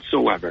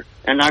whatsoever.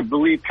 And I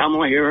believe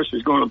Kamala Harris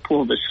is going to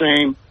pull the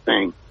same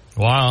thing.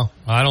 Wow.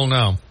 I don't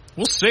know.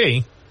 We'll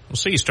see. We'll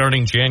see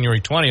starting January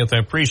 20th. I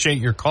appreciate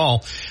your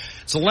call.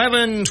 It's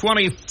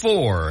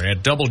 11:24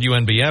 at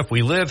WNBF.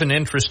 We live in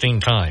interesting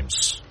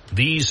times.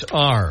 These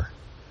are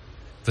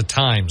the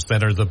times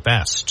that are the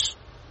best.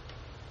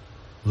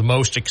 the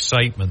most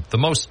excitement, the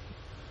most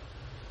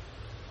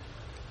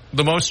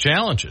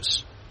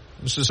challenges.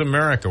 This is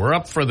America. We're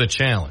up for the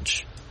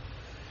challenge.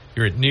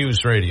 You're at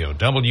News Radio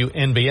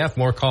WNBF.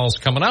 More calls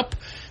coming up.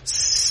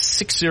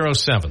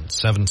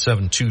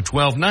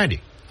 607-772-1290.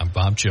 I'm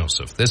Bob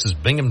Joseph. This is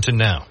Binghamton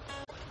Now.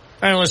 All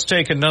right, let's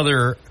take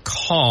another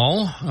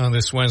call on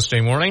this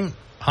Wednesday morning.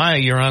 Hi,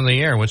 you're on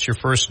the air. What's your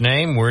first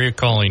name? Where are you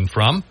calling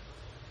from?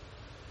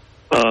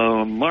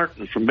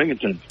 Martin from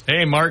Binghamton.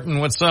 Hey, Martin,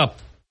 what's up?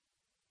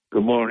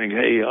 Good morning.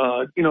 Hey,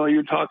 you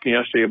were talking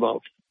yesterday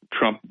about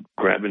Trump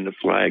grabbing the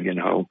flag and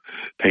how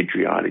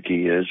patriotic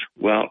he is.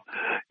 Well,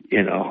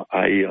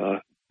 I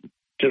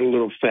did a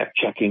little fact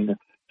checking.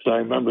 So I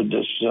remembered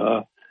this,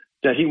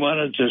 that he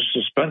wanted to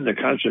suspend the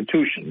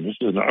Constitution. This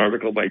is an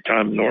article by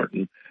Tom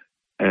Norton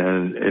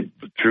and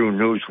through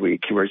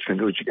Newsweek. He writes for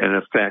Newsweek and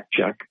a fact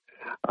check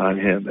on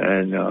him.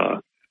 And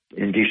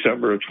in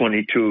December of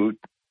 22,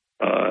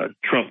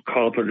 Trump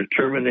called for the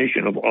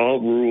termination of all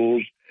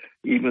rules,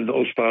 even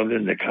those found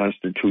in the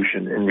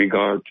Constitution, in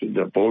regard to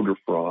the voter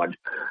fraud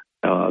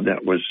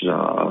that was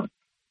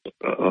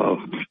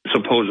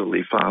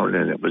supposedly found,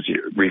 and it was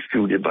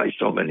refuted by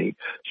so many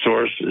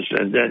sources.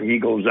 And then he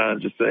goes on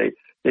to say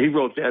that he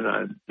wrote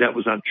that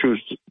was on Truth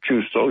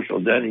Social.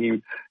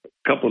 Then a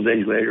couple of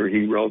days later,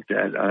 he wrote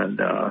that on.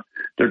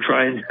 They're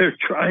trying to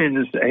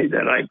say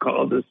that I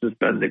called to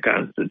suspend the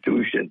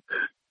Constitution,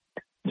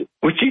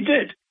 which he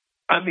did.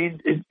 I mean,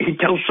 he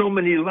tells so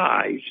many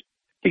lies,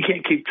 he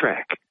can't keep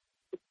track.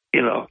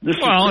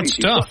 It's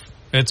tough.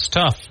 It's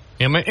tough.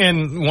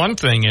 And one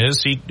thing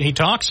is, he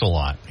talks a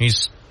lot.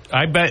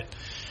 I bet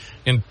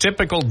in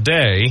typical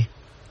day,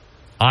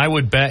 I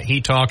would bet he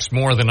talks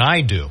more than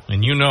I do.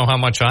 And you know how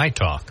much I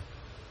talk.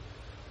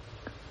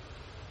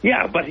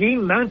 Yeah, but he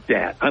meant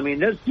that. I mean,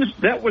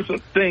 that was a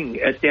thing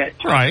at that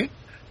time. Right.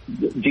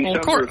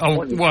 December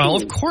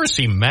of course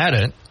he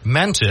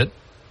meant it.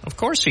 Of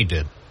course he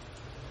did.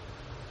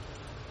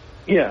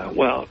 Yeah,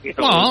 well.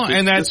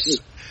 And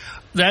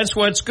that's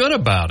what's good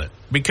about it.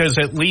 Because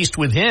at least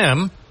with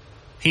him,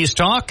 he's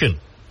talking.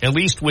 At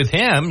least with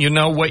him, you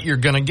know what you're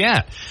going to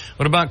get.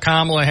 What about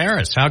Kamala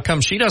Harris? How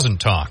come she doesn't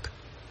talk?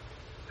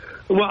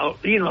 Well,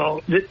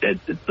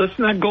 let's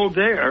not go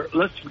there.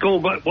 Let's go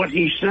by what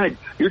he said.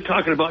 You're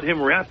talking about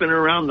him wrapping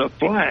around the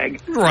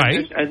flag.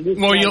 Right.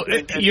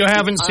 You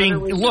haven't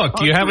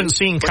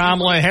seen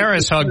Kamala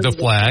Harris hug the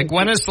flag.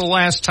 When is the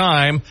last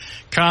time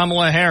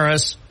Kamala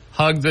Harris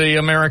hugged the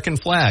American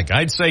flag?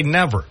 I'd say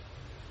never.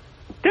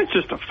 That's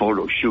just a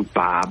photo shoot,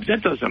 Bob.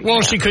 That doesn't Well,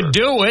 matter. she could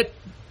do it.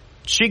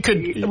 She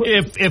could,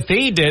 if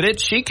he did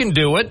it, she can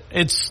do it.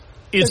 It's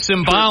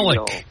symbolic.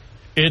 Trivial.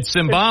 It's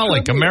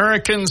symbolic.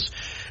 Americans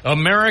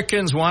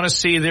want to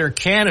see their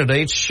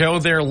candidates show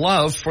their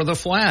love for the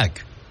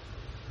flag.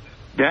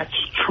 That's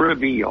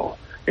trivial.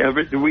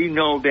 We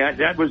know that.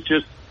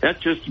 That's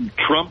just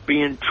Trump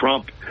being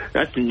Trump.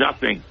 That's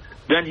nothing.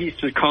 Then he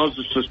calls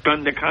to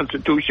suspend the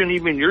Constitution.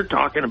 Even you're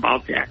talking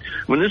about that.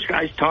 When this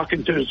guy's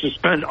talking to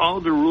suspend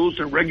all the rules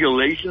and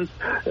regulations,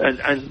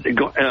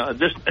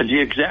 the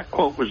exact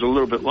quote was a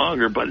little bit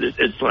longer, but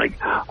it's like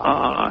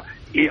our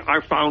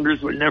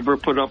founders would never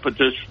put up with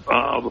this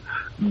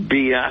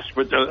BS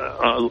with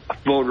the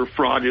voter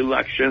fraud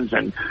elections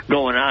and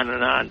going on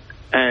and on.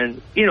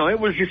 And, it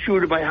was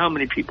refuted by how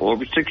many people?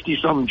 Over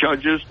 60-some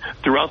judges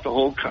throughout the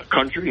whole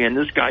country, and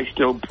this guy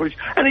still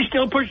and he's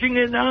still pushing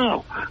it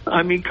now.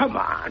 I mean, come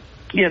on,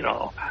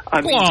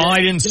 I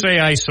didn't say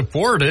I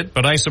support it,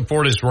 but I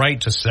support his right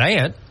to say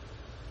it.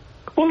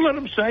 Well, let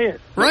him say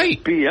it.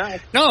 Right. BS.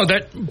 No,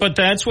 but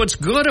that's what's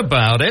good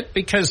about it,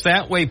 because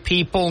that way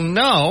people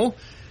know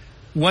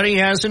what he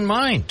has in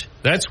mind.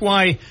 That's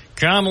why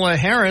Kamala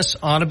Harris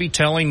ought to be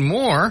telling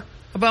more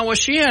about what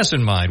she has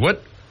in mind.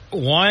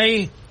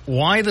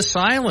 Why the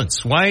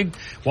silence? Why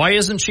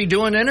isn't she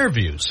doing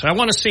interviews? I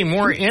want to see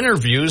more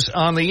interviews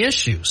on the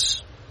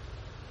issues.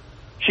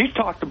 She's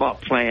talked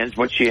about plans,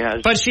 what she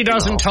has. But she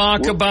doesn't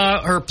talk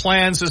about her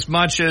plans as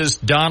much as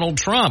Donald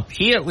Trump.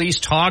 He at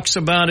least talks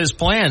about his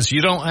plans.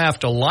 You don't have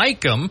to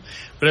like him,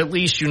 but at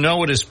least you know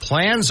what his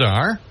plans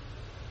are.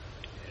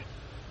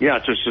 Yeah,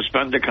 to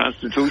suspend the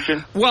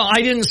Constitution? Well,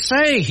 I didn't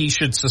say he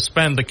should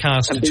suspend the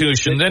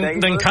Constitution.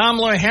 Then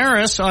Kamala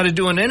Harris ought to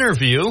do an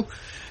interview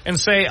and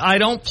say, I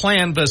don't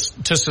plan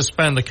to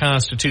suspend the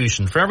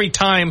Constitution. For every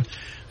time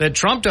that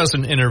Trump does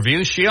an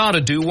interview, she ought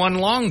to do one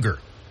longer.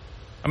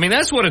 I mean,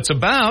 that's what it's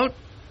about.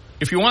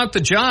 If you want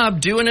the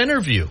job, do an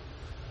interview.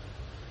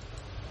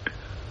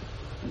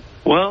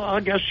 Well,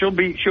 I guess she'll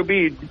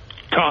be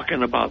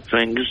talking about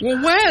things.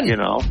 Well, when?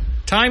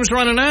 Time's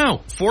running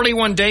out.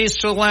 41 days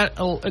till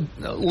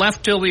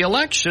left till the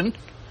election.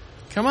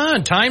 Come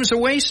on, time's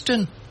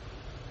a-wasting.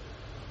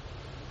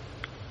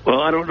 Well,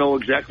 I don't know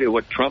exactly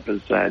what Trump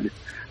has said,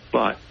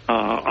 but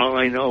all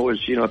I know is,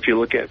 if you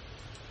look at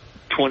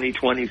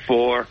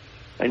 2024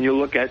 and you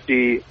look at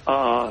the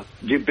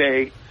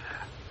debate,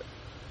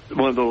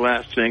 one of the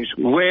last things,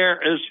 where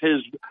is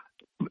his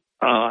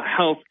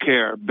health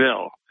care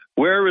bill?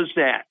 Where is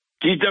that?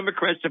 These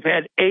Democrats have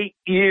had 8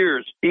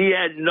 years. He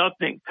had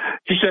nothing.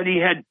 He said he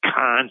had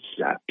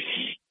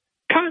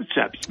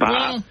concepts,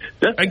 Bob.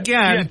 Well,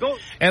 again,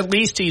 at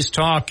least he's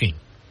talking.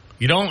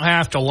 You don't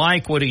have to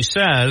like what he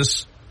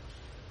says,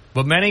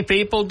 but many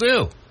people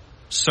do.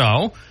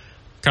 So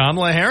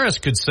Kamala Harris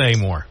could say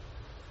more.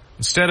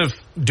 Instead of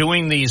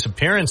doing these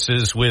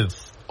appearances with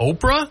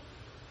Oprah,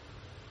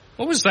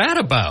 what was that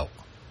about?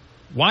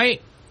 Why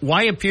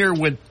appear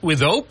with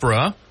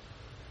Oprah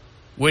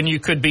when you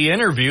could be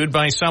interviewed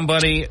by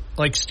somebody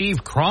like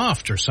Steve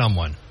Croft or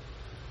someone?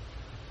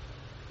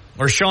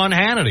 Or Sean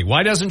Hannity.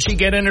 Why doesn't she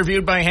get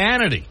interviewed by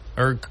Hannity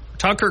or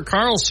Tucker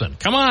Carlson?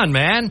 Come on,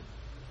 man.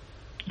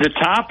 The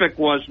topic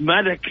was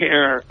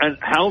Medicare and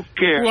health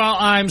care. Well,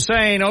 I'm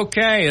saying,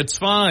 okay, it's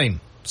fine.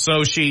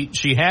 So she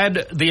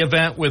had the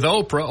event with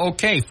Oprah.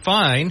 Okay,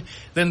 fine.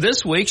 Then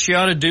this week she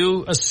ought to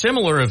do a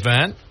similar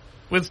event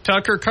with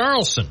Tucker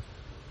Carlson.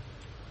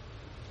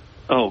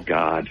 Oh,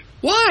 God.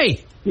 Why?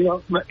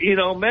 You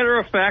know, matter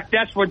of fact,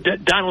 that's what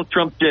Donald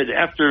Trump did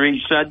after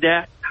he said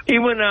that. He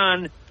went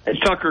on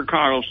Tucker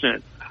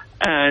Carlson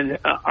and,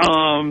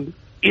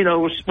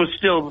 was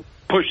still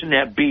pushing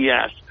that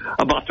BS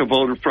about the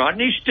voter fraud,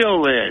 and he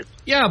still is.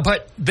 Yeah,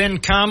 but then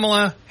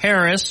Kamala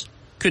Harris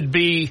could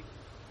be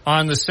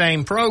on the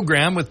same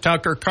program with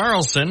Tucker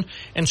Carlson,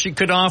 and she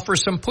could offer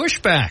some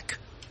pushback.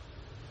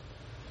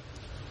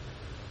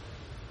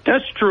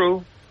 That's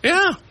true.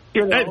 Yeah.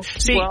 You know,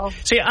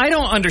 see, I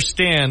don't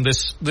understand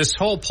this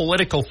whole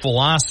political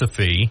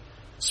philosophy,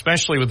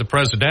 especially with the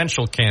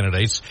presidential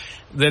candidates,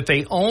 that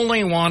they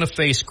only want to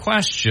face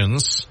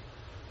questions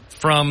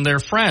from their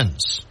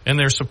friends and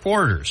their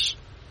supporters.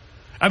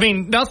 I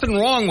mean, nothing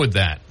wrong with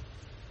that.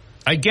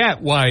 I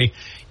get why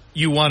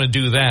you want to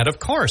do that. Of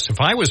course,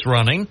 if I was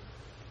running,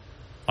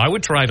 I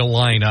would try to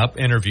line up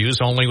interviews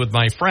only with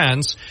my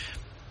friends.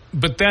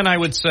 But then I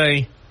would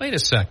say, wait a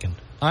second.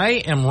 I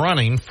am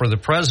running for the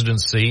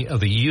presidency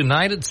of the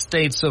United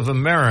States of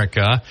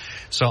America,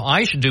 so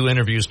I should do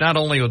interviews not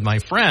only with my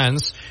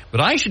friends,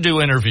 but I should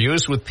do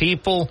interviews with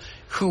people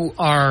who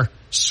are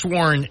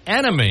sworn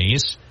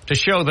enemies to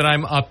show that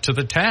I'm up to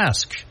the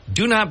task.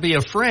 Do not be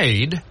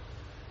afraid.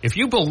 If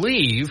you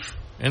believe,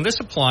 and this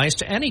applies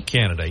to any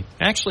candidate,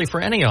 actually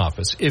for any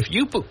office, if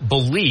you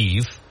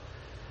believe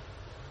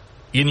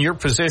in your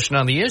position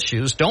on the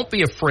issues, don't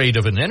be afraid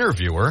of an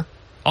interviewer.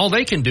 All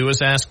they can do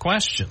is ask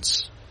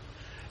questions.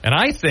 And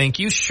I think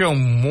you show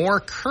more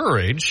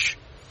courage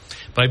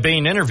by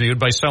being interviewed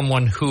by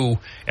someone who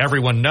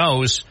everyone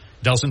knows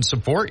doesn't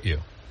support you.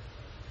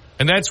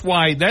 And that's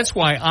why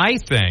I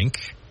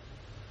think,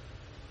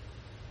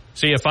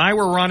 see, if I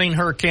were running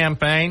her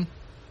campaign,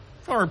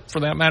 or for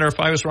that matter, if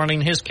I was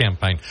running his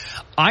campaign,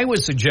 I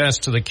would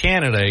suggest to the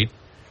candidate,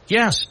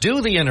 yes,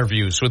 do the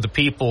interviews with the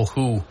people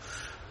who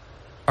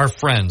are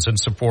friends and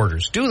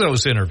supporters. Do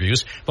those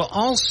interviews, but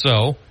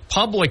also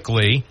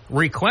publicly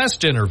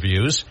request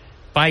interviews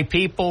by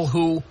people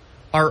who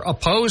are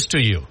opposed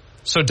to you.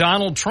 So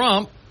Donald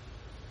Trump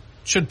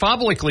should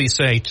publicly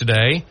say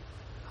today,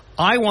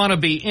 I want to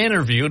be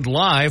interviewed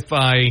live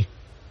by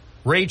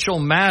Rachel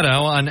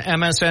Maddow on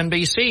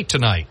MSNBC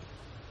tonight.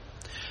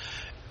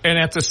 And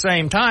at the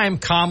same time,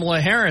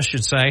 Kamala Harris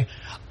should say,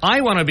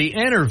 I want to be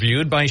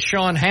interviewed by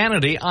Sean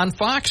Hannity on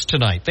Fox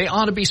tonight. They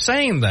ought to be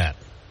saying that.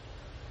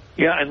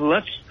 Yeah, and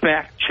let's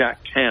fact check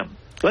him.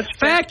 Let's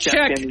fact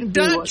check him.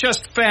 Not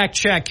just fact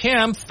check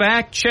him,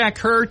 fact check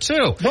her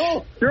too.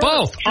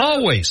 Both,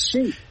 always.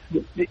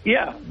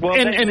 Yeah. Well,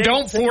 and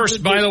don't force,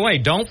 by the way,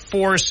 don't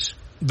force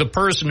the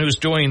person who's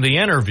doing the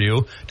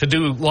interview to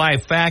do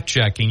live fact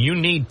checking. You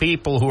need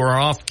people who are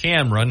off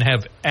camera and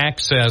have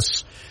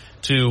access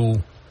to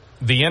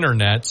the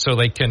internet so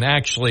they can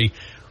actually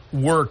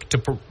work to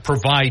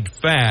provide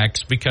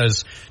facts,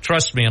 because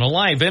trust me, in a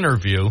live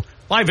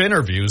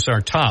interviews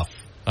are tough.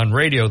 On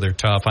radio, they're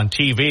tough. On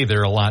TV,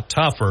 they're a lot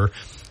tougher.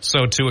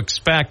 So to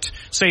expect,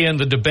 say in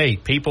the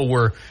debate, people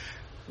were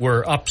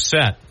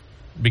upset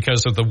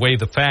because of the way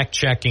the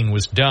fact-checking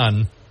was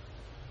done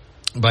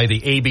by the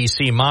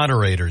ABC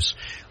moderators.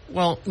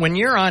 Well, when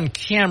you're on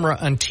camera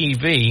on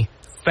TV,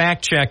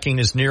 fact-checking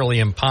is nearly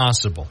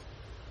impossible.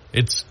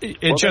 I'm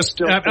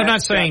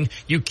not saying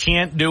you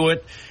can't do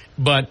it,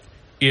 but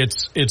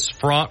it's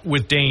fraught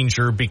with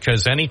danger,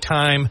 because any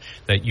time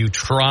that you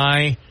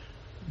try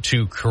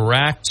to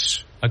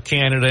correct a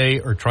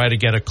candidate or try to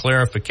get a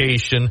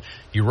clarification,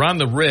 you run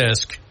the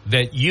risk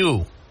that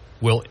you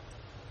will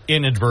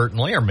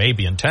inadvertently, or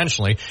maybe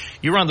intentionally,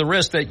 you run the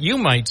risk that you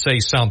might say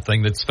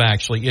something that's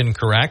factually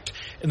incorrect,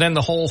 and then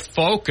the whole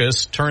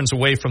focus turns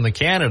away from the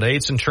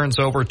candidates and turns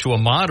over to a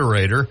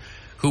moderator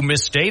who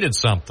misstated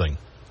something.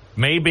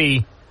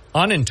 Maybe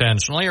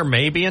unintentionally or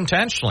maybe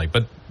intentionally,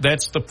 but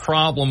that's the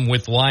problem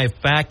with live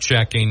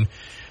fact-checking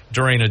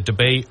during a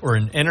debate or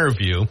an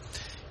interview.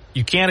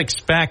 You can't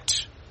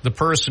expect the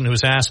person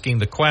who's asking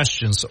the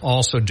questions to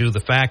also do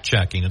the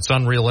fact-checking. It's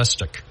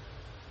unrealistic.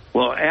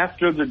 Well,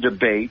 after the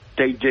debate,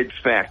 they did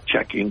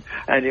fact-checking,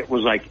 and it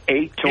was like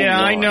 8 to 1. Yeah,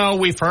 I know.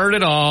 We've heard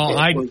it all.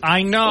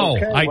 I know.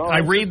 Okay, well, I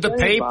read the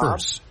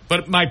papers. Bob.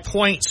 But my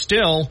point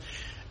still,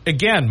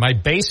 again, my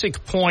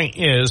basic point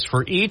is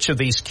for each of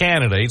these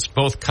candidates,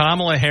 both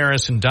Kamala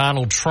Harris and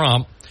Donald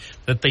Trump,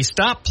 that they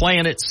stop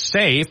playing it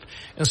safe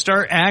and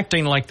start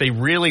acting like they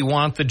really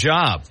want the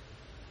job.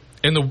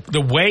 And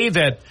the way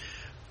that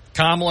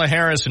Kamala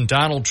Harris and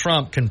Donald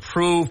Trump can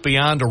prove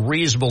beyond a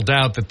reasonable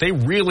doubt that they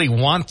really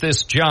want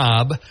this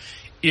job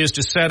is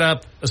to set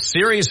up a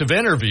series of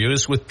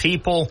interviews with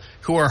people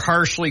who are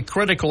harshly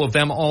critical of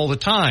them all the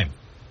time.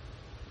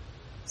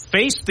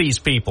 Face these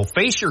people.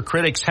 Face your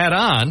critics head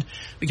on,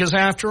 because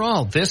after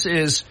all, this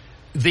is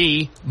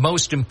the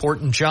most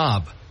important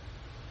job.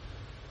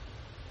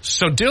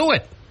 So do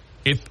it.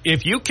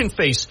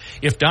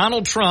 If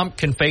Donald Trump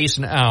can face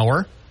an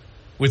hour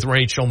with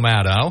Rachel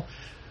Maddow,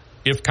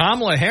 if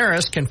Kamala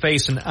Harris can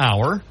face an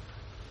hour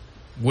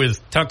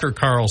with Tucker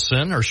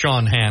Carlson or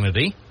Sean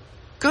Hannity,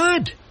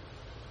 good.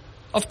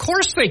 Of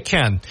course they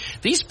can.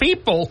 These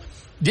people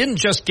didn't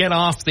just get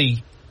off the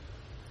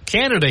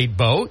candidate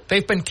boat.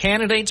 They've been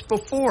candidates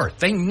before.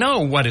 They know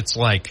what it's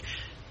like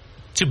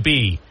to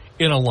be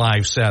in a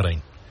live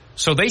setting.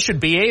 So they should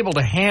be able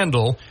to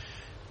handle,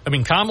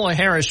 Kamala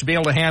Harris should be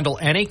able to handle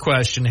any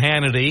question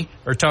Hannity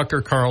or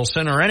Tucker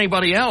Carlson or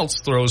anybody else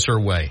throws her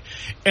way.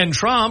 And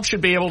Trump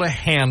should be able to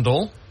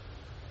handle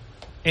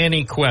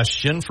any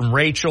question from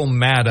Rachel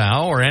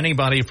Maddow or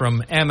anybody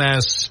from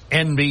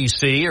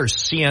MSNBC or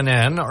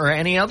CNN or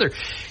any other.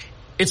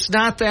 It's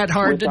not that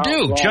hard to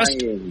do.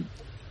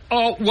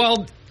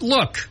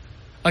 Look,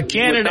 a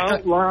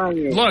candidate.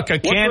 Look, a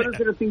candidate.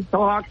 What if he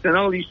talks and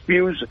all these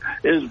spews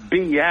is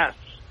BS?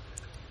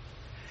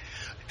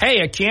 Hey,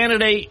 a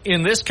candidate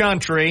in this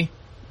country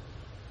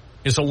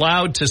is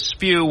allowed to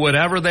spew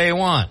whatever they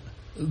want.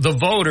 The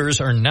voters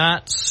are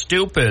not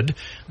stupid.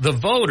 The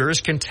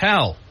voters can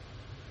tell.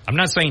 I'm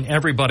not saying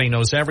everybody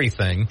knows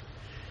everything,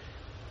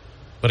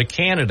 but a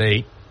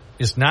candidate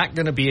is not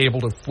going to be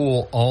able to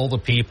fool all the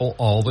people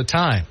all the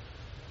time.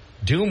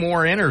 Do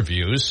more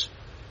interviews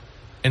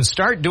and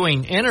start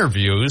doing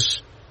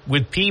interviews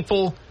with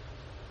people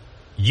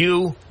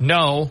you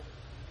know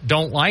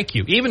don't like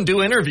you. Even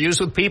do interviews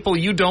with people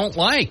you don't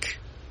like.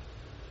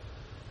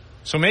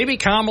 So maybe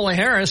Kamala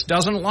Harris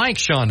doesn't like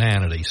Sean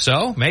Hannity.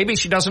 So maybe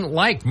she doesn't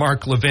like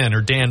Mark Levin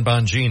or Dan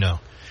Bongino.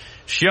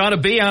 She ought to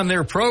be on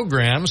their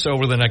programs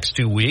over the next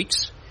 2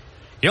 weeks.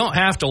 You don't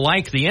have to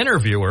like the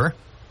interviewer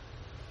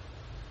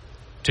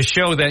to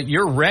show that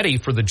you're ready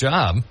for the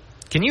job.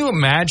 Can you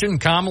imagine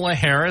Kamala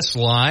Harris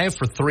live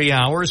for 3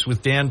 hours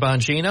with Dan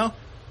Bongino?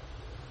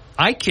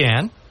 I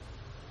can.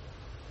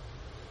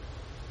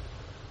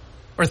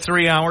 Or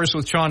 3 hours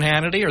with Sean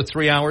Hannity, or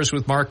 3 hours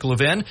with Mark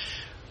Levin,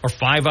 or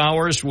 5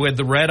 hours with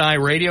the Red Eye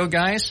Radio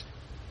guys.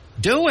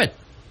 Do it.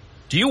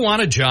 Do you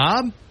want a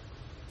job?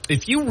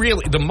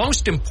 The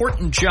most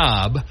important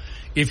job,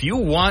 if you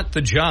want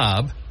the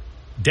job,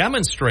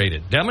 demonstrate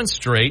it.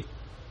 Demonstrate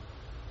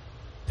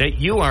that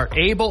you are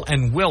able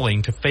and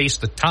willing to face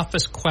the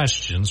toughest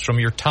questions from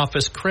your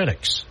toughest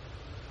critics.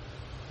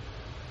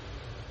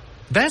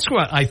 That's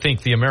what I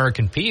think the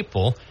American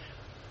people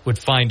would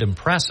find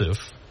impressive.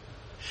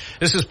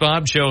 This is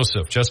Bob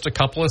Joseph. Just a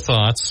couple of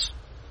thoughts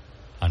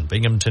on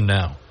Binghamton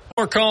Now.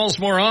 More calls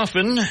more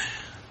often.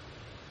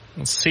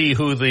 Let's see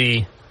who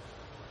the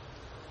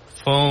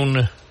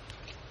phone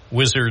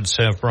wizards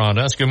have brought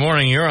us. Good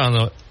morning. You're on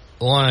the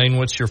line.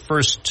 What's your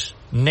first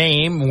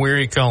name? Where are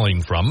you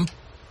calling from?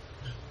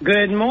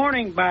 Good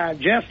morning,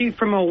 Bob. Jesse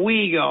from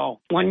Owego.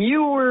 When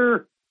you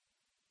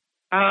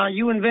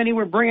and Vinny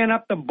were bringing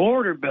up the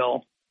border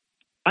bill,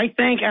 I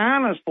think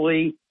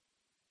honestly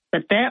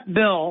that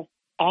bill,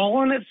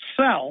 all in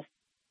itself,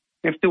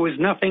 if there was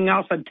nothing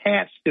else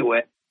attached to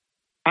it,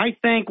 I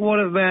think would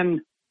have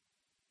been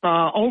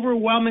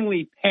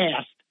overwhelmingly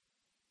passed.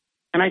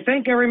 And I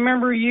think I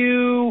remember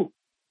I'm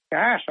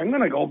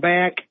going to go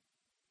back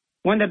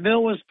when the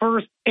bill was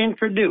first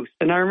introduced.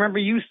 And I remember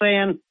you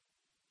saying,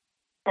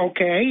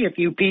 okay, if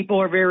you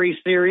people are very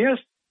serious,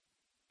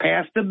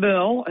 pass the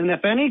bill. And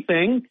if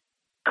anything,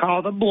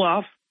 call the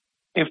bluff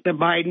if the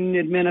Biden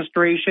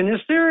administration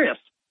is serious.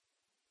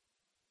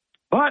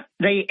 But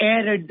they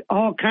added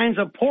all kinds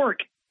of pork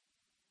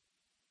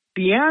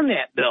beyond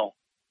that bill.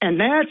 And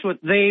that's what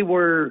they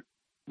were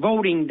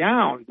voting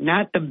down,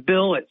 not the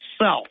bill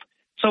itself.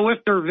 So if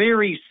they're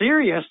very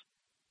serious,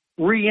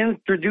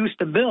 reintroduce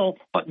the bill,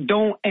 but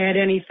don't add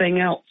anything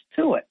else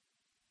to it.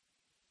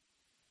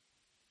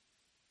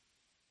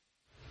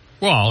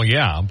 Well,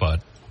 yeah,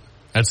 but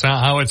that's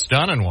not how it's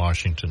done in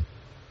Washington.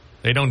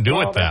 They don't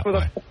do it that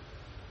way.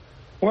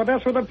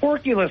 That's where the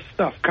porkuless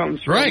stuff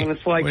comes from. Right. And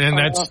it's like,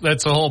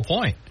 that's the whole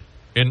point.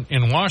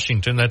 In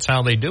Washington, that's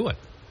how they do it.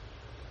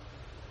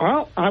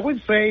 Well, I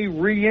would say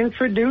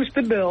reintroduce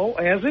the bill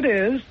as it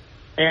is,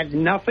 add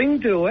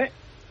nothing to it,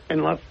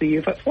 and let's see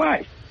if it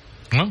flies.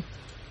 Well,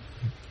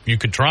 you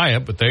could try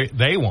it, but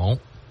they won't.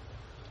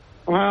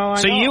 Well,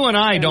 so you and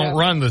I don't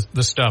run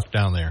the stuff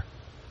down there.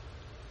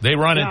 They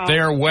run it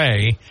their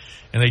way,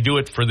 and they do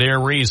it for their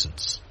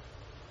reasons.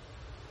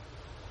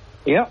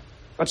 Yep,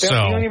 but that's the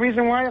only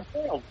reason why it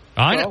failed.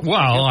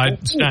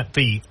 It's not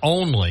the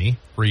only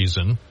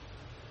reason.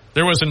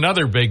 There was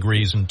another big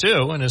reason,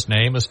 too, and his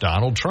name is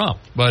Donald Trump.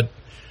 But,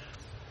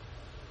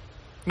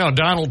 no,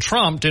 Donald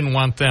Trump didn't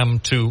want them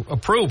to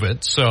approve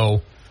it,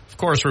 so, of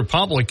course,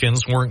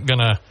 Republicans weren't going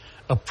to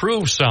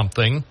approve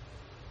something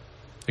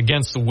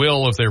against the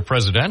will of their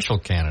presidential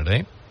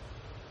candidate.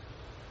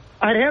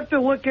 I'd have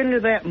to look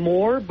into that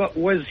more, but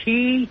was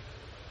he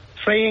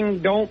saying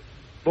don't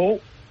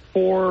vote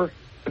for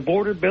the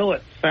border bill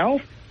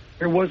itself?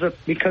 Or was it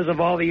because of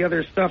all the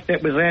other stuff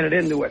that was added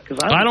into it? Because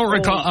I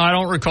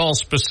don't recall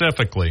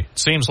specifically. It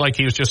seems like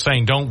he was just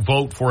saying don't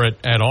vote for it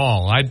at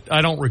all.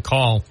 I don't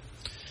recall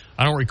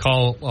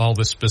all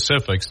the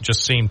specifics. It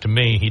just seemed to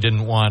me he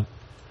didn't want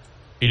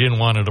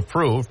it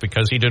approved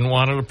because he didn't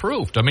want it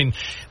approved. I mean,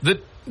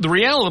 the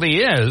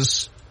reality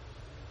is,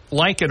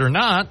 like it or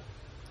not,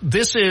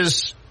 this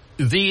is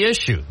the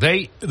issue.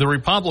 The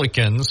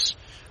Republicans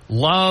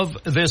love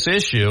this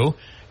issue.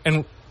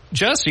 And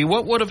Jesse,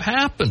 what would have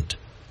happened?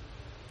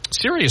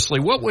 Seriously,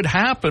 what would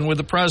happen with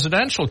the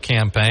presidential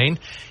campaign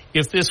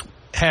if this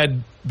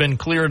had been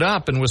cleared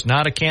up and was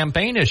not a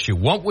campaign issue?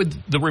 What would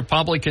the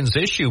Republicans'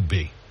 issue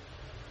be?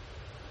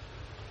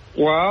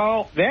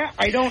 Well, that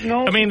I don't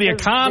know. I mean, the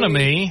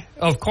economy,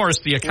 of course,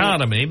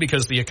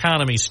 because the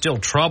economy still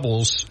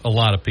troubles a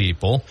lot of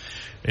people.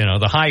 You know,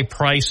 the high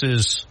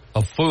prices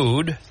of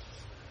food,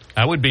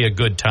 that would be a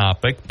good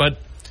topic. But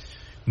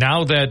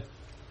now that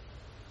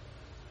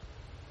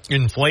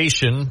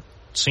inflation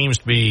seems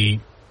to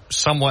be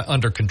somewhat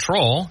under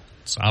control,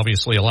 it's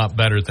obviously a lot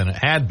better than it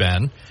had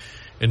been.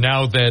 And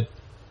now that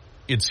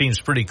it seems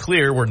pretty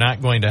clear we're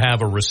not going to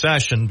have a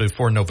recession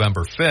before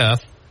November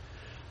 5th,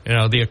 you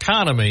know, the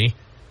economy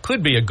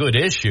could be a good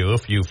issue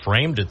if you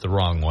framed it the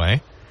wrong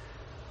way.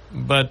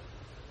 But,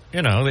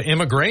 you know, the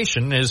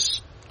immigration is,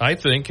 I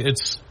think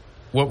it's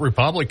what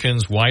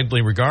Republicans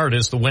widely regard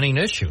as the winning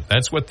issue.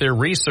 That's what their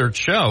research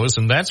shows,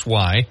 and that's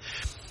why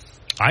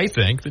I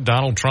think that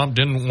Donald Trump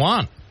didn't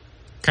want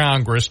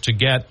Congress to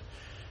get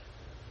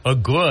a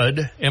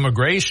good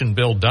immigration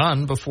bill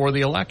done before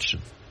the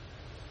election.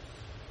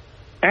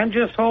 I'm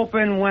just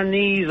hoping when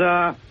these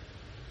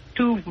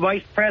two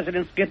vice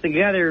presidents get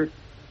together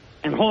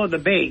and hold a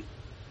debate,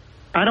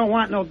 I don't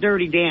want no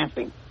dirty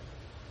dancing.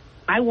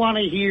 I want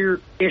to hear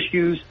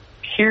issues,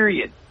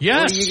 period.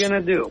 Yes. What are you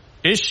going to do?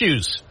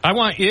 Issues. I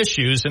want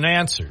issues and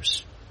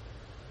answers.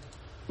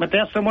 But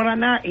that's what I'm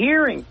not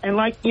hearing. And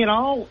like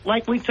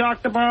we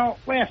talked about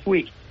last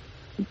week,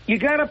 you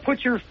got to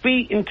put your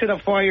feet into the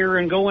fire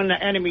and go into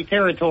enemy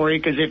territory,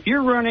 because if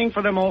you're running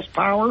for the most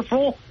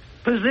powerful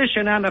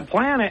position on the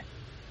planet,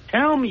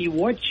 tell me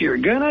what you're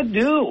going to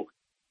do.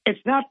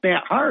 It's not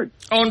that hard.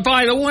 Oh, and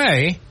by the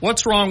way,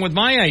 what's wrong with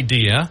my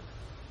idea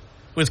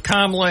with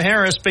Kamala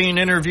Harris being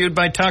interviewed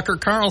by Tucker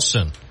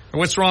Carlson? Or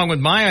what's wrong with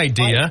my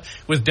idea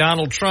with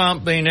Donald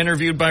Trump being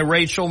interviewed by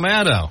Rachel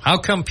Maddow? How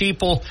come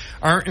people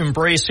aren't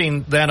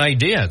embracing that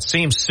idea? It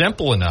seems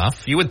simple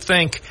enough. You would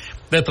think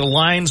that the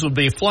lines would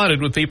be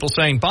flooded with people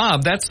saying,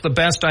 Bob, that's the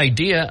best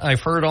idea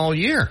I've heard all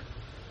year.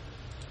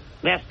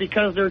 That's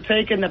because they're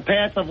taking the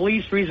path of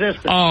least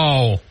resistance.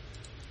 Oh,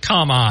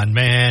 come on,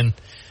 man.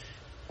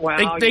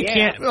 Well, they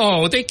can't.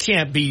 Oh, they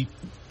can't be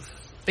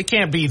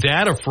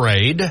that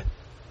afraid.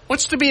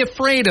 What's to be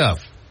afraid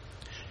of?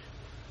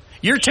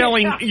 You're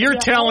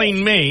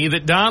telling me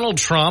that Donald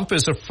Trump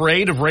is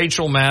afraid of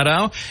Rachel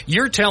Maddow?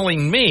 You're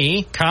telling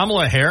me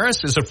Kamala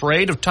Harris is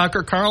afraid of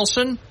Tucker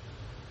Carlson?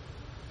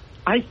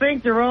 I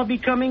think they're all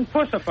becoming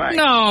pussified.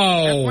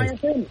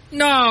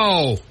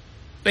 No.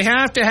 They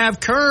have to have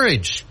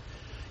courage.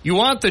 You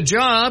want the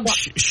job?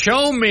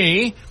 Show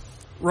me.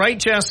 Right,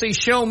 Jesse?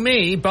 Show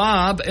me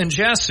Bob and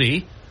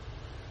Jesse.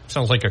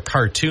 Sounds like a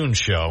cartoon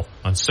show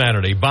on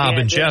Saturday. Bob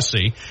and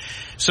Jesse.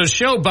 So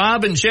show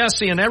Bob and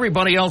Jesse and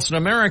everybody else in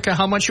America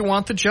how much you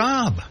want the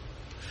job.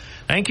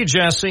 Thank you,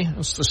 Jesse.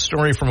 That's the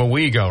story from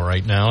Owego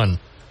right now on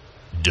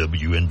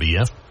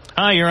WNBF.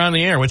 Hi, you're on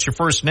the air. What's your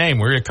first name?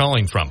 Where are you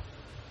calling from?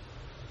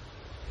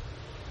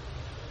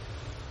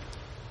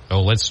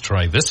 Oh, let's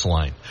try this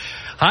line.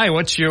 Hi,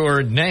 what's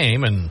your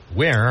name and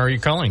where are you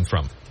calling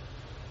from?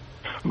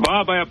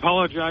 Bob, I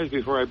apologize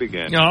before I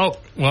begin. Oh,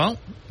 well,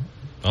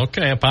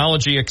 okay,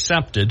 apology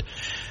accepted.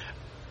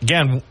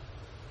 Again,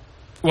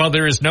 while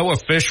there is no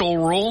official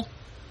rule,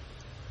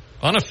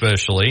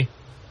 unofficially,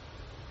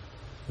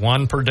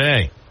 one per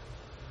day.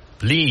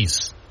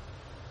 Please,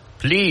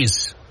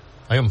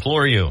 I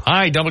implore you.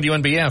 Hi,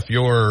 WNBF,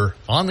 you're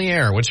on the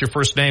air. What's your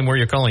first name? Where are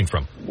you calling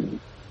from?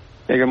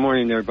 Hey, good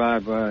morning there,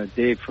 Bob.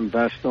 Dave from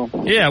Vestal.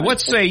 Yeah, what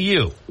say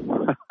you?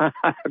 I've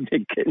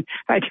been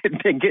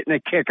getting a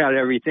kick out of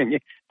everything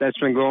that's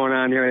been going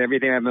on here,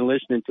 everything I've been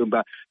listening to.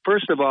 But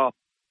first of all,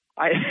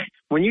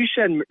 when you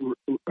said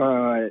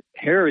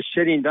Harris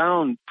sitting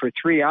down for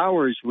 3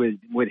 hours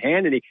with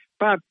Hannity,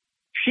 Bob,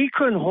 she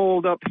couldn't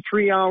hold up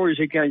 3 hours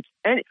against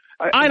any.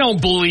 I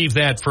don't believe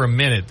that for a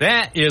minute.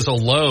 That is a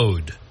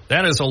load.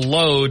 That is a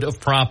load of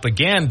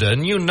propaganda,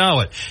 and you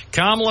know it.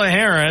 Kamala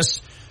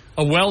Harris,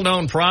 a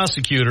well-known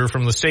prosecutor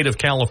from the state of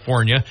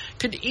California,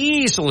 could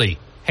easily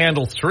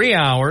handle 3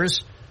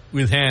 hours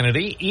with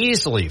Hannity,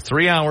 easily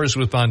 3 hours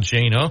with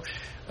Bongino.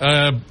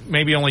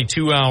 maybe only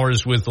 2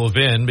 hours with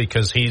Levin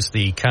because he's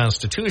the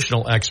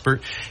constitutional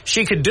expert.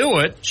 She could do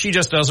it. She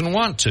just doesn't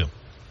want to.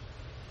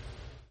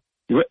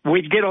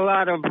 We'd get a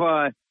lot of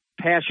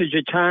passage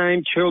of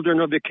time, children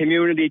of the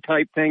community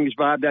type things,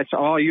 Bob. That's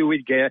all you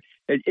would get.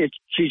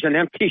 She's an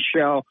empty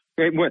shell.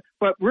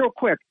 But real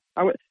quick,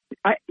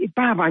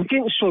 Bob, I'm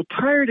getting so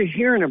tired of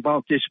hearing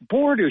about this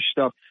border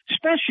stuff,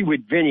 especially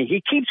with Vinny.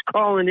 He keeps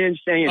calling in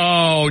saying...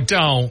 Oh,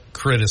 don't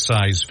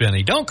criticize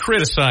Vinny. Don't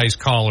criticize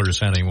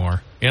callers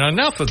anymore.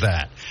 Enough of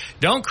that.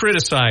 Don't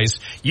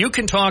criticize. You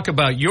can talk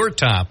about your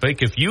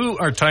topic. If you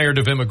are tired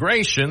of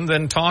immigration,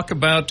 then talk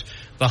about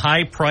the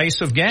high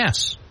price of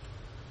gas.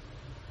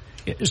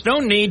 There's no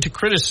need to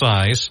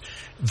criticize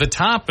the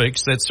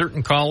topics that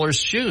certain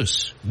callers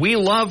choose. We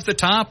love the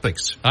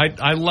topics.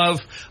 I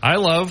love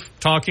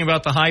talking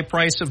about the high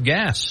price of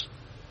gas.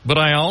 But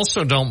I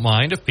also don't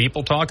mind if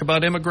people talk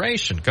about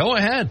immigration. Go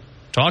ahead.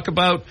 Talk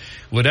about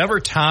whatever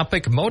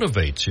topic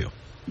motivates you.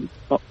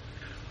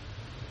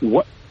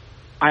 What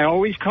I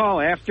always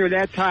call after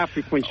that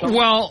topic when someone...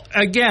 Well,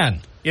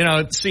 again,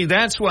 see,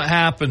 that's what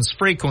happens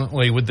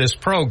frequently with this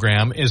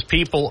program is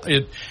people,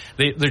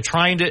 they're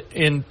trying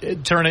to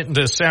turn it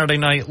into Saturday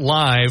Night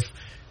Live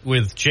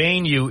with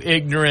Jane, you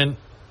ignorant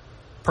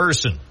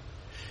person.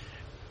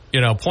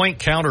 Point,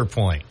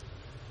 counterpoint.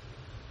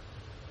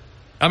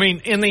 I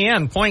mean, in the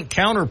end, point,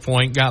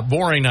 counterpoint got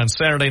boring on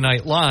Saturday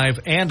Night Live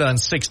and on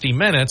 60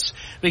 Minutes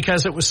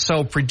because it was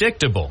so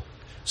predictable.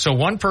 So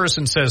one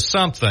person says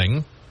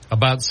something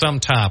about some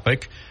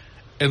topic,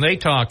 and they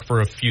talk for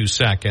a few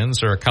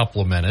seconds or a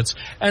couple of minutes,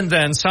 and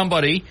then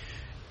somebody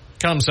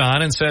comes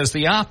on and says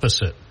the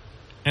opposite.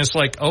 And it's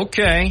like,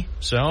 okay,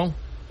 so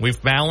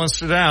we've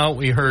balanced it out.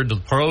 We heard the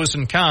pros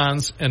and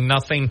cons, and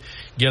nothing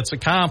gets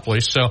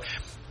accomplished. So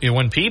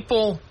when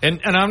people, and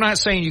I'm not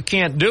saying you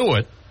can't do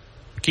it,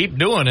 keep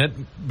doing it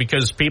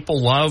because people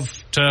love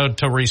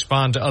to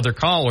respond to other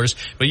callers,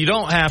 but you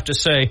don't have to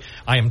say,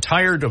 I am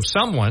tired of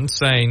someone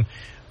saying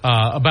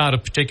about a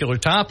particular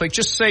topic.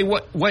 Just say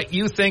what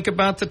you think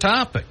about the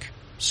topic.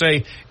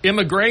 Say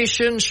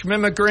immigration,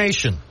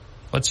 schmimmigration.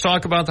 Let's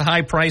talk about the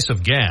high price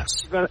of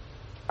gas.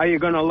 Are you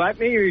going to let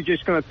me, or are you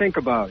just going to think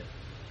about it?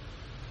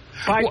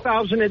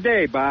 5,000 a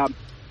day, Bob.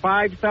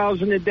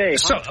 5,000 a day.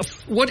 So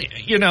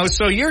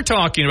so you're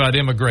talking about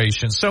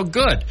immigration. So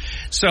good.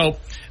 So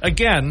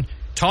again,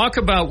 talk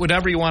about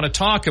whatever you want to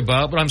talk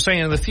about, but I'm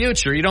saying in the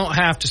future, you don't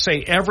have to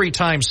say every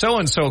time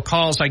so-and-so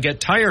calls, I get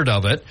tired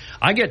of it.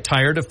 I get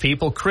tired of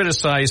people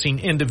criticizing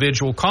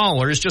individual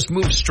callers. Just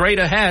move straight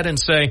ahead and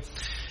say,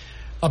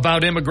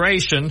 about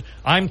immigration,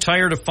 I'm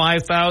tired of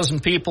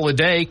 5,000 people a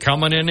day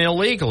coming in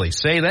illegally.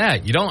 Say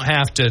that. You don't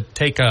have to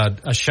take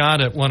a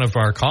shot at one of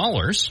our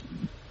callers.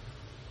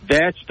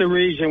 That's the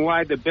reason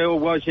why the bill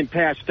wasn't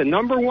passed. The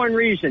number one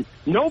reason.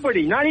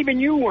 Nobody, not even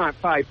you, want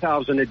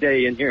 5,000 a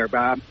day in here,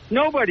 Bob.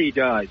 Nobody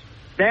does.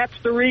 That's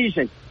the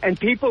reason. And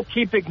people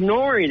keep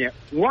ignoring it.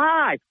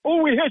 Why?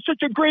 Oh, we had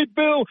such a great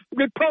bill.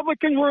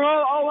 Republicans were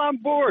all on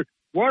board.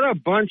 What a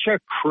bunch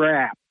of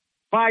crap.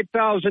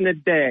 5,000 a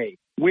day.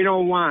 We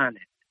don't want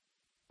it.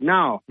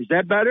 Now, is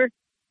that better?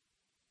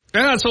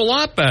 Yeah, it's a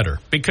lot better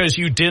because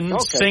you didn't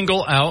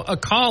single out a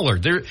caller.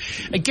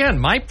 Again,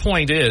 my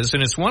point is,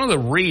 and it's one of the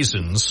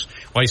reasons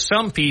why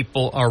some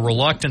people are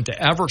reluctant to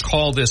ever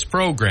call this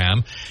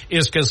program,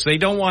 is because they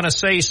don't want to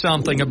say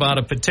something about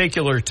a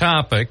particular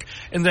topic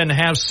and then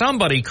have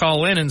somebody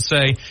call in and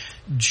say,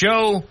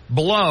 Joe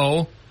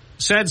Blow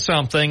said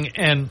something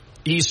and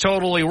he's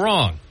totally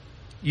wrong.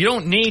 You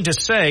don't need to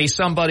say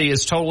somebody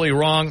is totally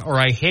wrong or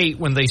I hate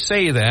when they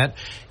say that.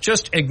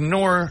 Just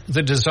ignore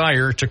the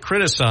desire to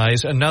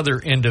criticize another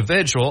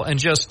individual and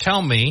just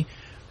tell me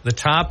the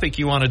topic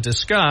you want to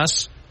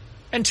discuss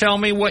and tell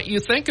me what you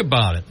think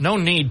about it. No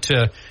need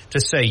to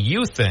say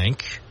you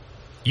think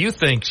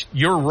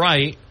you're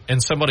right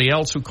and somebody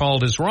else who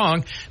called is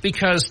wrong,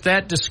 because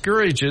that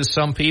discourages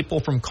some people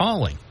from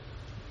calling.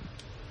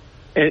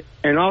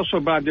 And also,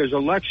 Bob, there's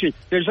an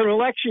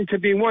election to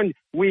be won.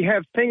 We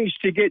have things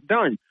to get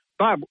done.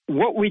 Bob,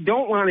 what we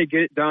don't want to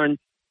get done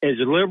is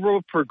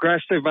liberal,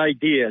 progressive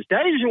ideas.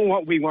 That isn't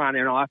what we want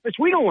in office.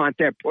 We don't want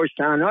that pushed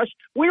on us.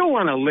 We don't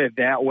want to live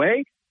that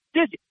way.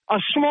 A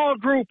small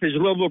group is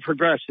liberal,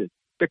 progressive.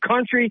 The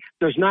country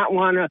does not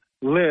want to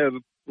live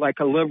like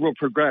a liberal,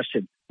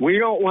 progressive. We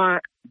don't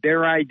want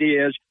their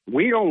ideas.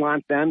 We don't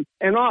want them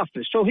in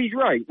office. So he's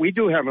right. We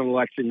do have an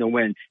election to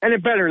win. And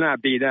it better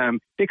not be them,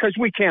 because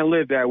we can't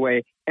live that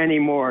way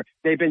anymore.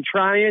 They've been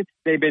trying.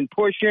 They've been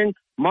pushing.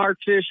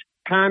 Marxist,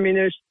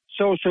 communist,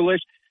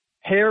 socialist.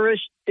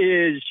 Harris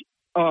is,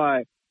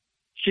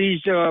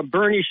 she's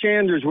Bernie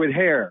Sanders with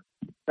hair.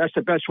 That's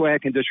the best way I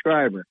can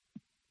describe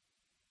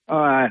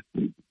her.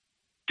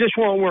 Just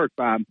won't work,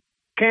 Bob.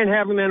 Can't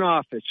have him in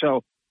office.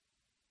 So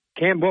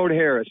can't vote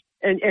Harris.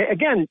 And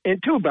again,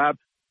 and too, Bob,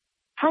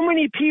 how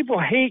many people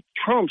hate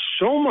Trump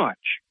so much?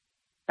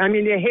 I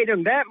mean, they hate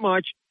him that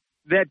much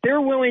that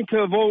they're willing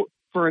to vote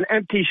for an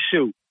empty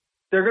suit.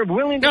 They're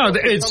willing to vote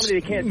for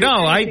somebody they can't do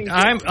anything.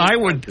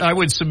 I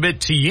would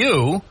submit to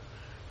you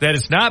that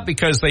it's not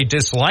because they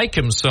dislike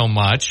him so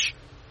much.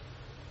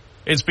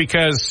 It's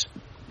because,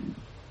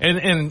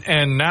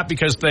 and not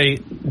because they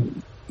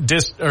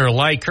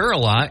like her a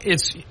lot.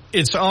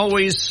 It's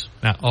always,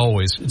 not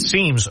always, it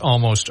seems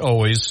almost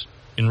always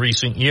in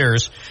recent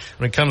years,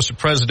 when it comes to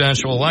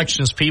presidential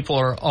elections, people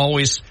are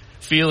always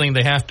feeling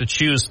they have to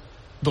choose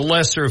the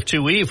lesser of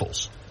two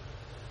evils.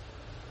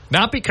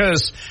 Not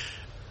because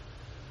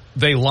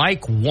they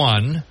like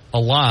one a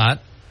lot,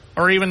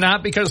 or even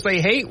not because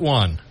they hate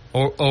one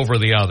over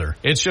the other.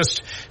 It's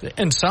just,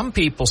 and some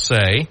people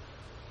say,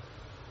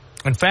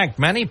 in fact,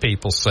 many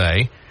people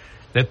say,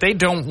 that they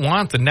don't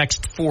want the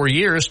next 4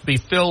 years to be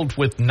filled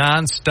with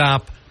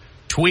nonstop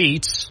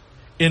tweets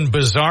in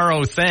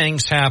bizarro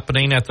things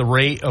happening at the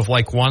rate of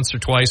like once or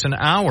twice an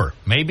hour.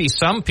 Maybe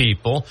some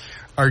people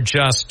are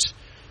just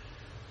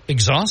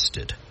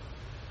exhausted.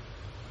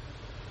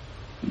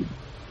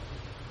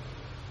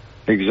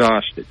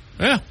 Exhausted.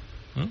 Yeah,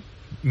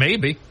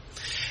 maybe.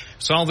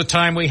 It's all the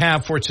time we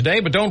have for today,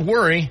 but don't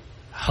worry.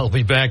 I'll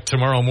be back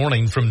tomorrow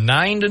morning from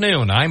 9 to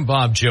noon. I'm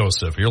Bob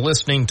Joseph. You're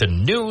listening to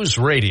News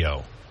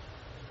Radio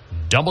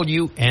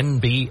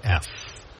WNBF.